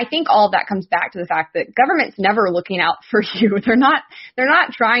 And I think all of that comes back to the fact that government's never looking out for you. They're not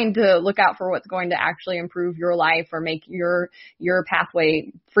trying to look out for what's going to actually improve your life or make your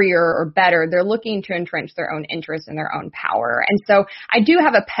pathway freer or better. They're looking to entrench their own interests and their own power. And so I do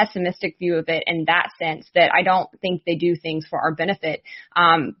have a pessimistic view of it in that sense, that I don't think they do things for our benefit.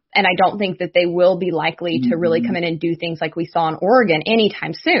 And I don't think that they will be likely to really come in and do things like we saw in Oregon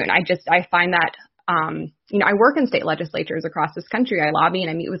anytime soon. I find that I work in state legislatures across this country. I lobby and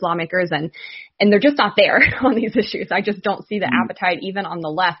I meet with lawmakers, and they're just not there on these issues. I just don't see the appetite even on the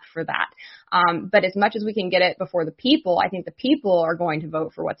left for that. But as much as we can get it before the people, I think the people are going to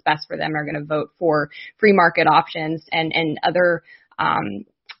vote for what's best for them, are going to vote for free market options and other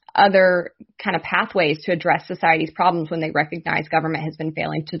kind of pathways to address society's problems when they recognize government has been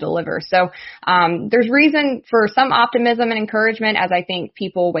failing to deliver. So there's reason for some optimism and encouragement as I think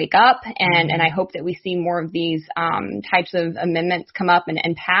people wake up, and I hope that we see more of these types of amendments come up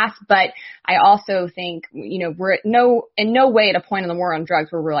and pass. But I also think, we're in no way at a point in the war on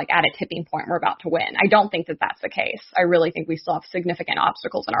drugs where we're like at a tipping point, we're about to win. I don't think that that's the case. I really think we still have significant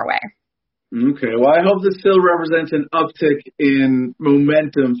obstacles in our way. Okay, well, I hope this still represents an uptick in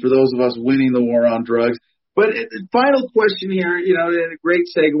momentum for those of us winning the war on drugs. But final question here, a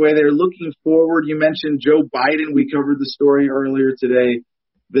great segue there. Looking forward, you mentioned Joe Biden. We covered the story earlier today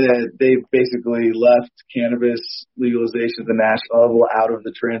that they've basically left cannabis legalization at the national level out of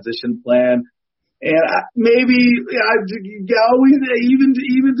the transition plan. And maybe, even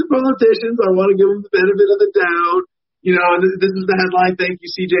to politicians, I want to give them the benefit of the doubt. This is the headline. Thank you,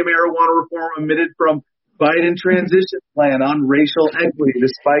 CJ. Marijuana reform omitted from Biden transition plan on racial equity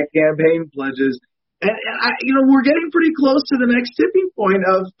despite campaign pledges. And we're getting pretty close to the next tipping point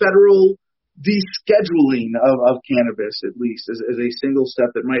of federal descheduling of cannabis, at least as a single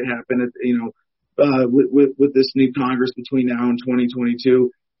step that might happen, with this new Congress between now and 2022.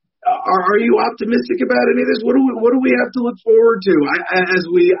 Are you optimistic about any of this? What do we have to look forward to?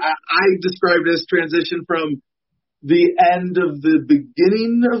 I described this transition from the end of the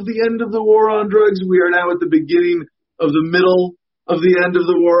beginning of the end of the war on drugs. We are now at the beginning of the middle of the end of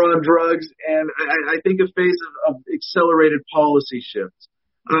the war on drugs, and I think a phase of accelerated policy shifts.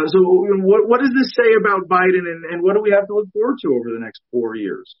 So what does this say about Biden, and what do we have to look forward to over the next 4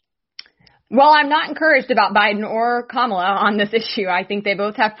 years? Well, I'm not encouraged about Biden or Kamala on this issue. I think they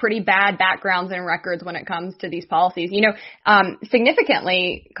both have pretty bad backgrounds and records when it comes to these policies.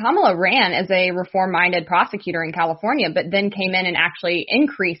 Significantly, Kamala ran as a reform-minded prosecutor in California, but then came in and actually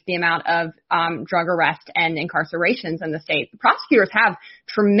increased the amount of drug arrests and incarcerations in the state. The prosecutors have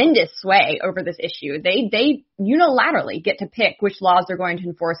tremendous sway over this issue. They unilaterally get to pick which laws they're going to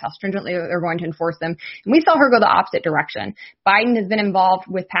enforce, how stringently they're going to enforce them. And we saw her go the opposite direction. Biden has been involved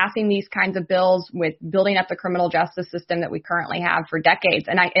with passing these kinds of bills, with building up the criminal justice system that we currently have for decades.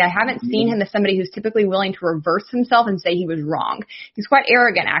 And I haven't seen him as somebody who's typically willing to reverse himself and say he was wrong. He's quite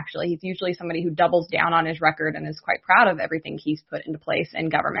arrogant, actually. He's usually somebody who doubles down on his record and is quite proud of everything he's put into place in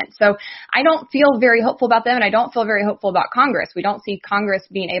government. So I don't feel very hopeful about them, and I don't feel very hopeful about Congress. We don't see Congress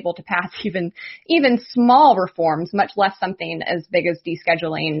being able to pass even small reforms, much less something as big as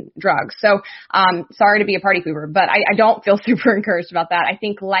descheduling drugs. So sorry to be a party pooper, but I don't feel super encouraged about that. I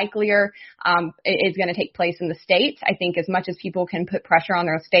think likelier is going to take place in the states. I think as much as people can put pressure on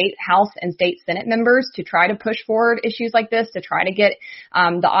their state House and state Senate members to try to push forward issues like this, to try to get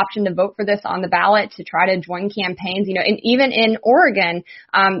the option to vote for this on the ballot, to try to join campaigns, and even in Oregon,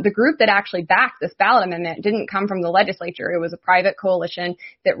 the group that actually backed this ballot amendment didn't come from the legislature. It was a private coalition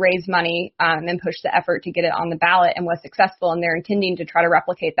that raised money and then pushed the effort to get it on the ballot and was successful, and they're intending to try to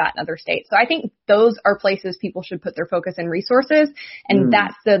replicate that in other states. So I think those are places people should put their focus and resources, and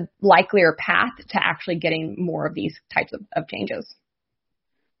that's the likelier path to actually getting more of these types of changes.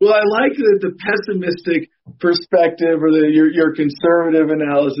 Well, I like that the pessimistic perspective or your conservative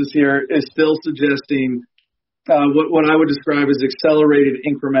analysis here is still suggesting what I would describe as accelerated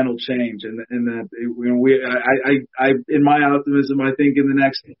incremental change, and that in my optimism, I think in the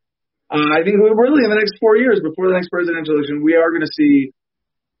next 4 years before the next presidential election, we are going to see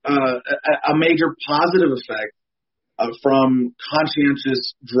a major positive effect from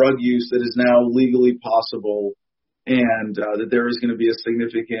conscientious drug use that is now legally possible, and that there is going to be a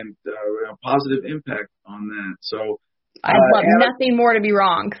significant positive impact on that. So I'd love nothing more to be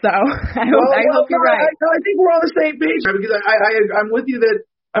wrong. So I hope you're right. I think we're on the same page, because I'm with you that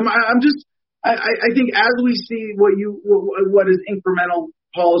I think as we see what is incremental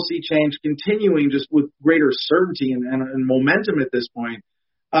policy change continuing just with greater certainty and momentum at this point,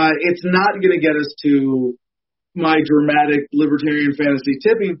 it's not going to get us to my dramatic libertarian fantasy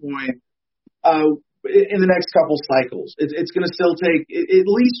tipping point in the next couple cycles. It's going to still take at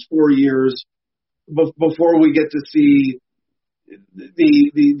least 4 years before we get to see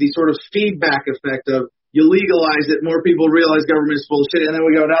the sort of feedback effect of you legalize it, more people realize government is full of shit, and then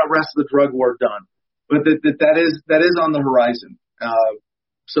we go, now rest of the drug war done. But that is on the horizon.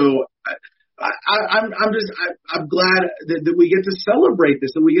 So I'm glad that we get to celebrate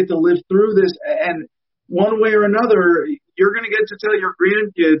this, that we get to live through this, and one way or another, you're going to get to tell your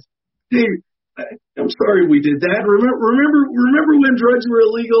grandkids, hey, I'm sorry we did that. Remember when drugs were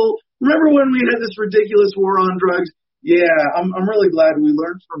illegal? Remember when we had this ridiculous war on drugs? Yeah, I'm really glad we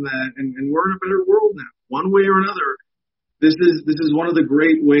learned from that, and we're in a better world now, one way or another. This is one of the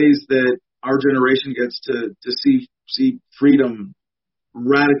great ways that our generation gets to see freedom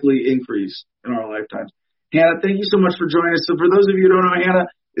radically increase in our lifetimes. Hannah, thank you so much for joining us. So for those of you who don't know, Hannah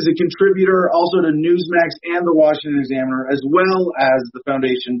is a contributor also to Newsmax and the Washington Examiner, as well as the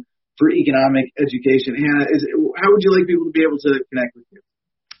Foundation for Economic Education. Hannah, how would you like people to be able to connect with you?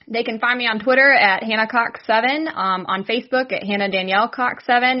 They can find me on Twitter at HannahCox7, on Facebook at Hannah Danielle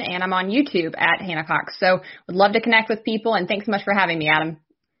Cox7, and I'm on YouTube at Hannah Cox. So would love to connect with people, and thanks so much for having me, Adam.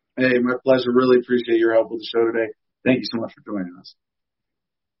 Hey, my pleasure. Really appreciate your help with the show today. Thank you so much for joining us.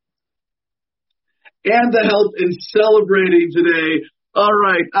 And the help in celebrating today. All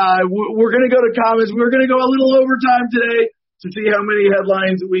right, we're going to go to comments. We're going to go a little overtime today to see how many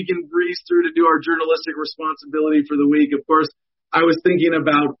headlines we can breeze through to do our journalistic responsibility for the week. Of course, I was thinking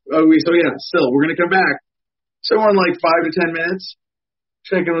about, we're going to come back. Somewhere in like 5 to 10 minutes.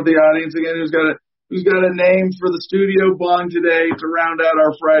 Checking with the audience again. Who's got a name for the studio bong today to round out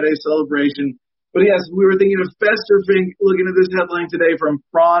our Friday celebration. But yes, we were thinking of Festerfink, looking at this headline today from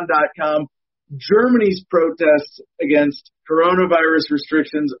Prawn.com. Germany's protests against coronavirus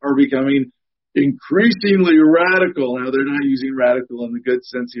restrictions are becoming increasingly radical. Now, they're not using radical in the good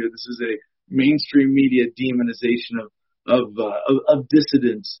sense here. This is a mainstream media demonization of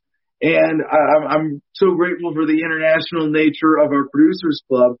dissidents. And I'm so grateful for the international nature of our producers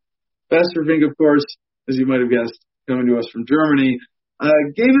club. Festerfink, of course, as you might have guessed, coming to us from Germany,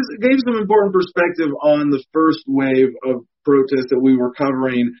 gave some important perspective on the first wave of protests that we were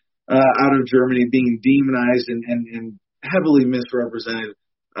covering out of Germany being demonized and heavily misrepresented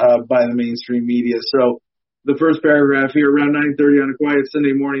by the mainstream media. So the first paragraph here, around 9:30 on a quiet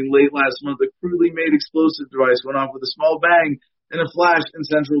Sunday morning late last month, a crudely made explosive device went off with a small bang and a flash in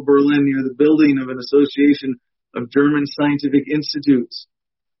central Berlin near the building of an association of German scientific institutes.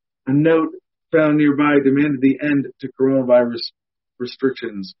 A note found nearby demanded the end to coronavirus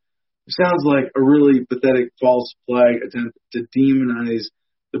restrictions. It sounds like a really pathetic false flag attempt to demonize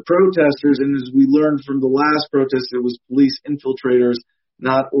the protesters, and as we learned from the last protest, it was police infiltrators,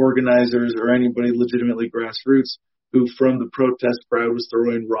 not organizers or anybody legitimately grassroots, who from the protest crowd was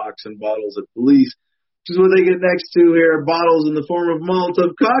throwing rocks and bottles at police, which is what they get next to here, bottles in the form of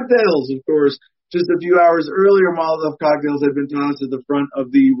Molotov cocktails, of course. Just a few hours earlier, Molotov cocktails had been tossed at the front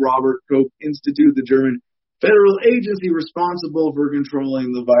of the Robert Koch Institute, the German federal agency responsible for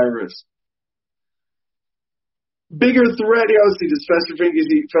controlling the virus. Bigger threat, Festerfink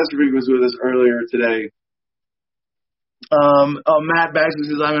was with us earlier today. Matt Baxter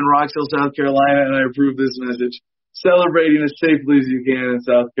says, I'm in Rock Hill, South Carolina, and I approve this message. Celebrating as safely as you can in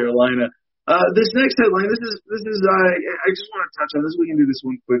South Carolina. This next headline, this is I just want to touch on this. We can do this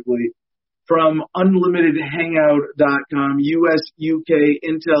one quickly. From UnlimitedHangout.com, U.S., UK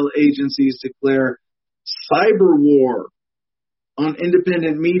intel agencies declare cyber war on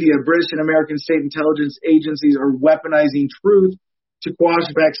independent media. British and American state intelligence agencies are weaponizing truth to quash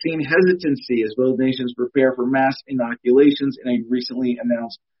vaccine hesitancy as both nations prepare for mass inoculations in a recently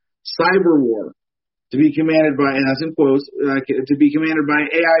announced cyber war to be commanded by, and that's in quotes, to be commanded by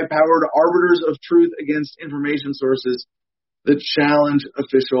AI-powered arbiters of truth against information sources that challenge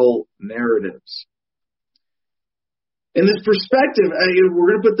official narratives. In this perspective, we're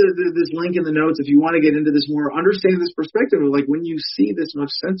going to put this link in the notes if you want to get into this more, understanding this perspective of like when you see this much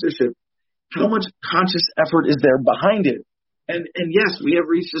censorship, how much conscious effort is there behind it? And yes, we have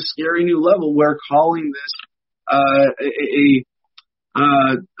reached a scary new level where calling this a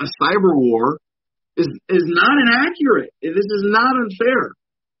cyber war is not inaccurate. This is not unfair.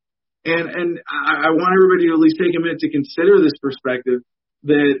 And I want everybody to at least take a minute to consider this perspective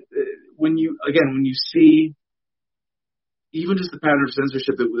that when you see even just the pattern of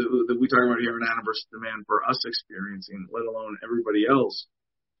censorship that we talk about here in Adam versus the Man for us experiencing, let alone everybody else,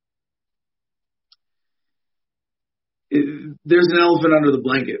 there's an elephant under the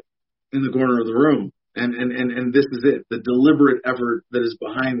blanket in the corner of the room. And this is it, the deliberate effort that is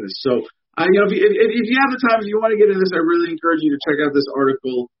behind this. So, if you have the time, if you want to get into this, I really encourage you to check out this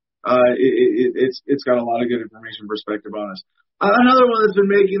article. It's got a lot of good information perspective on us. Another one that's been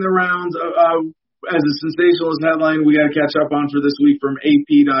making the rounds as a sensationalist headline we got to catch up on for this week from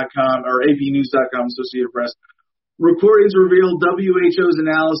AP.com or APnews.com, Associated Press. Recordings reveal WHO's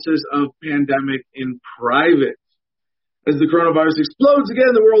analysis of pandemic in private. As the coronavirus explodes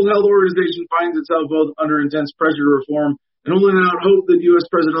again, the World Health Organization finds itself both under intense pressure to reform and holding out hope that U.S.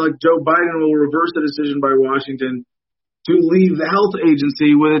 President-elect Joe Biden will reverse the decision by Washington to leave the health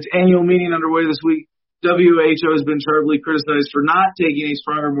agency. With its annual meeting underway this week, WHO has been sharply criticized for not taking a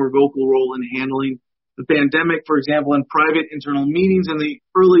stronger, more vocal role in handling the pandemic. For example, in private internal meetings in the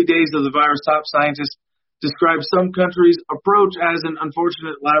early days of the virus, top scientists described some countries' approach as an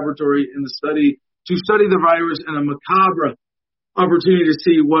unfortunate laboratory to study the virus and a macabre opportunity to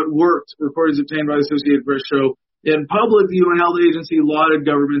see what worked. Recordings obtained by the Associated Press show in public, the UN Health Agency lauded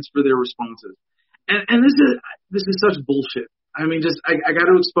governments for their responses. And this is such bullshit. I mean, I got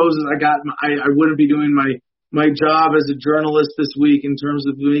to expose it. I wouldn't be doing my job as a journalist this week in terms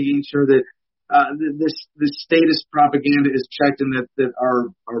of making sure that this statist propaganda is checked and that our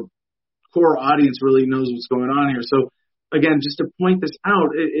core audience really knows what's going on here. So again, just to point this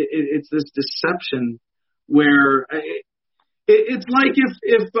out, it's this deception where it's like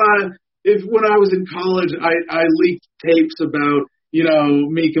if when I was in college I leaked tapes about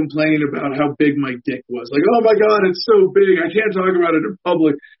me complaining about how big my dick was. Like, oh my God, it's so big. I can't talk about it in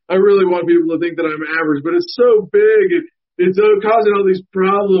public. I really want people to think that I'm average, but it's so big. It's causing all these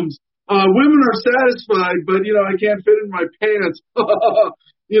problems. Women are satisfied, but, I can't fit in my pants.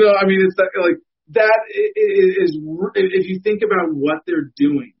 I mean, it's like that is, if you think about what they're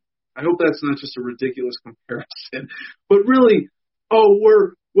doing, I hope that's not just a ridiculous comparison, but really,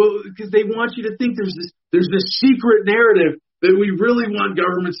 because they want you to think there's this secret narrative that we really want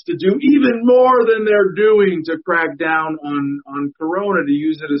governments to do even more than they're doing to crack down on corona, to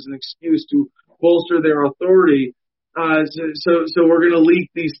use it as an excuse to bolster their authority. So we're going to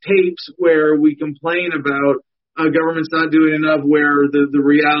leak these tapes where we complain about government's not doing enough, where the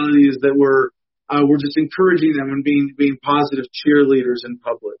reality is that we're just encouraging them and being positive cheerleaders in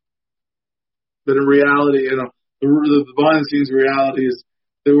public. But in reality, the behind the scenes reality is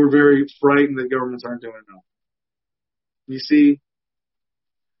that we're very frightened that governments aren't doing enough. You see,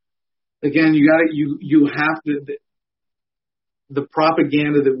 again, you have to, the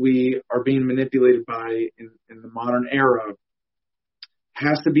propaganda that we are being manipulated by in the modern era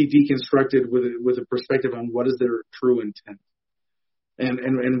has to be deconstructed with a perspective on what is their true intent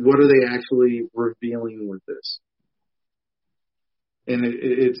and what are they actually revealing with this. And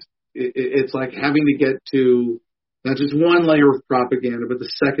it's like having to get to not just one layer of propaganda, but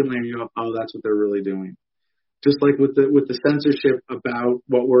the second layer. You go, oh, that's what they're really doing. Just like with the censorship about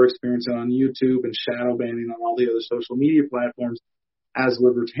what we're experiencing on YouTube and shadow banning on all the other social media platforms as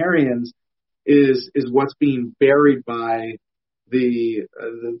libertarians is what's being buried by the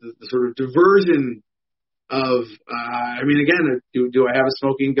sort of diversion of, again, do I have a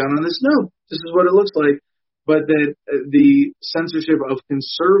smoking gun on this? No, this is what it looks like. But that the censorship of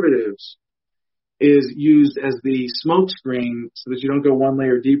conservatives is used as the smokescreen so that you don't go one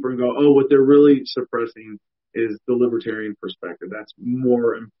layer deeper and go, oh, what they're really suppressing is the libertarian perspective. That's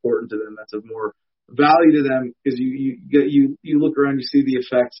more important to them. That's of more value to them because you look around, you see the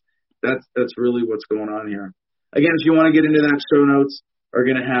effects. That's really what's going on here. Again, if you want to get into that, show notes are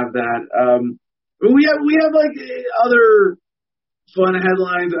going to have that. We have like other fun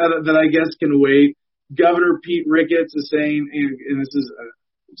headlines that I guess can wait. Governor Pete Ricketts is saying, and this is,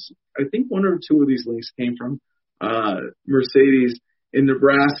 I think one or two of these links came from Mercedes in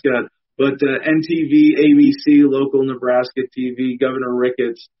Nebraska. But NTV, ABC, local Nebraska TV, Governor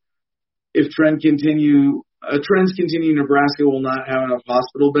Ricketts, if trends continue, Nebraska will not have enough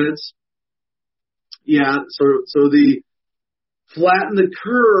hospital beds. Yeah, so the flatten the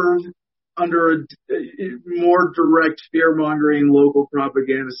curve under a more direct fear-mongering local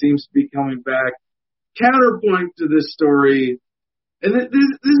propaganda seems to be coming back. Counterpoint to this story, and this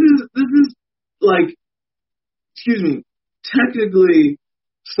is like, technically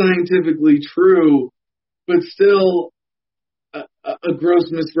scientifically true, but still a gross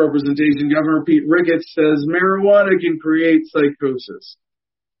misrepresentation. Governor Pete Ricketts says marijuana can create psychosis.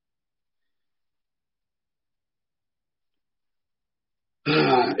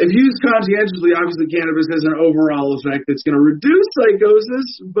 If used conscientiously, obviously cannabis has an overall effect that's going to reduce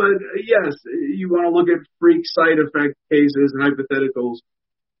psychosis, but yes, you want to look at freak side effect cases and hypotheticals,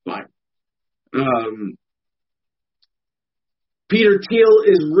 fine. Peter Thiel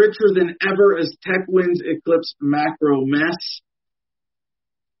is richer than ever as tech wins eclipse macro mess.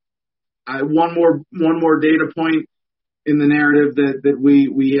 One more data point in the narrative that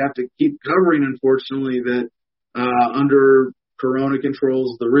we have to keep covering, unfortunately, that under Corona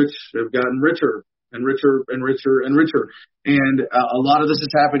controls, the rich have gotten richer and richer and richer and richer. And a lot of this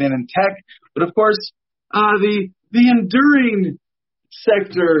is happening in tech. But, of course, the enduring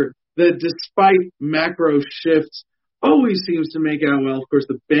sector that, despite macro shifts, always seems to make out well. Of course,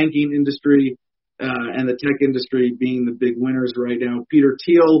 the banking industry and the tech industry being the big winners right now. Peter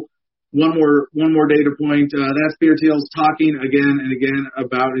Thiel One more data point. That's Peter Thiel's talking again and again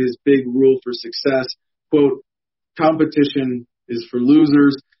about his big rule for success. Quote, competition is for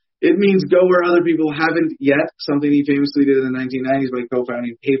losers. It means go where other people haven't yet, something he famously did in the 1990s by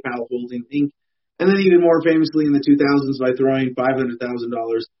co-founding PayPal Holding Inc., and then even more famously in the 2000s by throwing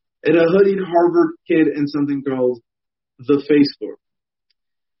 $500,000 at a hoodied Harvard kid and something called the Facebook.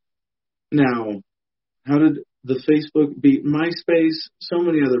 Now, how did the Facebook beat MySpace? So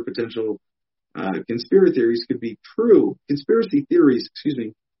many other potential conspiracy theories could be true. Conspiracy theories,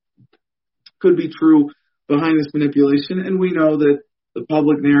 could be true behind this manipulation, and we know that the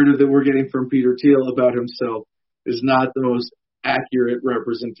public narrative that we're getting from Peter Thiel about himself is not the most accurate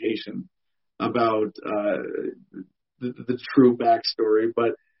representation about the true backstory.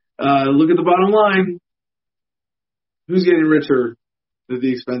 But look at the bottom line. Who's getting richer at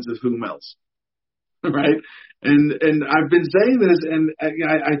the expense of whom else? Right? And I've been saying this, and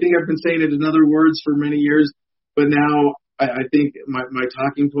I think I've been saying it in other words for many years, but now I think my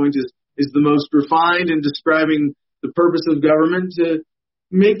talking point is the most refined in describing the purpose of government to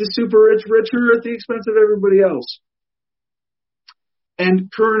make the super rich richer at the expense of everybody else.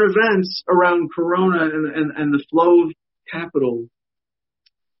 And current events around Corona and the flow of capital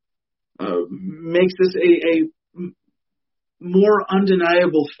makes this a more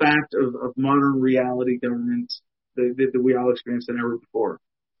undeniable fact of modern reality government that we all experience than ever before.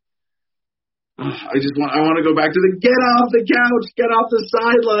 I want to go back to the get off the couch, get off the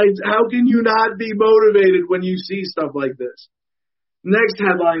sidelines. How can you not be motivated when you see stuff like this? Next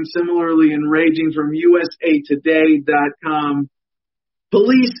headline, similarly enraging from USAtoday.com.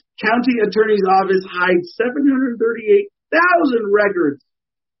 Police county attorney's office hides 738,000 records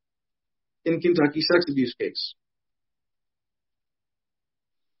in Kentucky sex abuse case.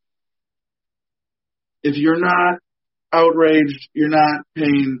 If you're not outraged, you're not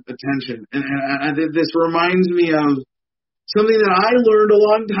paying attention. And this reminds me of something that I learned a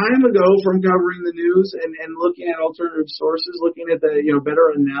long time ago from covering the news and looking at alternative sources, looking at the better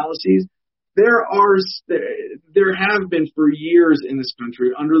analyses. There have been for years in this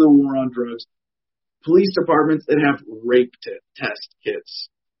country, under the war on drugs, police departments that have rape test kits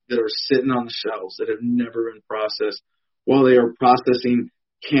that are sitting on the shelves that have never been processed while they are processing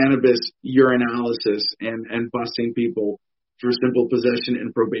cannabis urinalysis and busting people for simple possession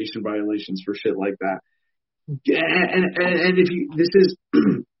and probation violations for shit like that. And if you, this is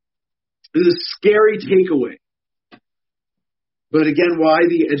a scary takeaway. But again, why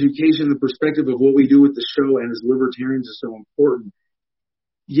the education, the perspective of what we do with the show and as libertarians is so important.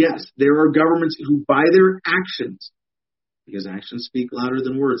 Yes, there are governments who, by their actions, because actions speak louder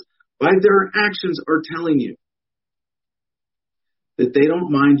than words, by their actions are telling you that they don't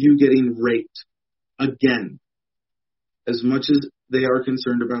mind you getting raped again as much as they are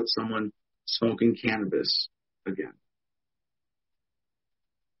concerned about someone smoking cannabis again.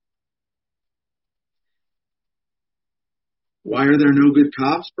 Why are there no good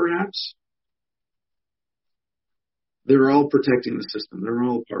cops, perhaps? They're all protecting the system. They're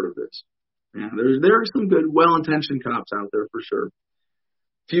all part of this. Yeah, there are some good, well-intentioned cops out there for sure.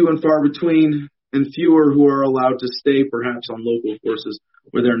 Few and far between, and fewer who are allowed to stay, perhaps, on local forces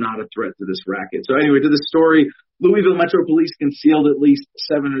where they're not a threat to this racket. So anyway, to the story, Louisville Metro Police concealed at least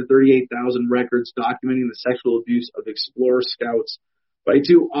 738,000 records documenting the sexual abuse of Explorer Scouts by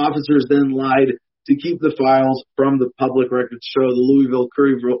two officers, then lied to keep the files from the public records show. The Louisville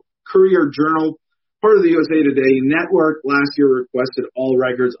Courier-Journal, part of the USA Today network, last year requested all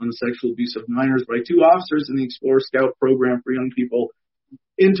records on the sexual abuse of minors by two officers in the Explorer Scout program for young people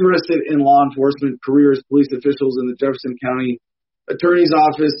interested in law enforcement careers. Police officials in the Jefferson County Attorney's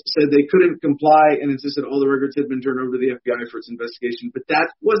Office said they couldn't comply and insisted all the records had been turned over to the FBI for its investigation. But that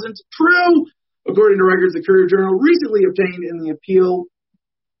wasn't true. According to records the Courier-Journal recently obtained in the appeal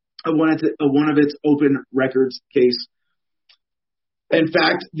of one of its open records case. In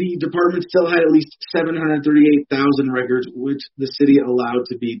fact, the department still had at least 738,000 records, which the city allowed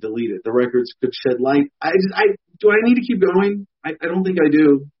to be deleted. The records could shed light. Do I need to keep going? I don't think I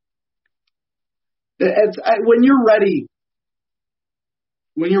do. When you're ready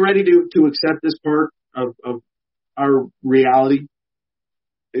to accept this part of our reality,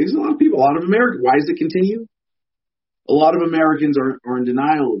 there's a lot of people, a lot of Americans. Why does it continue? A lot of Americans are in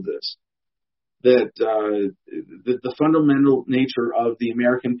denial of this. That the fundamental nature of the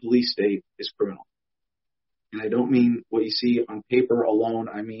American police state is criminal. And I don't mean what you see on paper alone.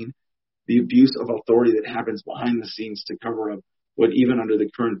 I mean the abuse of authority that happens behind the scenes to cover up what even under the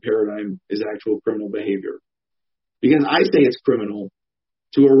current paradigm is actual criminal behavior. Because I say it's criminal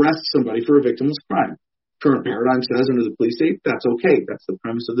to arrest somebody for a victimless crime. Current paradigm says under the police state, that's okay. That's the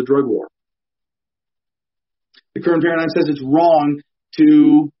premise of the drug war. The current paradigm says it's wrong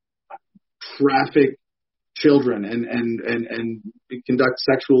to traffic children and conduct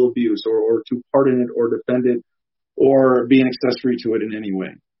sexual abuse or to pardon it or defend it or be an accessory to it in any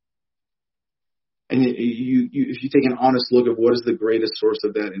way. And if you take an honest look at what is the greatest source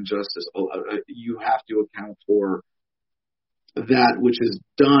of that injustice, you have to account for that which is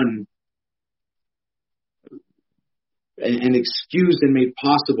done and excused and made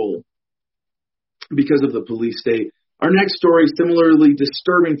possible because of the police state. Our next story, similarly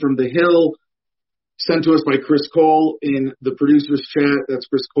disturbing, from The Hill, sent to us by Chris Cole in the producer's chat. That's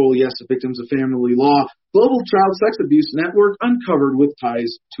Chris Cole, yes, victims of family law. Global child sex abuse network uncovered with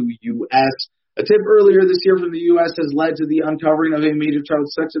ties to U.S. A tip earlier this year from the U.S. has led to the uncovering of a major child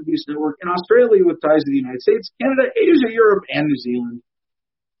sex abuse network in Australia with ties to the United States, Canada, Asia, Europe, and New Zealand.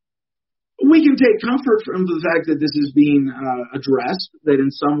 We can take comfort from the fact that this is being addressed, that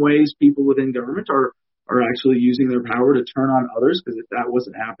in some ways people within government are actually using their power to turn on others, because if that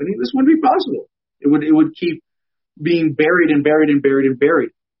wasn't happening, this wouldn't be possible. It would keep being buried and buried and buried and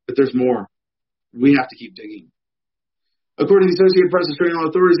buried. But there's more. We have to keep digging. According to the Associated Press, Australian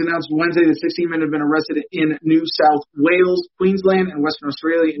authorities announced Wednesday that 16 men have been arrested in New South Wales, Queensland, and Western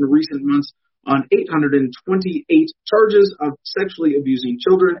Australia in recent months on 828 charges of sexually abusing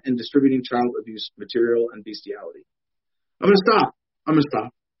children and distributing child abuse material and bestiality. I'm going to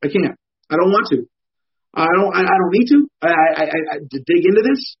stop. I can't. I don't want to. I don't need to. To dig into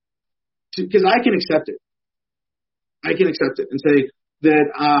this, because I can accept it. I can accept it and say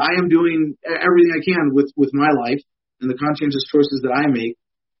that I am doing everything I can with my life and the conscientious choices that I make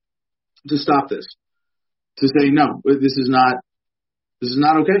to stop this. To say, no, this is not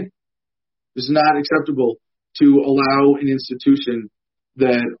okay. This is not acceptable to allow an institution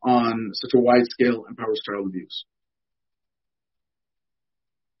that on such a wide scale empowers child abuse.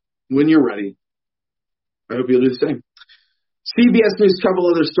 When you're ready, I hope you'll do the same. CBS News, a couple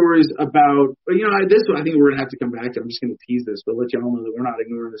other stories about, this one I think we're going to have to come back to. I'm just going to tease this, but let you all know that we're not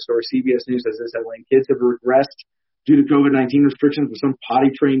ignoring the story. CBS News has this headline: kids have regressed due to COVID-19 restrictions, with some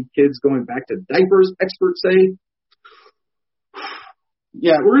potty-trained kids going back to diapers, experts say.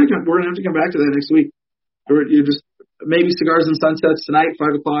 Yeah, we're gonna have to come back to that next week. You just maybe Cigars and Sunsets tonight,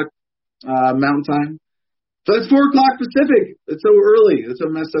 5:00 Mountain Time. So it's 4:00 Pacific. It's so early. That's how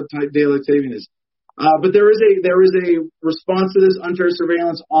messed up daylight saving is. But there is a response to this. Unfair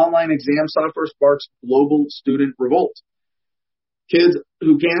surveillance online exam software sparks global student revolt. Kids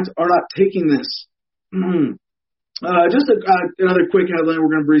who can't are not taking this. Just another quick headline.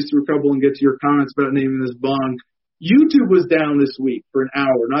 We're going to breeze through a couple and get to your comments about naming this bong. YouTube was down this week for an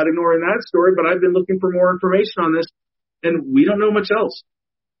hour. Not ignoring that story, but I've been looking for more information on this, and we don't know much else.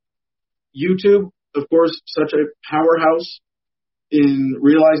 YouTube, of course, such a powerhouse in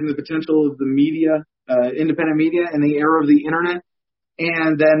realizing the potential of the media, independent media, in the era of the internet,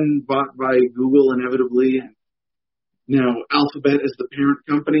 and then bought by Google inevitably, and now Alphabet as the parent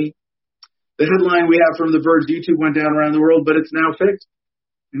company. The headline we have from The Verge: YouTube went down around the world, but it's now fixed.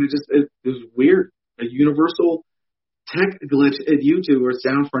 And it was weird. A universal tech glitch at YouTube where it's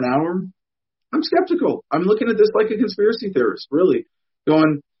down for an hour. I'm skeptical. I'm looking at this like a conspiracy theorist, really.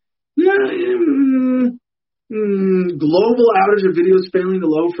 Going, global outage of videos failing to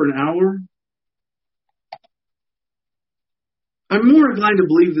load for an hour. I'm more inclined to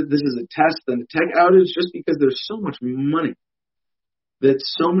believe that this is a test than a tech outage, just because there's so much money that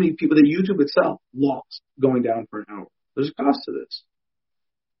so many people, that YouTube itself lost going down for an hour. There's a cost to this.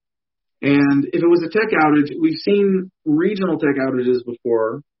 And if it was a tech outage, we've seen regional tech outages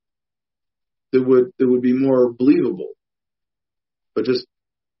before that would be more believable. But just,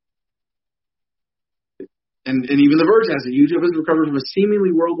 and even The Verge has it. YouTube has recovered from a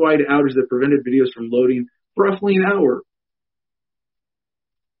seemingly worldwide outage that prevented videos from loading for roughly an hour.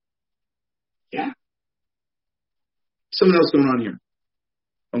 Yeah. Something else going on here.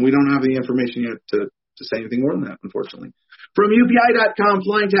 And we don't have the information yet to say anything more than that, unfortunately. From UPI.com,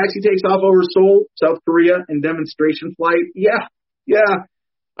 flying taxi takes off over Seoul, South Korea, in demonstration flight. Yeah.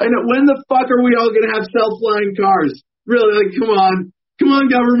 I know. When the fuck are we all going to have self-flying cars? Really, like, come on,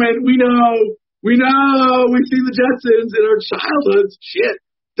 government. We know. We've seen the Jetsons in our childhoods. Shit,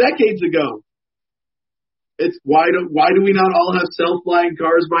 decades ago. It's why do we not all have self-flying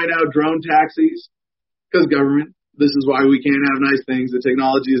cars by now? Drone taxis? Because government. This is why we can't have nice things. The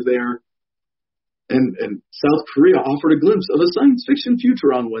technology is there. And South Korea offered a glimpse of a science fiction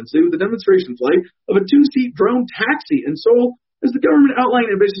future on Wednesday with a demonstration flight of a 2-seat drone taxi in Seoul, as the government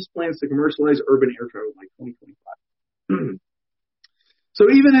outlined ambitious plans to commercialize urban air travel by 2025. So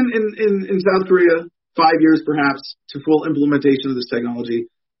even in South Korea, 5 years perhaps to full implementation of this technology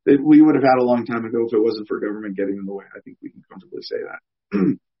that we would have had a long time ago if it wasn't for government getting in the way. I think we can comfortably say that.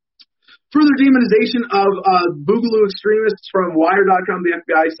 Further demonization of Boogaloo extremists from Wire.com. The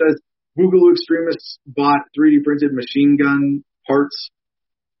FBI says Boogaloo extremists bought 3D printed machine gun parts,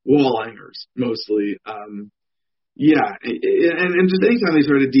 wall hangers mostly. And just anytime they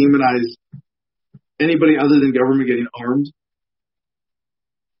try to demonize anybody other than government getting armed,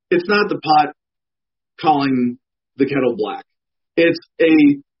 it's not the pot calling the kettle black. It's a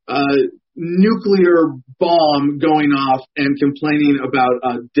nuclear bomb going off and complaining about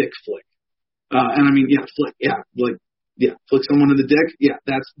a dick flick. Flick someone in the dick. Yeah,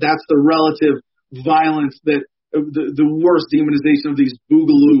 that's the relative violence that the worst demonization of these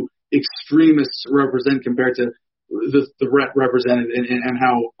Boogaloo extremists represent compared to the threat represented and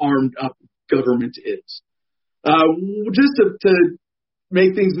how armed up government is. Just to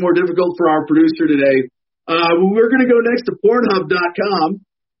make things more difficult for our producer today, we're going to go next to Pornhub.com,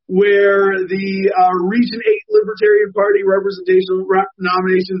 where the Region 8 Libertarian Party representational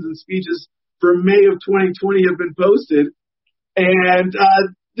nominations and speeches for May of 2020 have been posted. And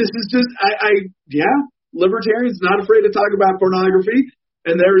this is just, libertarians not afraid to talk about pornography,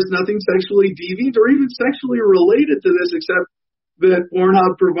 and there is nothing sexually deviant or even sexually related to this except that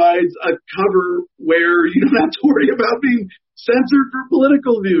Pornhub provides a cover where you don't have to worry about being censored for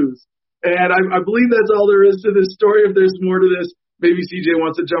political views. And I believe that's all there is to this story. If there's more to this, maybe CJ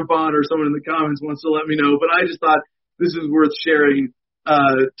wants to jump on or someone in the comments wants to let me know. But I just thought this is worth sharing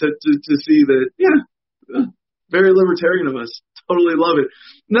to see that, very libertarian of us. Totally love it.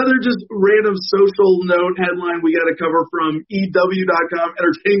 Another just random social note headline we got to cover from EW.com.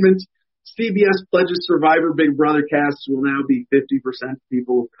 Entertainment. CBS pledges Survivor Big Brother casts will now be 50%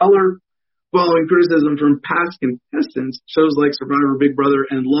 people of color. Following criticism from past contestants, shows like Survivor Big Brother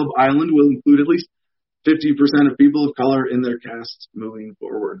and Love Island will include at least 50% of people of color in their casts moving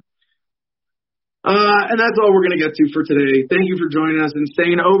forward. And that's all we're going to get to for today. Thank you for joining us and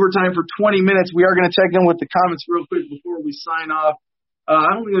staying overtime for 20 minutes. We are going to check in with the comments real quick before we sign off.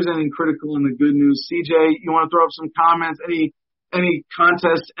 I don't think there's anything critical in the good news. CJ, you want to throw up some comments? Any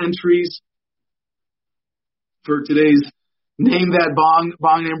contest entries for today's Name That Bong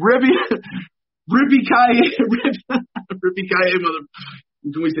name? Rippy Kaye, mother.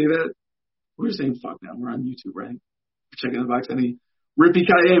 Can we say that? We're saying fuck now. We're on YouTube, right? Checking the box. Any Rippy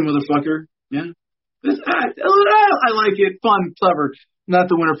Kaye, motherfucker. Yeah. I like it. Fun, clever. Not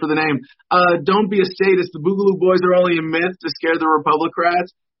the winner for the name. Don't be a statist. The Boogaloo Boys are only a myth to scare the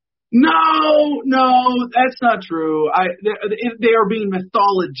Republicrats. No, that's not true. They are being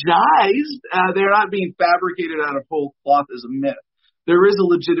mythologized. They're not being fabricated out of whole cloth as a myth. There is a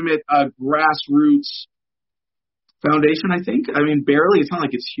legitimate grassroots foundation, I think. I mean, barely. It's not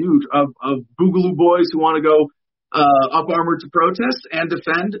like it's huge. Of Boogaloo Boys who want to go up armored to protest and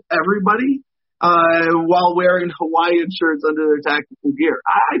defend everybody while wearing Hawaiian shirts under their tactical gear.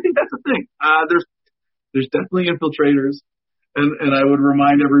 I think that's a thing. There's definitely infiltrators. And I would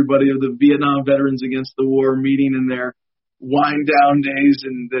remind everybody of the Vietnam Veterans Against the War meeting in their wind down days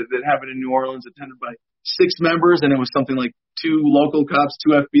and that happened in New Orleans, attended by 6 members, and it was something like 2 local cops,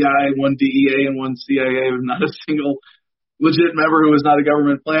 2 FBI, 1 DEA, and 1 CIA, with not a single legit member who was not a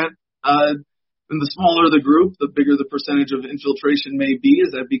government plant. And the smaller the group, the bigger the percentage of infiltration may be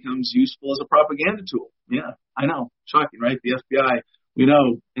as that becomes useful as a propaganda tool. Yeah, I know. Shocking, right? The FBI, we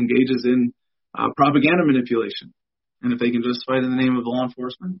know, engages in propaganda manipulation. And if they can just fight in the name of law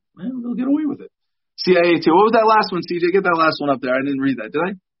enforcement, well, they'll get away with it. CIA too. What was that last one, CJ? Get that last one up there. I didn't read that, did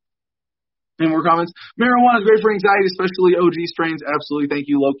I? Any more comments? Marijuana is great for anxiety, especially OG strains. Absolutely. Thank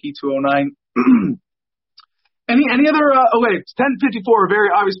you, Loki209. Any other? It's 10:54. A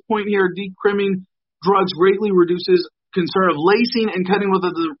very obvious point here. Decrimming drugs greatly reduces concern of lacing and cutting with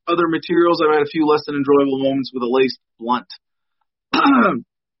other materials. I've had a few less than enjoyable moments with a laced blunt.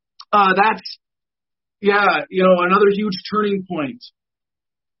 That's. Yeah, another huge turning point.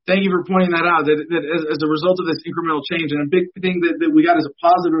 Thank you for pointing that out, that as a result of this incremental change, and a big thing that we got as a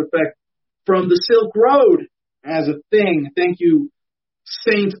positive effect from the Silk Road as a thing. Thank you,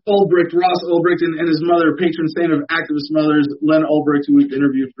 Saint Ulbricht, Ross Ulbricht, and his mother, patron saint of activist mothers, Len Ulbricht, who we've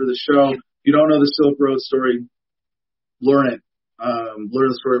interviewed for the show. If you don't know the Silk Road story, learn it. Learn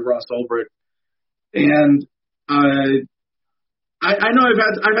the story of Ross Ulbricht. And I know I've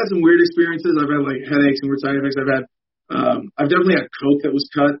had some weird experiences. I've had like headaches and weird side effects. I've definitely had coke that was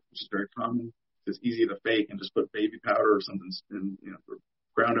cut, which is very common. It's easy to fake and just put baby powder or something, and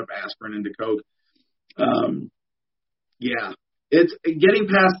ground up aspirin into coke. It's getting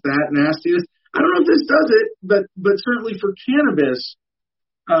past that nastiness. I don't know if this does it, but certainly for cannabis,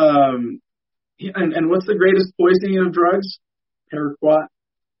 And what's the greatest poisoning of drugs? Paraquat.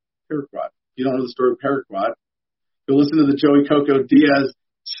 Paraquat. If you don't know the story of Paraquat, go listen to the Joey Coco Diaz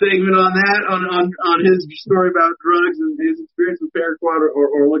segment on that, on his story about drugs and his experience with Paraquat,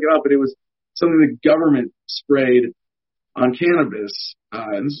 or look it up. But it was something the government sprayed on cannabis.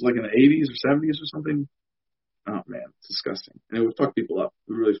 And this was like in the 80s or 70s or something. Oh man, it's disgusting. And it would fuck people up.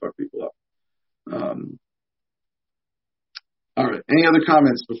 It would really fuck people up. All right. Any other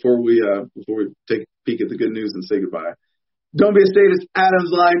comments before we take a peek at the good news and say goodbye? Don't be a statist.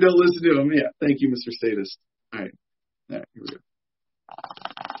 Adam's lying. Don't listen to him. Yeah. Thank you, Mr. Statist. All right. Here we go.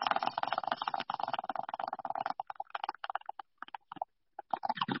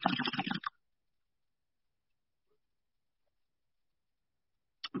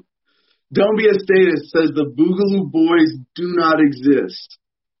 Don't be a statist says the Boogaloo Boys do not exist.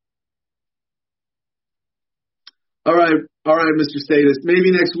 All right, Mr. Statist.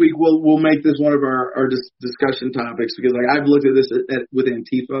 Maybe next week we'll make this one of our discussion topics, because like I've looked at this with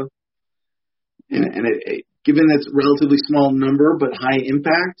Antifa, and it, given its relatively small number but high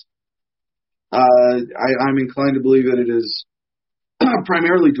impact, I'm inclined to believe that it is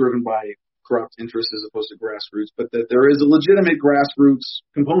primarily driven by corrupt interests as opposed to grassroots, but that there is a legitimate grassroots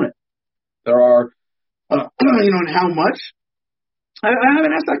component. There are, and how much? I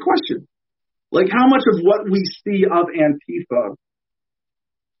haven't asked that question. Like, how much of what we see of Antifa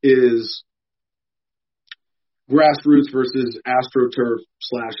is grassroots versus AstroTurf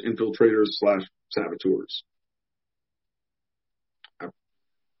 / infiltrators / saboteurs?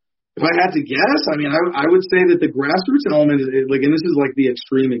 If I had to guess, I mean, I would say that the grassroots element is like, and this is like the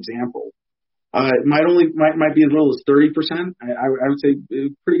extreme example. It might be as little as 30%. I would say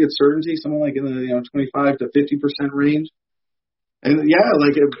pretty good certainty, something like in the 25 to 50% range. And I'm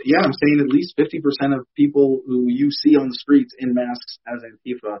saying at least 50% of people who you see on the streets in masks as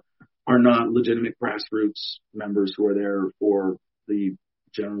Antifa are not legitimate grassroots members who are there for the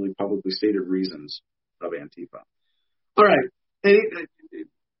generally publicly stated reasons of Antifa. All right,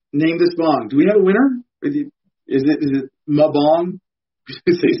 name this bong. Do we have a winner? Is it Mabong?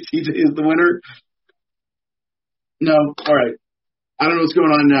 Say CJ is the winner? No. All right. I don't know what's going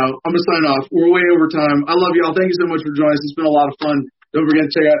on now. I'm going to sign off. We're way over time. I love y'all. Thank you so much for joining us. It's been a lot of fun. Don't forget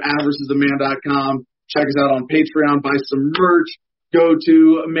to check out AdamVersusTheMan.com. Check us out on Patreon. Buy some merch. Go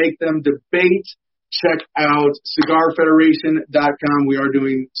to Make Them Debate. Check out CigarFederation.com. We are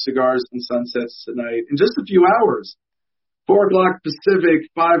doing Cigars and Sunsets tonight in just a few hours. 4 o'clock Pacific,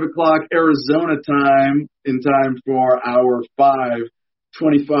 5 o'clock Arizona time, in time for our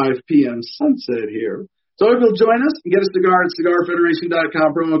 5:25 p.m. sunset here. So if you'll join us and get a cigar at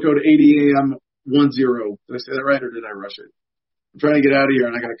CigarFederation.com, promo code ADAM10. Did I say that right, or did I rush it? I'm trying to get out of here,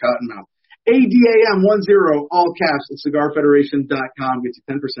 and I got a cotton mouth. ADAM10, all caps, at CigarFederation.com. Gets you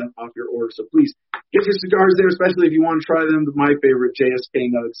 10% off your order. So please get your cigars there, especially if you want to try them. My favorite, JSK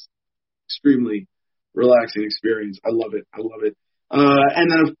Nugs. Extremely relaxing experience. I love it.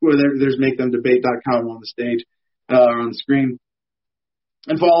 And then, of course, there's MakeThemDebate.com on the stage, on the screen.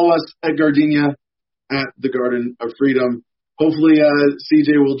 And follow us at Gardenia, at the Garden of Freedom. Hopefully,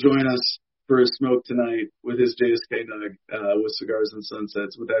 CJ will join us for a smoke tonight with his JSK Nug with Cigars and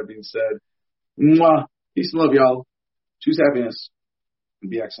Sunsets. With that being said, mwah, peace and love, y'all. Choose happiness and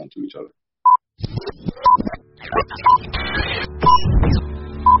be excellent to each other.